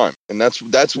even rhyme, and that's why.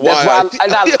 That's why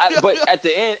but at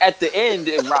the end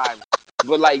it rhymed.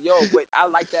 But like, yo, but I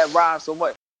like that rhyme so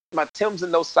much. My Timbs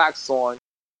and no socks on,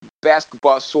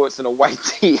 basketball shorts and a white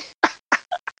tee.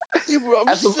 Yeah, bro,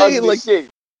 I'm saying, like, shit.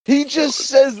 He just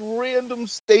says random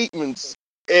statements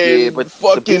and but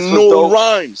fucking no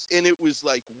rhymes, and it was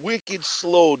like wicked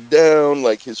slowed down,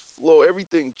 like his flow,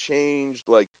 everything changed.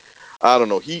 Like, I don't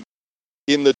know, he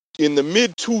in the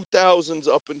mid 2000s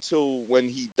up until when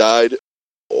he died,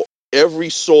 every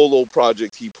solo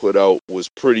project he put out was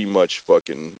pretty much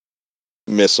fucking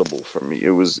missable for me. It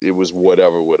was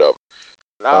whatever.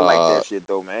 I like that shit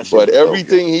though, man. But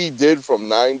everything he did from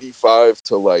 95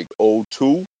 to like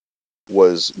 02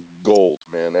 was gold,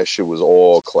 man. That shit was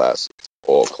all classic.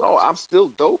 Oh, I'm still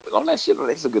dope on that shit.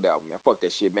 That's a good album, man. Fuck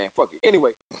that shit, man. Fuck it.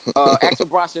 Anyway, Action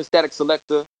Bronson, Static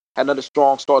Selector had another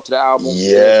strong start to the album.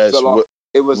 Yes,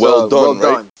 it was well done,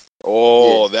 right? Done.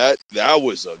 Oh, yeah. That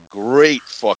was a great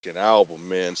fucking album,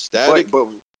 man. Static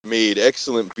made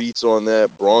excellent beats on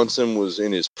that. Bronson was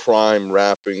in his prime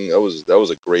rapping. That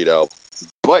was a great album.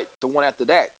 But the one after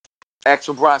that,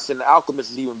 Action Bronson, The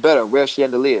Alchemist, is even better. Rare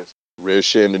Chandeliers. Rare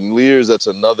Chandeliers, that's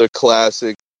another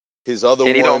classic. His other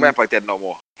one, he don't rap like that no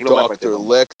more. Dr.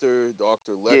 Lecter.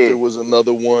 Dr. Lecter was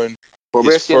another one. But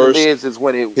Rare Chandeliers is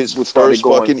when his first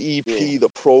fucking EP, The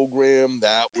Program.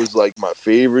 That was like my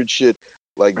favorite shit.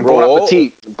 Like, bro,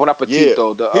 Bon Appetit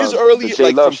though. His early,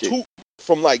 like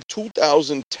from like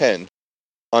 2010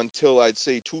 until I'd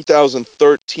say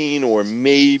 2013 or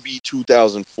maybe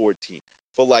 2014,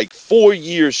 for like 4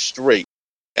 years straight,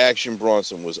 Action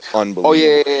Bronson was unbelievable. Oh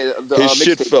yeah. His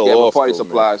shit fell off. Party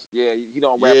Supplies. Man. Yeah, he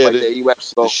don't rap like that. He raps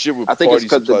slow. The shit with Party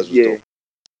Supplies was dope.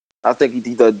 I think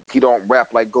he don't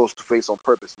rap like Ghostface on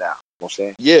purpose now. You know what I'm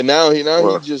saying? Yeah, now he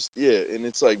just and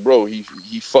it's like, bro, he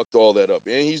fucked all that up,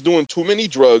 and he's doing too many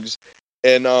drugs,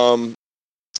 and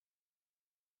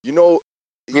you know,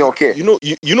 he don't care. You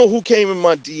know who came in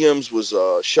my DMs was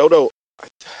shout out.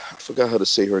 I forgot how to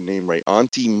say her name right.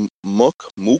 Auntie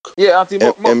Mook. Yeah, Auntie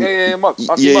Mook. Mook.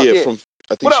 Yeah. From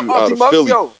I think she was out of Philly.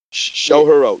 Yo? Shout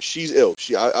her out. She's ill.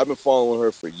 I've been following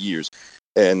her for years,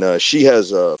 and she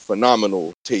has a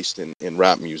phenomenal taste in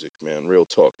rap music, man. Real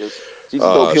talk. She's a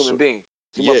dope human being.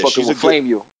 She will flame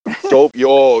you. Dope.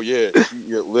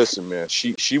 Listen, man.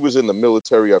 She was in the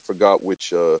military. I forgot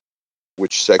which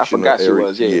section or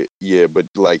area. She was. Yeah. But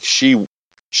like she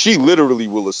literally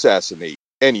will assassinate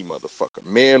any motherfucker,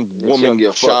 man, woman,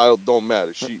 child, don't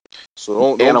matter.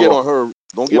 Don't get on her.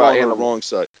 Don't get on her wrong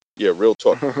side. Yeah, real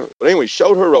talk. But anyway,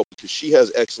 shout her out because she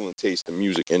has excellent taste in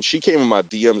music, and she came in my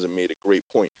DMs and made a great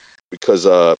point because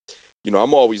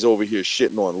I'm always over here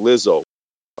shitting on Lizzo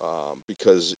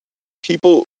because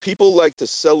people like to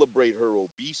celebrate her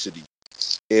obesity,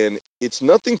 and it's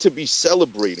nothing to be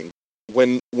celebrating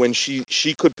when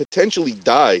she could potentially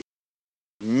die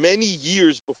many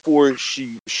years before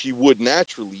she would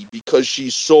naturally because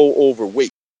she's so overweight.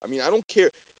 I mean, I don't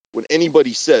care when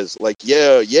anybody says like,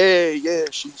 yeah,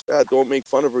 she's fat, don't make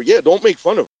fun of her. Yeah, don't make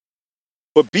fun of her.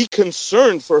 But be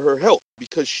concerned for her health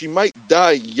because she might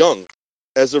die young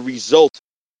as a result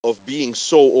of being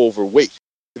so overweight.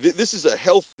 This is a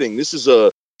health thing. This is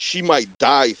a she might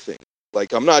die thing.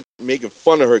 Like, I'm not making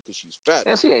fun of her because she's fat.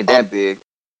 And she ain't that big.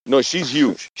 No, she's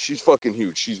huge. She's fucking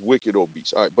huge. She's wicked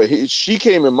obese. All right, but she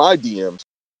came in my DMs,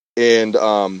 and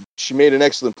she made an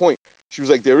excellent point. She was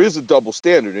like, there is a double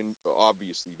standard, and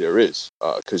obviously there is,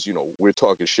 because, we're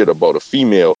talking shit about a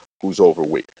female who's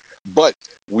overweight. But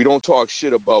we don't talk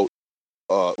shit about,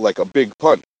 like, a Big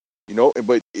Pun,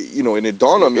 But, and it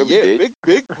dawned on me,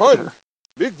 Big Pun.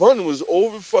 Big Pun was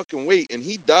over fucking weight, and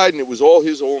he died, and it was all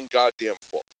his own goddamn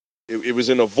fault. It was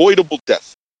an avoidable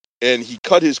death. And he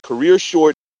cut his career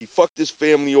short. He fucked his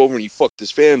family over and he fucked his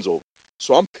fans over.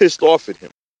 So I'm pissed off at him.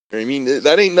 You know what I mean?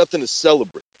 That ain't nothing to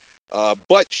celebrate.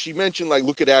 But she mentioned, like,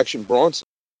 look at Action Bronson.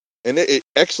 And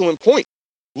excellent point.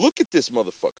 Look at this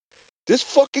motherfucker. This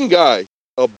fucking guy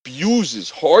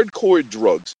abuses hardcore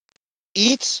drugs,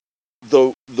 eats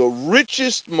the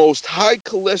richest, most high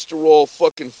cholesterol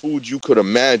fucking food you could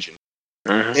imagine.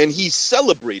 And he's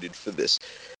celebrated for this.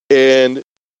 And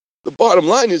the bottom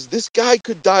line is this guy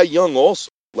could die young also.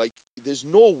 Like, there's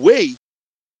no way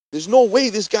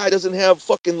this guy doesn't have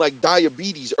fucking like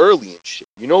diabetes early and shit.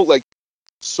 You know, like,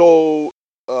 so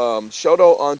shout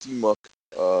out Auntie Muck.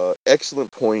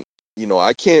 Excellent point. You know,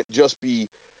 I can't just be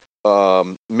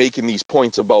making these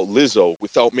points about Lizzo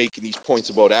without making these points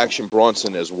about Action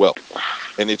Bronson as well.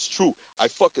 And it's true. I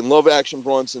fucking love Action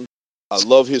Bronson. I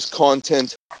love his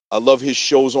content. I love his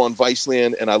shows on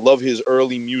Viceland, and I love his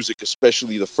early music,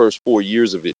 especially the first 4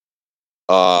 years of it.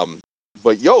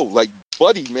 But yo, like,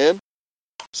 buddy, man,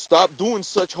 stop doing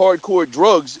such hardcore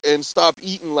drugs and stop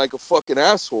eating like a fucking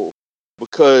asshole,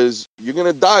 because you're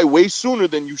gonna die way sooner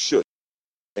than you should.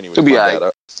 Anyway, He'll be all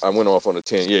right. I went off on a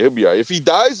tangent. Yeah, he'll be all right. If he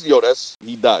dies, yo,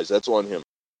 he dies. That's on him.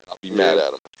 I'll be mad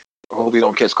at him. I hope he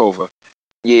don't catch COVID.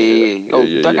 Yeah.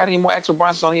 Do I got any more Action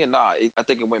Bronson on here? Nah, I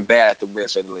think it went bad at the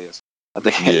Red Chandeliers. I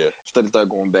think it started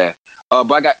going bad.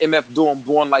 But I got MF Doom,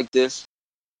 Born Like This.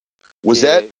 Was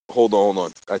that? Hold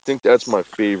on. I think that's my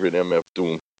favorite MF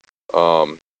Doom.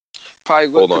 Probably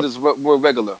because it's more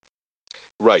regular.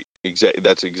 Right. Exactly.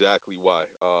 That's exactly why.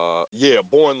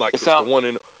 Born Like This. The one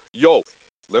in. Yo,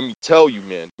 let me tell you,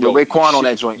 man. Yo, Raekwon on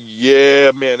that joint.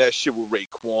 Yeah, man, that shit with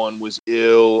Raekwon was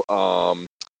ill.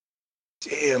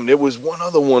 Damn, there was one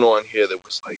other one on here that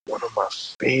was like one of my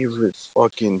favorite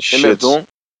fucking shits.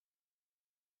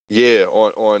 Yeah,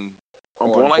 on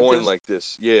Born Like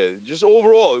This. Yeah, just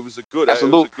overall, it was a good.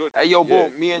 Absolutely. Hey, yo,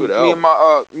 boom, me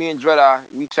and Dread Eye,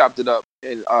 we chopped it up,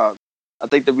 and I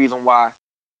think the reason why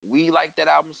we like that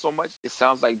album so much, it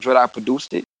sounds like Dread Eye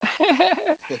produced it.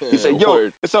 He said,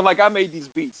 "Yo, it sounds like I made these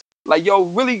beats." Like, yo,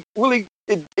 really,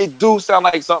 it do sound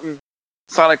like something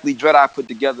sonically Dread Eye put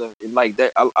together, and like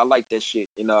that, I like that shit.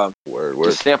 And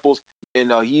word. Samples,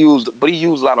 and he used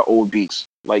a lot of old beats.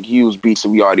 Like, he used beats that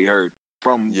we already heard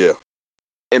from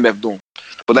MF Doom.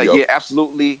 But like,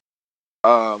 absolutely.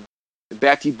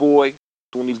 Batty Boy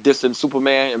doing these dissing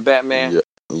Superman and Batman.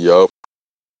 Yup.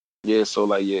 Yeah. So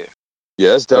like, yeah.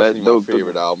 Yeah, that's definitely my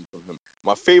favorite album from him.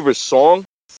 My favorite song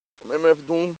from MF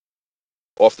Doom,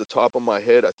 off the top of my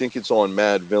head, I think it's on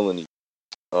Mad Villainy.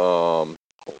 Hold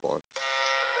on.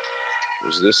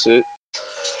 Was this it?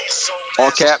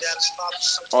 All caps.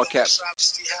 All caps.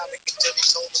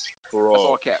 For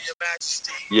all caps.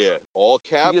 Yeah, all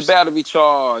caps. Your battery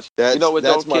charged. You know what?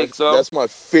 Don't kick, so. That's my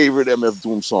favorite MF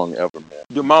Doom song ever, man.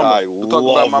 Your mama. I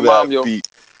love that beat.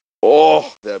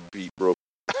 Oh, that beat, bro.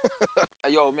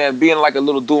 Hey, yo, man, being like a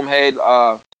little Doom head,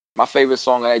 my favorite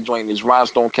song of that joint is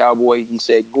Rhinestone Cowboy. He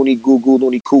said, "Goonie goo goo,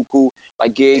 loony cuckoo,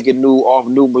 like Gig and New off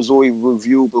New Missouri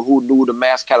Review, but who knew the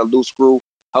mask had a loose screw?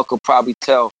 Hell could probably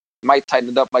tell. Might tighten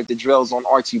it up like the drills on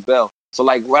Archie Bell." So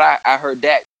like, when I heard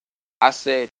that, I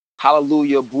said,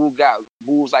 "Hallelujah, Boo got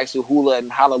Boo's like Sahula,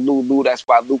 and Hallelujah, that's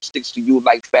why Luke sticks to you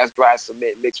like fast dry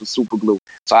cement mixed with super glue."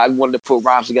 So I wanted to put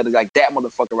rhymes together like that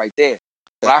motherfucker right there.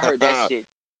 When I heard that shit,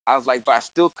 I was like, but I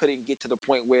still couldn't get to the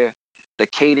point where the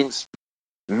cadence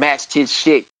matched his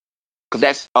shit, because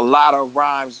that's a lot of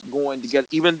rhymes going together.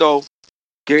 Even though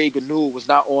Gary Gnu was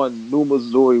not on New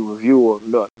Missouri Review or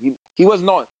no, he wasn't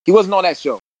on that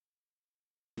show.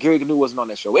 Gary Gnu wasn't on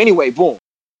that show. Anyway, boom.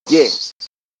 Yeah.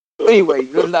 Anyway,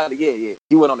 he went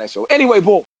on that show. Anyway,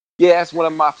 boom. Yeah, that's one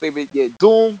of my favorite. Yeah,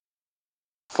 Doom,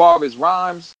 far as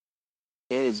rhymes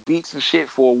and his beats and shit,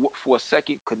 for a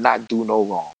second could not do no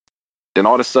wrong. Then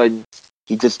all of a sudden,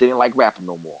 he just didn't like rapping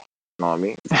no more. You know what I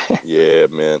mean? Yeah,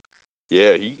 man.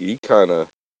 Yeah, he kind of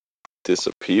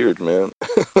disappeared, man.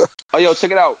 Oh, yo,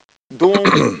 check it out. Doom,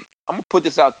 I'm going to put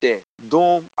this out there.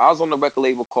 Doom, I was on the record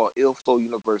label called Ill Flow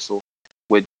Universal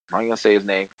with, I ain't going to say his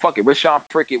name. Fuck it. Rashawn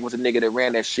Prickett was a nigga that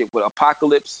ran that shit with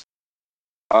Apocalypse.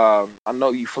 I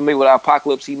know you familiar with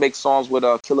Apocalypse. He makes songs with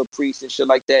Killer Priest and shit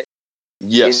like that.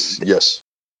 Yes.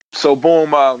 So,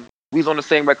 boom, we was on the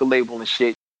same record label and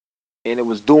shit. And it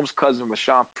was Doom's cousin,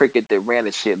 Rashawn Prickett, that ran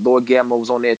the shit. Lord Gamma was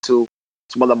on there too.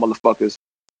 Some other motherfuckers.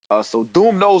 So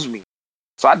Doom knows me.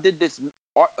 So I did this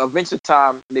Adventure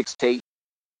Time mixtape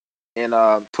and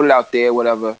put it out there,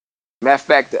 whatever. Matter of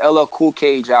fact, the LL Cool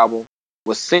Cage album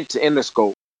was sent to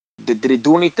Interscope. Did it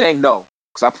do anything? No.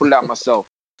 Because I put it out myself.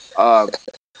 And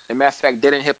matter of fact,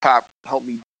 Dead in Hip Hop helped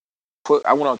me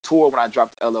I went on tour when I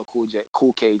dropped the LL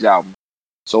Cool Cage album.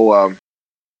 So,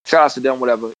 shout out to them,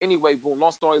 whatever. Anyway, boom,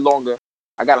 long story longer,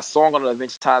 I got a song on the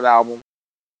Adventure Time album.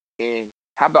 And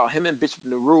how about him and Bishop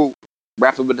Nehru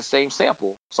rapping with the same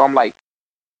sample? So I'm like,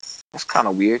 that's kind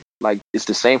of weird. Like, it's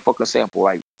the same fucking sample,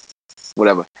 like,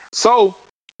 whatever. So,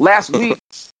 last week,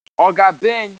 All Got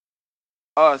Ben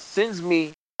sends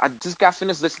me I just got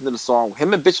finished listening to the song.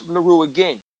 Him and Bishop Nehru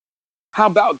again. How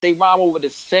about they rhyme over the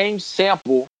same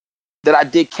sample that I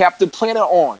did Captain Planet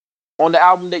on the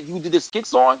album that you did the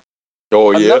skits on?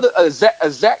 Oh yeah. Another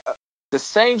the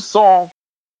same song,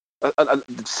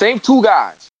 the same two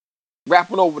guys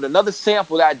rapping over another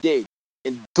sample that I did.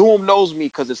 And Doom knows me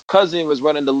because his cousin was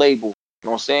running the label. You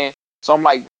know what I'm saying? So I'm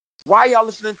like, why y'all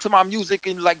listening to my music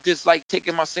and like just like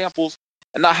taking my samples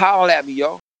and not holler at me,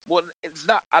 yo? Well, it's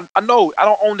not. I know I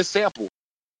don't own the sample.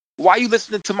 Why you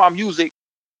listening to my music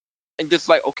and just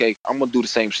like, okay, I'm gonna do the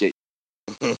same shit?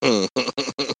 You know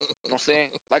what I'm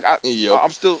saying? Like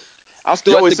I'm still at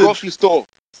the grocery store.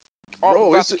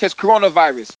 Bro, about to catch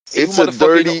coronavirus.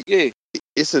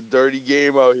 It's a dirty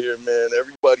game out here, man.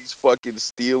 Everybody's fucking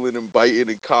stealing and biting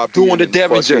and copying. Doing the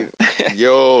Derringer.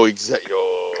 Yo, exactly.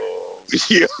 Yo.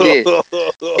 Yeah.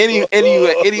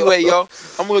 Anyway, yo,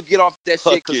 I'm gonna get off that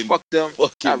shit because fuck them.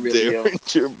 Fucking really,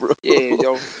 Derringer, bro. Yeah,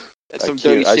 yo. That's some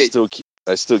dirty shit.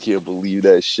 I still can't believe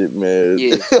that shit, man.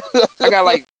 Yeah. I got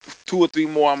like 2 or 3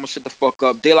 more. I'm gonna shut the fuck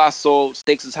up. De La Soul,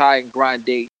 Stakes is High, and Grind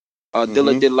Date.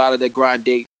 Dilla did a lot of that Grind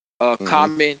Date.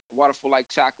 Common, Waterful Like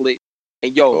Chocolate.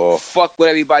 And yo, fuck what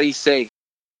everybody say.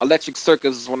 Electric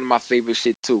Circus is one of my favorite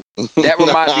shit too. That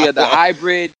reminds me of the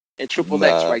Hybrid and Triple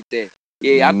X right there.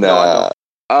 Yeah, I know.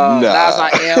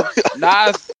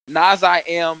 Nas I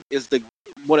Am is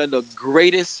one of the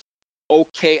greatest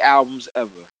OK albums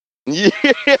ever. Yeah,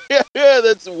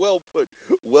 that's well put.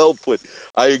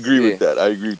 I agree with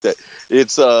that.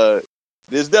 It's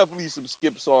there's definitely some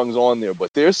skip songs on there,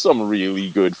 but there's some really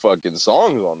good fucking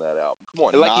songs on that album. Come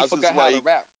on, like he forgot how to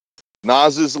rap.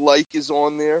 Nas's Like is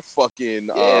on there. Fucking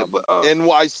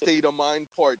NY State of Mind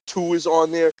Part 2 is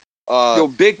on there. Yo,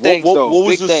 Big Things though. What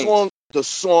was Big the song? The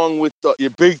song with your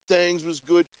Big Things was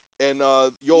good. And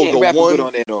the one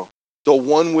on there, though. The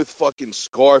one with fucking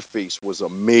Scarface was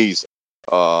amazing.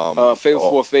 Favor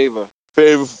for a Favor.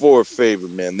 Favor for a Favor,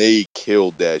 man. They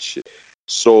killed that shit.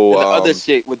 So and the other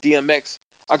shit with DMX,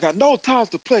 I got no time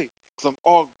to play because I'm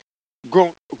all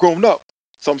grown up.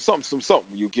 Some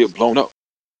something. You get blown up.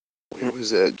 What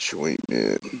was that joint,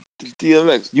 man?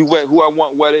 DMX. You wet who I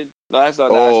want wedded. No, that's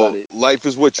not it. Life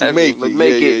is what you make it.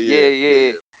 Make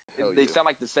it. Yeah. They sound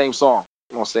like the same song.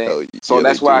 You know what I'm saying? So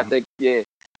that's why I think,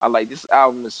 I like this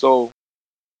album is so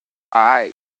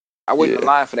alright. I wait in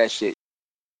line for that shit.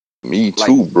 Me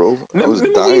too, bro. I was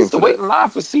dying to wait in line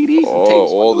for CDs.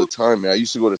 All the time, man. I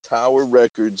used to go to Tower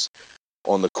Records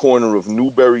on the corner of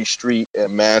Newbury Street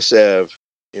and Mass Ave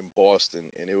in Boston,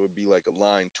 and it would be like a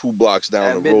line 2 blocks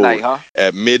down the road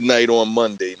at midnight on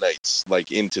Monday nights,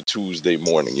 like into Tuesday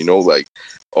morning. You know, like,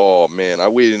 oh man, I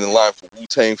waited in line for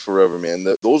Wu-Tang forever, man.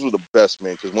 Those were the best,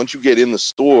 man. Because once you get in the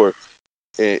store,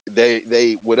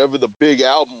 they whatever the big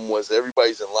album was,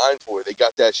 everybody's in line for it. They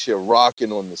got that shit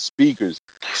rocking on the speakers.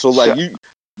 So like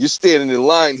you're standing in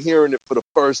line hearing it for the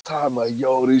first time, like,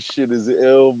 yo, this shit is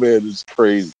ill, man. It's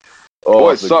crazy. Oh,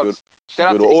 it sucks.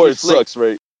 Shout out to Icky Slick. Sucks,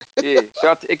 right? Yeah,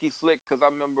 shout out to Icky Slick, because I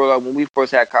remember when we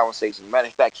first had conversations. Matter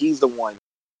of fact, he's the one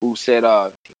who said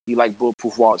he liked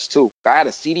Bulletproof Wallets too. I had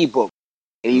a CD book,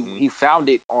 and he found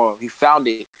it.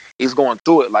 He's going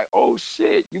through it like, oh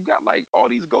shit, you got like all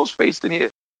these Ghostface in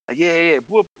here. Like, yeah,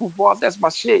 Bulletproof Wallets, that's my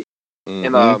shit.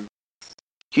 And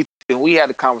we had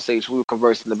a conversation. We were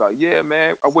conversing about, yeah,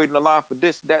 man, I waited in the line for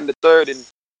this, that, and the third, and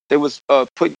they was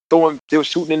they were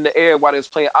shooting in the air while they was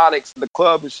playing Onyx in the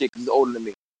club and shit. Cause he's older than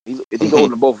me. He's older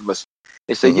than both of us.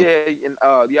 They said,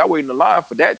 I waited in the line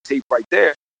for that tape right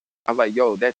there. I was like,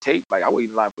 yo, that tape, like I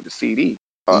waited in line for the CD.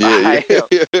 Right. Yeah.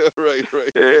 I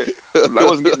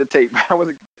wasn't getting the tape.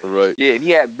 Right. Yeah, and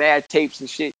he had mad tapes and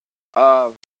shit.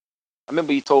 I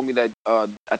remember he told me that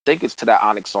I think it's to that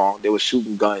Onyx song. They were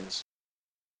shooting guns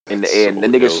in the air, and the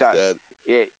nigga shot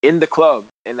in the club,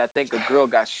 and I think a girl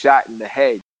got shot in the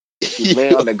head. She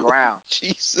lay on the ground.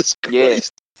 Jesus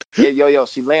Christ. Yeah, yo,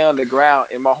 she lay on the ground,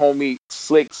 and my homie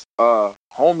Slick's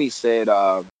homie said,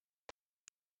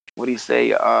 what'd he say?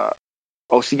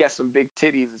 She got some big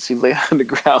titties, and she lay on the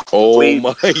ground. Oh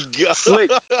my God. Slick,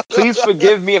 please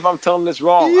forgive me if I'm telling this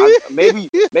wrong. Maybe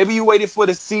you waited for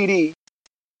the CD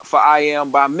for I Am,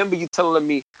 but I remember you telling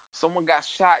me someone got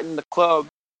shot in the club,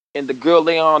 and the girl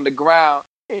lay on the ground,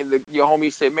 and your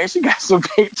homie said, man, she got some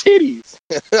big titties.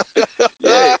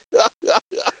 Yeah.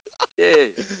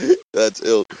 That's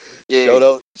ill.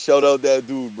 Yeah. Shout out that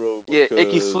dude, bro. Yeah,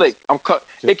 Icky Slick.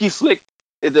 Icky Slick.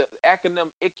 The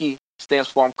acronym Icky stands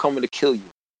for I'm coming to kill you.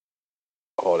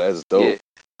 Oh, that's dope. Yeah.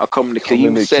 I'm coming to kill you.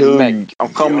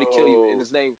 I'm coming to kill you. And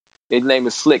his name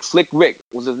is Slick. Slick Rick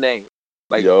was his name.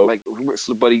 But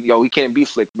he can't be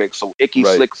Slick Rick. So Icky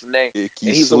Slick's his name.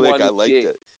 Icky Slick, I like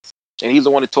that. And he's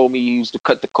the one that told me he used to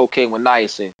cut the cocaine with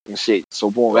niacin and shit. So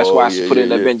boom, that's Oh, why I yeah, put it in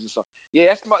yeah, the yeah. Avengers song. Yeah,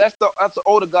 that's the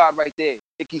older god right there,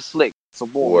 Icky Slick. So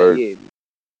boom, Word. man,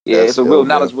 yeah, That's it's a ill, real man.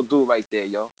 knowledgeable dude right there,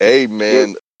 yo. Hey, Yeah.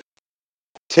 man,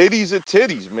 titties are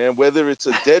titties, man. Whether it's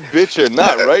a dead bitch or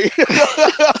not, right?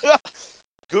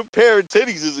 Good pair of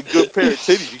titties is a good pair of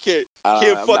titties. You can't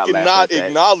I'm not fucking laughing not at that.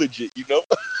 acknowledge it, you know?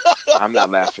 I'm not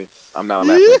laughing. I'm not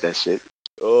laughing at that shit.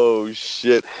 Oh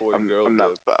shit, poor I'm girl.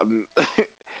 not.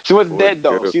 She wasn't Poor dead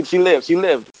though. girl. She lived. She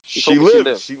lived. She She told me she lived.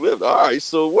 lived. She lived. All right,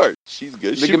 so it worked. She's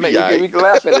good. We She'll can be we all right. can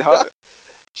laugh at it, huh?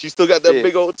 She still got that Yeah.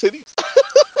 big old titties.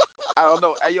 I don't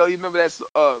know. Hey, yo, you remember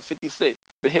that 50 Cent?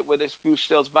 Been hit with this few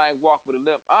shells, Vine walk with a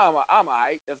limp. I'm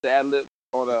alright. That's the ad lib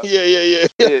on Yeah. yeah.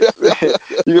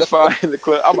 You can find in the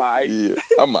clip. I'm alright. Yeah,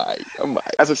 I'm alright.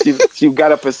 That's what she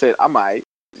got up and said. I'm alright.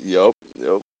 Yup.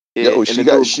 Yeah, Yo, and she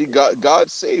the dude- got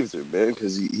God saved her, man,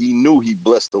 because he knew he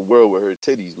blessed the world with her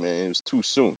titties, man. It was too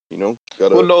soon, you know.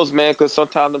 Who knows, man? Because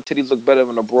sometimes them titties look better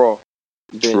in a bra.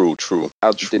 True.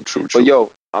 But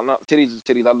yo, I'm not titties is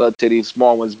titties. I love titties.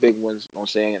 Small ones, big ones. You know what I'm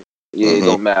saying? Yeah, It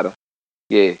don't matter.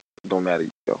 Yeah, it don't matter,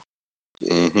 yo.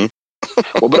 Yeah. Mm-hmm.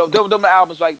 Well, but them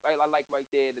albums I like right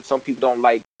there that some people don't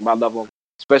like. But I love them,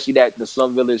 especially that the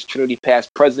Slum Village, Trinity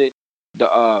Past Present,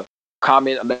 the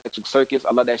Common, Electric Circus.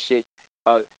 I love that shit.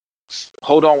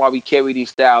 Hold on while we carry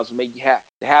these styles, make you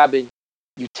happen.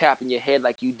 You tap in your head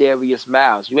like you Darius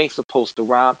Miles. You ain't supposed to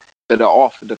rhyme, but are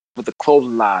off with the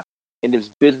clothing line. In this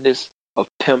business of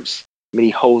pimps, many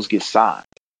hoes get signed.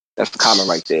 That's the comment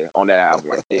right there on that album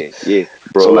right there. Yeah,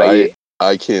 Bro, so like,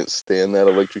 I can't stand that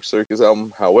Electric Circus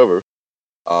album. However,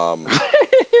 Common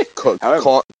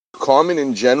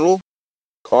in general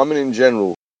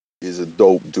is a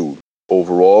dope dude.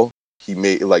 Overall, he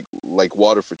made like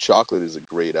Water for Chocolate is a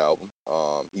great album.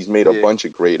 He's made a bunch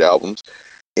of great albums,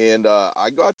 and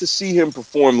I got to see him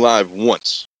perform live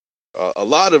once. A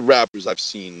lot of rappers I've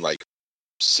seen like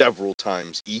several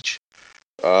times each,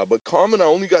 but Common I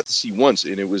only got to see once,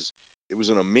 and it was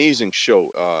an amazing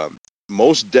show.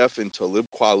 Mos Def and Talib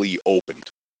Kweli opened,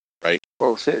 right?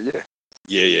 Oh shit, yeah.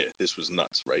 Yeah, this was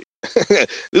nuts, right?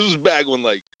 This was back when,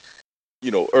 like,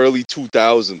 early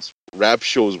 2000s, rap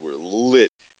shows were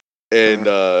lit. And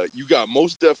you got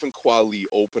Mos Def and Kweli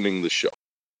opening the show.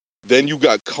 Then you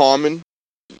got Common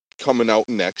coming out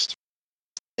next.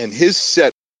 And his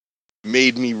set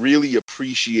made me really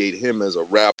appreciate him as a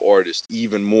rap artist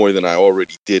even more than I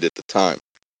already did at the time.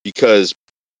 Because,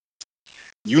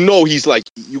 he's like,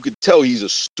 you could tell he's a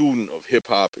student of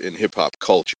hip-hop and hip-hop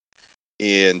culture.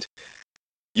 And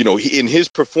in his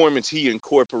performance, he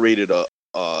incorporated a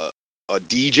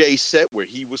DJ set where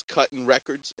he was cutting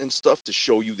records and stuff to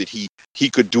show you that he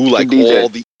could do like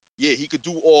he could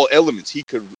do all elements. He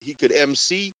could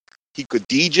MC, he could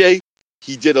DJ.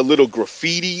 He did a little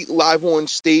graffiti live on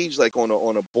stage, like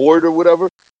on a board or whatever,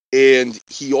 and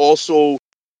he also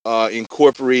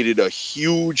incorporated a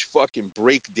huge fucking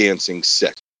breakdancing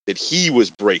set that he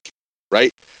was breaking,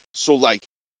 right? So like,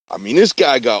 I mean, this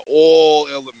guy got all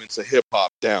elements of hip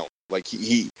hop down. Like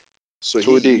I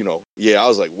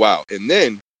was like, wow. And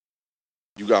then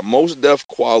you got Mos Def,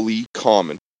 Kweli,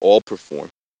 Common all perform,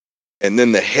 and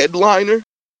then the headliner,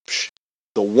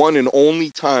 the one and only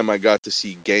time I got to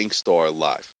see Gang Starr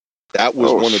live. That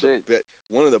was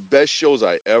one of the best shows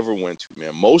I ever went to,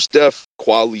 man. Mos Def,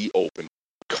 Kweli opened,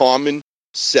 Common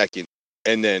second,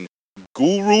 and then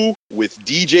Guru with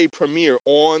DJ Premier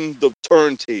on the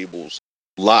turntables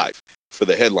live for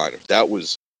the headliner. That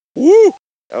was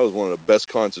one of the best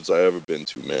concerts I ever been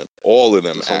to, man. All of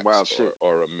them acts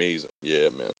are amazing. Yeah,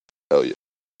 man. Hell yeah.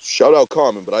 Shout out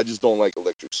Common, but I just don't like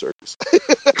Electric Circus.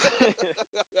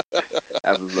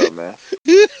 That's what's up, man.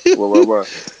 Well.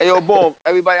 Hey, yo, boom.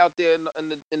 Everybody out there in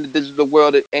the digital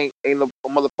world that ain't no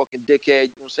motherfucking dickhead, you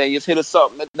know what I'm saying? Just hit us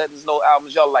up. Let us know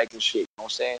albums y'all like and shit, you know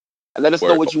what I'm saying? And let us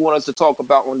know what you want us to talk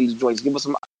about on these joints. Give us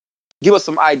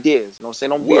some ideas, you know what I'm saying?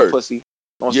 Don't be a pussy, you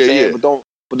know what I'm saying? Yeah.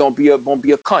 But don't be a cunt,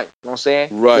 you know what I'm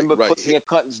saying? Right. Remember, pussy and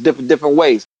cunt is different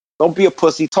ways. Don't be a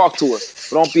pussy, talk to us.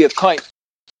 But don't be a cunt, you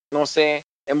know what I'm saying?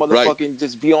 And motherfucking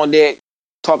just be on there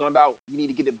talking about you need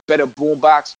to get a better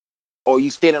boombox, or you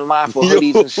stand in line for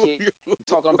hoodies and shit.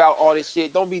 Talking about all this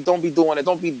shit. Don't be doing it.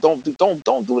 Don't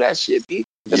do that shit, B.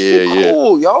 Just be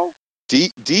cool, yo.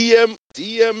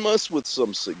 DM us with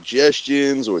some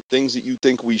suggestions or things that you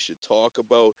think we should talk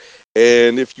about.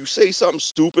 And if you say something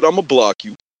stupid, I'm gonna block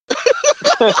you.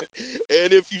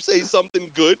 And if you say something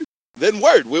good,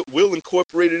 word. We'll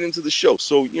incorporate it into the show.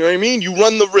 So, you know what I mean? You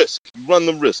run the risk.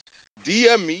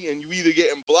 DM me, and you either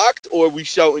getting blocked or we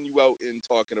shouting you out and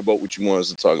talking about what you want us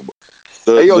to talk about.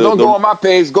 Hey, yo, don't go on my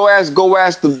page. Go ask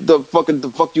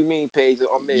the fuck you mean page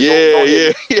on me.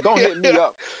 Don't hit me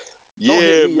up. Don't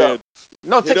hit me up.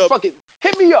 No, fuck it.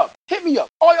 Hit me up.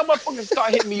 All y'all motherfuckers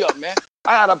start hitting me up, man.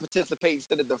 I gotta participate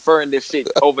instead of deferring this shit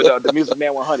over the Music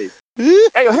Man 100. Hey,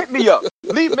 yo, hit me up.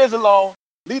 Leave Miz alone.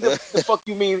 Leave the fuck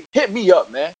you mean. Hit me up,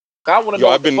 man. I want to know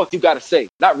what the fuck you gotta say.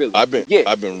 Not really. I've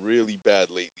been really bad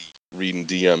lately reading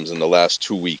DMs in the last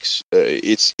 2 weeks.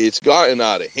 It's gotten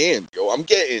out of hand, yo. I'm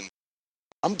getting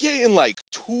like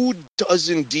 24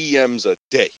 DMs a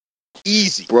day.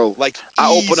 Easy, bro. Like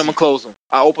I open them and close them.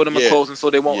 Close them so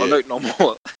they won't alert no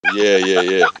more.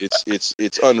 Yeah.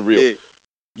 It's unreal. Yeah.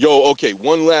 Yo, okay.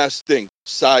 One last thing.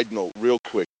 Side note, real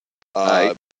quick.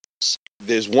 Right.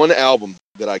 There's one album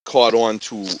that I caught on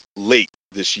to late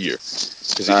this year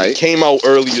because it came out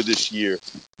earlier this year,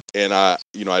 and I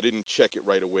didn't check it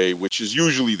right away, which is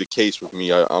usually the case with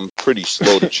me. I'm pretty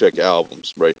slow to check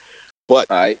albums, right? But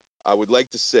I would like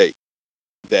to say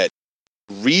that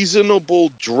Reasonable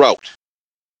Drought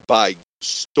by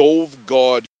Stove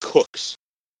God Cooks,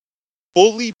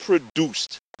 fully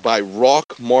produced by Rock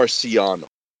Marciano.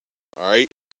 All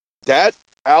right, that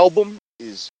album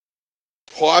is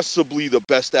possibly the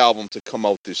best album to come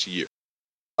out this year.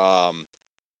 I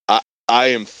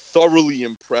am thoroughly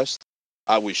impressed.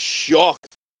 I was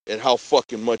shocked at how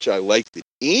fucking much I liked it.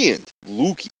 And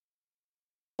Lukey,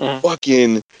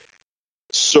 fucking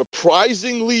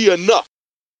surprisingly enough,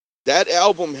 that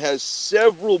album has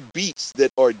several beats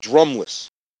that are drumless,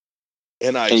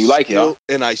 and I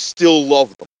still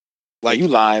love them. Like, you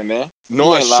lying, man?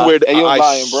 No, I swear.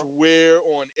 I swear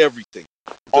on everything.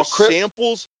 The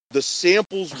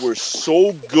samples were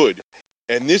so good,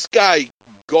 and this guy,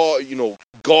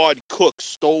 God Cooks,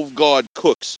 Stove God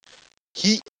Cooks,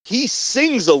 he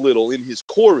sings a little in his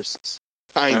choruses,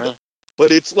 kind of, but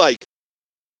it's like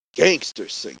gangster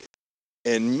singing.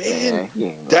 And man,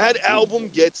 that album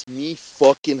gets me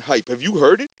fucking hype. Have you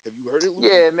heard it? Luke?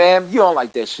 Yeah, man. You don't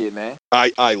like that shit, man.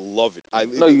 I love it.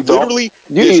 No, you don't. You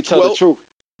need to tell the truth.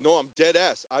 No, I'm dead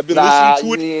ass. I've been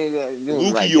listening to it.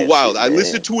 Lukey, you're wild. I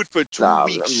listened to it for 2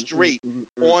 weeks straight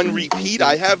on repeat.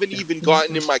 I haven't even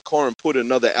gotten in my car and put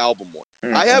another album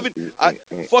on. I haven't. I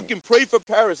fucking Pray for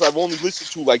Paris. I've only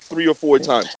listened to like 3 or 4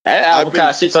 times. That album kind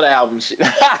of shits on that album. Shit.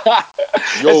 That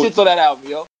shits on that album,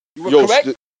 yo. You were correct.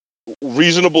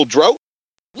 Reasonable Drought?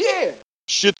 Yeah.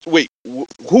 Shit. Wait.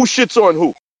 Who shits on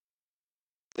who?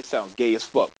 It sounds gay as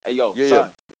fuck. Hey, yo,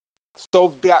 son.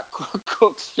 Stove God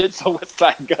Cooks shits on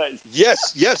Westside Gunn.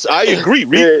 Yes, I agree.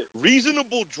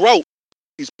 Reasonable Drought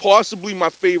is possibly my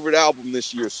favorite album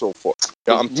this year so far.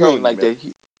 I'm telling you, like man.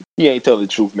 That. He ain't telling the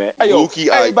truth, man. Hey, yo,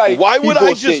 Lukey, why would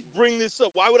I just bring this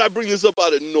up? Why would I bring this up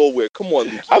out of nowhere? Come on,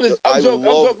 Lukey. I'm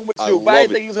joking with you, but I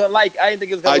didn't think he was gonna like. I didn't think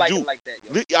he was gonna like it like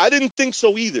that. Yo. I didn't think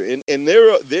so either. And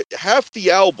there half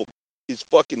the album is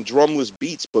fucking drumless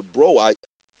beats. But bro,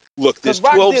 there's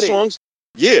 12 songs.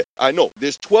 Yeah, I know.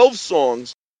 There's 12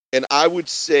 songs, and I would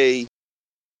say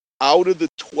out of the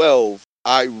 12,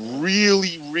 I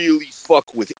really, really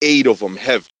fuck with 8 of them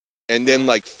heavy, and then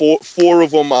like four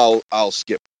of them I'll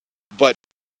skip. But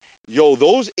yo,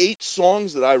 those 8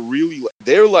 songs that I really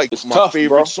they're like my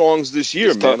favorite sons this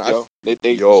year, man. Tough,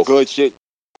 they good shit.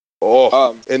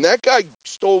 Oh, and that guy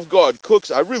Stove God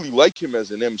Cooks, I really like him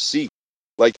as an MC.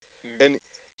 Like, and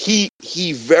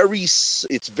it's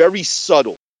very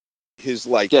subtle. His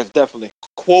like, definitely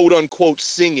quote unquote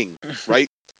singing, right?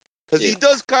 Because he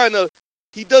does kind of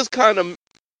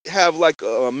have like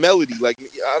a melody, like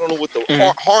I don't know what the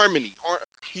harmony.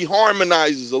 He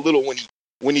harmonizes a little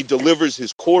when he delivers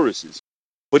his choruses,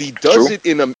 but he does it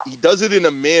in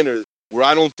a manner where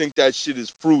I don't think that shit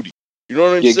is fruity. You know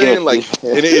what I'm saying? Like,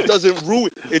 and it doesn't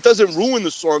ruin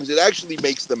the songs. It actually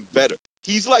makes them better.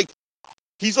 He's like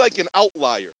an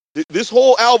outlier. This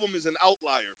whole album is an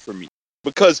outlier for me.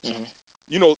 Because,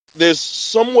 there's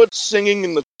somewhat singing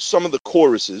in some of the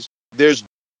choruses. There's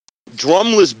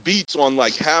drumless beats on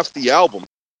like half the album.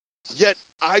 Yet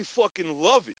I fucking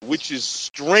love it, which is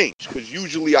strange because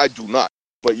usually I do not.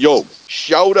 But yo,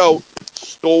 shout out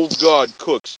Stove God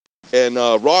Cooks. And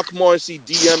Rock Marcy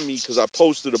DM'd me because I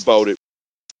posted about it.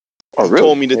 Oh, really?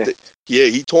 Told me that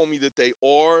he told me that they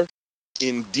are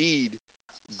indeed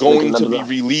going to be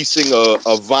releasing a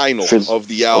vinyl of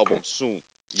the album soon.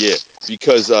 Yeah,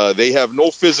 because they have no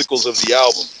physicals of the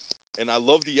album. And I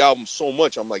love the album so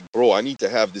much. I'm like, bro, I need to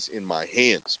have this in my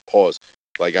hands. Pause.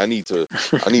 Like I need to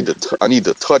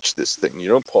touch this thing. You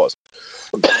know, pause.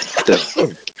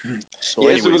 So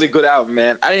It's a really good album,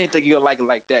 man. I didn't think you'd like it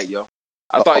like that, yo.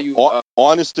 I thought you.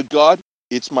 Honest to God,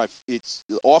 it's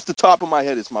off the top of my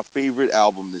head, it's my favorite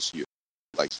album this year.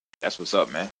 Like That's what's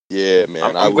up, man. Yeah,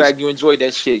 man. I'm glad you enjoyed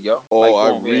that shit, yo. Oh,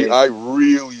 I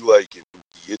really like it.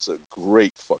 It's a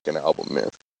great fucking album, man.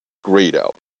 Great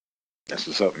album. That's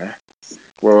what's up, man.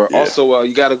 Well, also,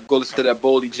 you gotta go listen to that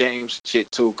Boldy James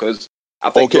shit too, cause I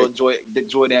think you'll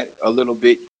enjoy that a little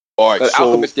bit. All right, so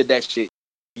Alchemist did that shit.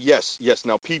 Yes.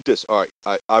 Now peep this. All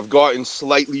right, I've gotten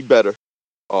slightly better.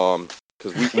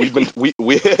 Because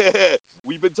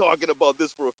we've been talking about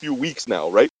this for a few weeks now,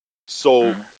 right?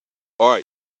 So, all right.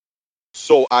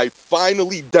 So I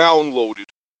finally downloaded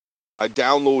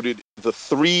the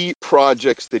 3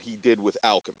 projects that he did with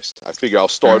Alchemist. I figure I'll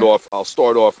start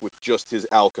off with just his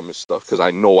Alchemist stuff because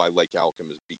I know I like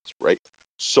Alchemist beats, right?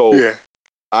 So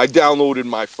I downloaded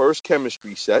my first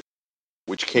Chemistry set,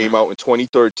 which came out in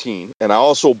 2013, and I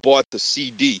also bought the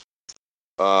CD.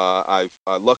 I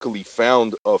luckily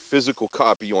found a physical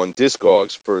copy on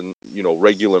Discogs for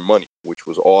regular money, which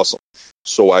was awesome.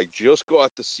 So I just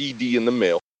got the CD in the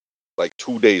mail like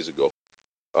 2 days ago.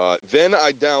 Then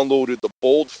I downloaded the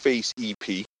Boldface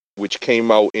EP, which came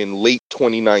out in late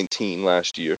 2019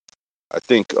 last year. I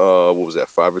think what was that,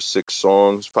 5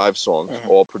 songs,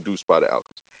 all produced by the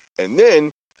Alchemist. And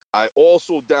then I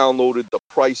also downloaded The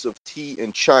Price of Tea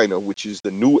in China, which is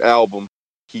the new album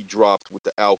he dropped with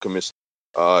the Alchemist.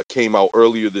 Came out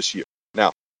earlier this year.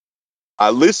 Now,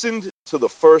 I listened to the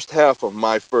first half of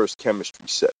my first Chemistry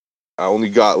set. I only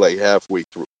got like halfway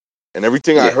through, and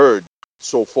everything I heard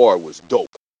so far was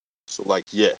dope. So like,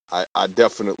 I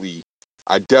definitely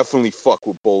fuck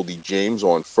with Boldy James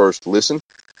on first listen.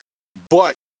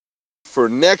 But for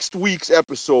next week's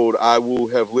episode, I will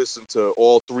have listened to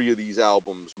all 3 of these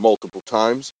albums multiple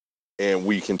times, and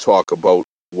we can talk about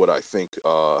what I think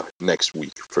next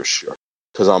week for sure.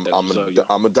 Because I'm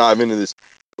gonna dive into this.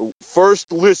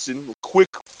 First listen, quick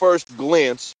first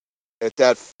glance at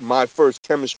my first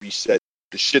Chemistry set.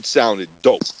 The shit sounded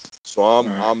dope. So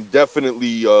I'm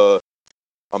definitely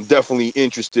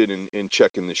interested in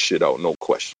checking this shit out. No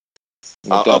question.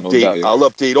 I'll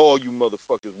update all you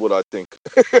motherfuckers what I think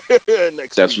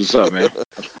next That's week. What's up, man.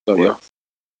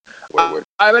 Word.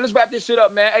 All right, man, let's wrap this shit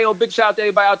up, man. Hey, yo, big shout out to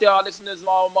everybody out there, all listeners,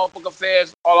 all motherfucking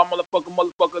fans, all our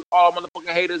motherfuckers, all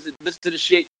motherfucking haters that listen to the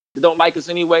shit that don't like us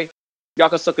anyway. Y'all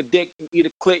can suck a dick and eat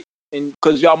a clit, and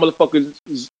because y'all motherfuckers,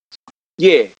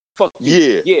 fuck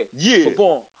you. Yeah. But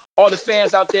boom, all the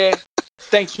fans out there,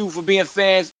 thank you for being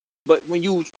fans. But when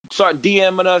you start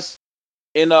DMing us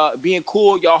and being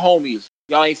cool, y'all homies.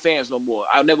 Y'all ain't fans no more.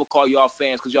 I'll never call y'all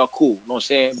fans because y'all cool. You know what I'm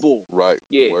saying? Boom. Right.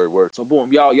 Yeah. Word. So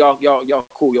boom, y'all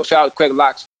cool. Yo, shout out to Craig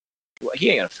Locks. Well, he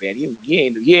ain't a fan. He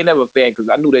ain't never a fan because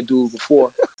I knew that dude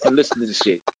before and listened to this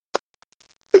shit.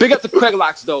 Big up to Craig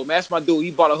Locks though, man. That's my dude.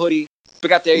 He bought a hoodie.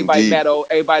 Big up to everybody, Matto.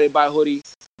 Everybody buy a hoodie.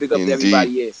 Big up to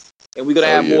everybody, And we're gonna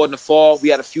have more in the fall. We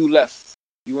had a few left.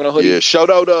 You want a hoodie? Yeah, shout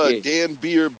out Dan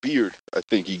Beard. I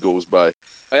think he goes by. Oh,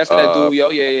 that's that dude, yo.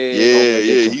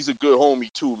 Yeah. He's a good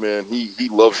homie too, man. He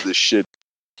loves this shit.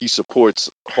 He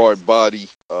supports Hard Body.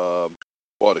 Bought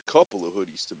a couple of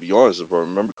hoodies, to be honest, if I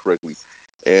remember correctly.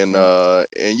 And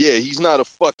he's not a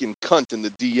fucking cunt in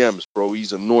the DMs, bro.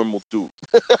 He's a normal dude.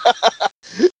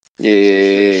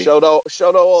 Yeah. Shout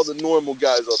out all the normal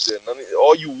guys out there.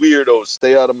 All you weirdos,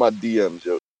 stay out of my DMs,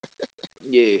 yo.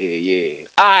 Yeah.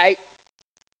 All right.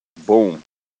 Boom.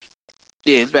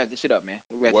 Yeah, let's wrap this shit up, man.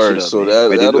 Word. So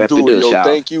that'll do it,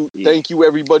 yo. Thank you,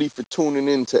 everybody, for tuning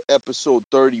in to episode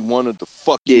 31 of the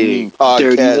Fucking Podcast.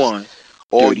 31.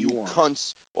 All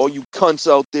you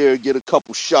cunts out there, get a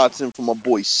couple shots in for my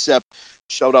boy Sep.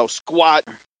 Shout out Squat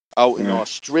out in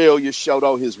Australia. Shout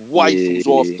out his wife who's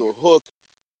off the hook.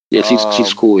 Yeah,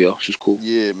 she's cool, yo. She's cool.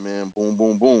 Yeah, man. Boom,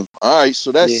 boom, boom. All right,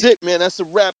 so that's it, man. That's a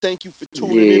wrap. Thank you for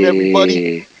tuning in,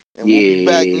 everybody. And we'll be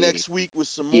back next week with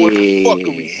some more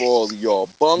fuckery for all of y'all.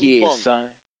 Bung, bung.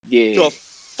 Son. Yeah. The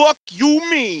fuck you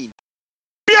mean,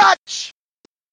 bitch?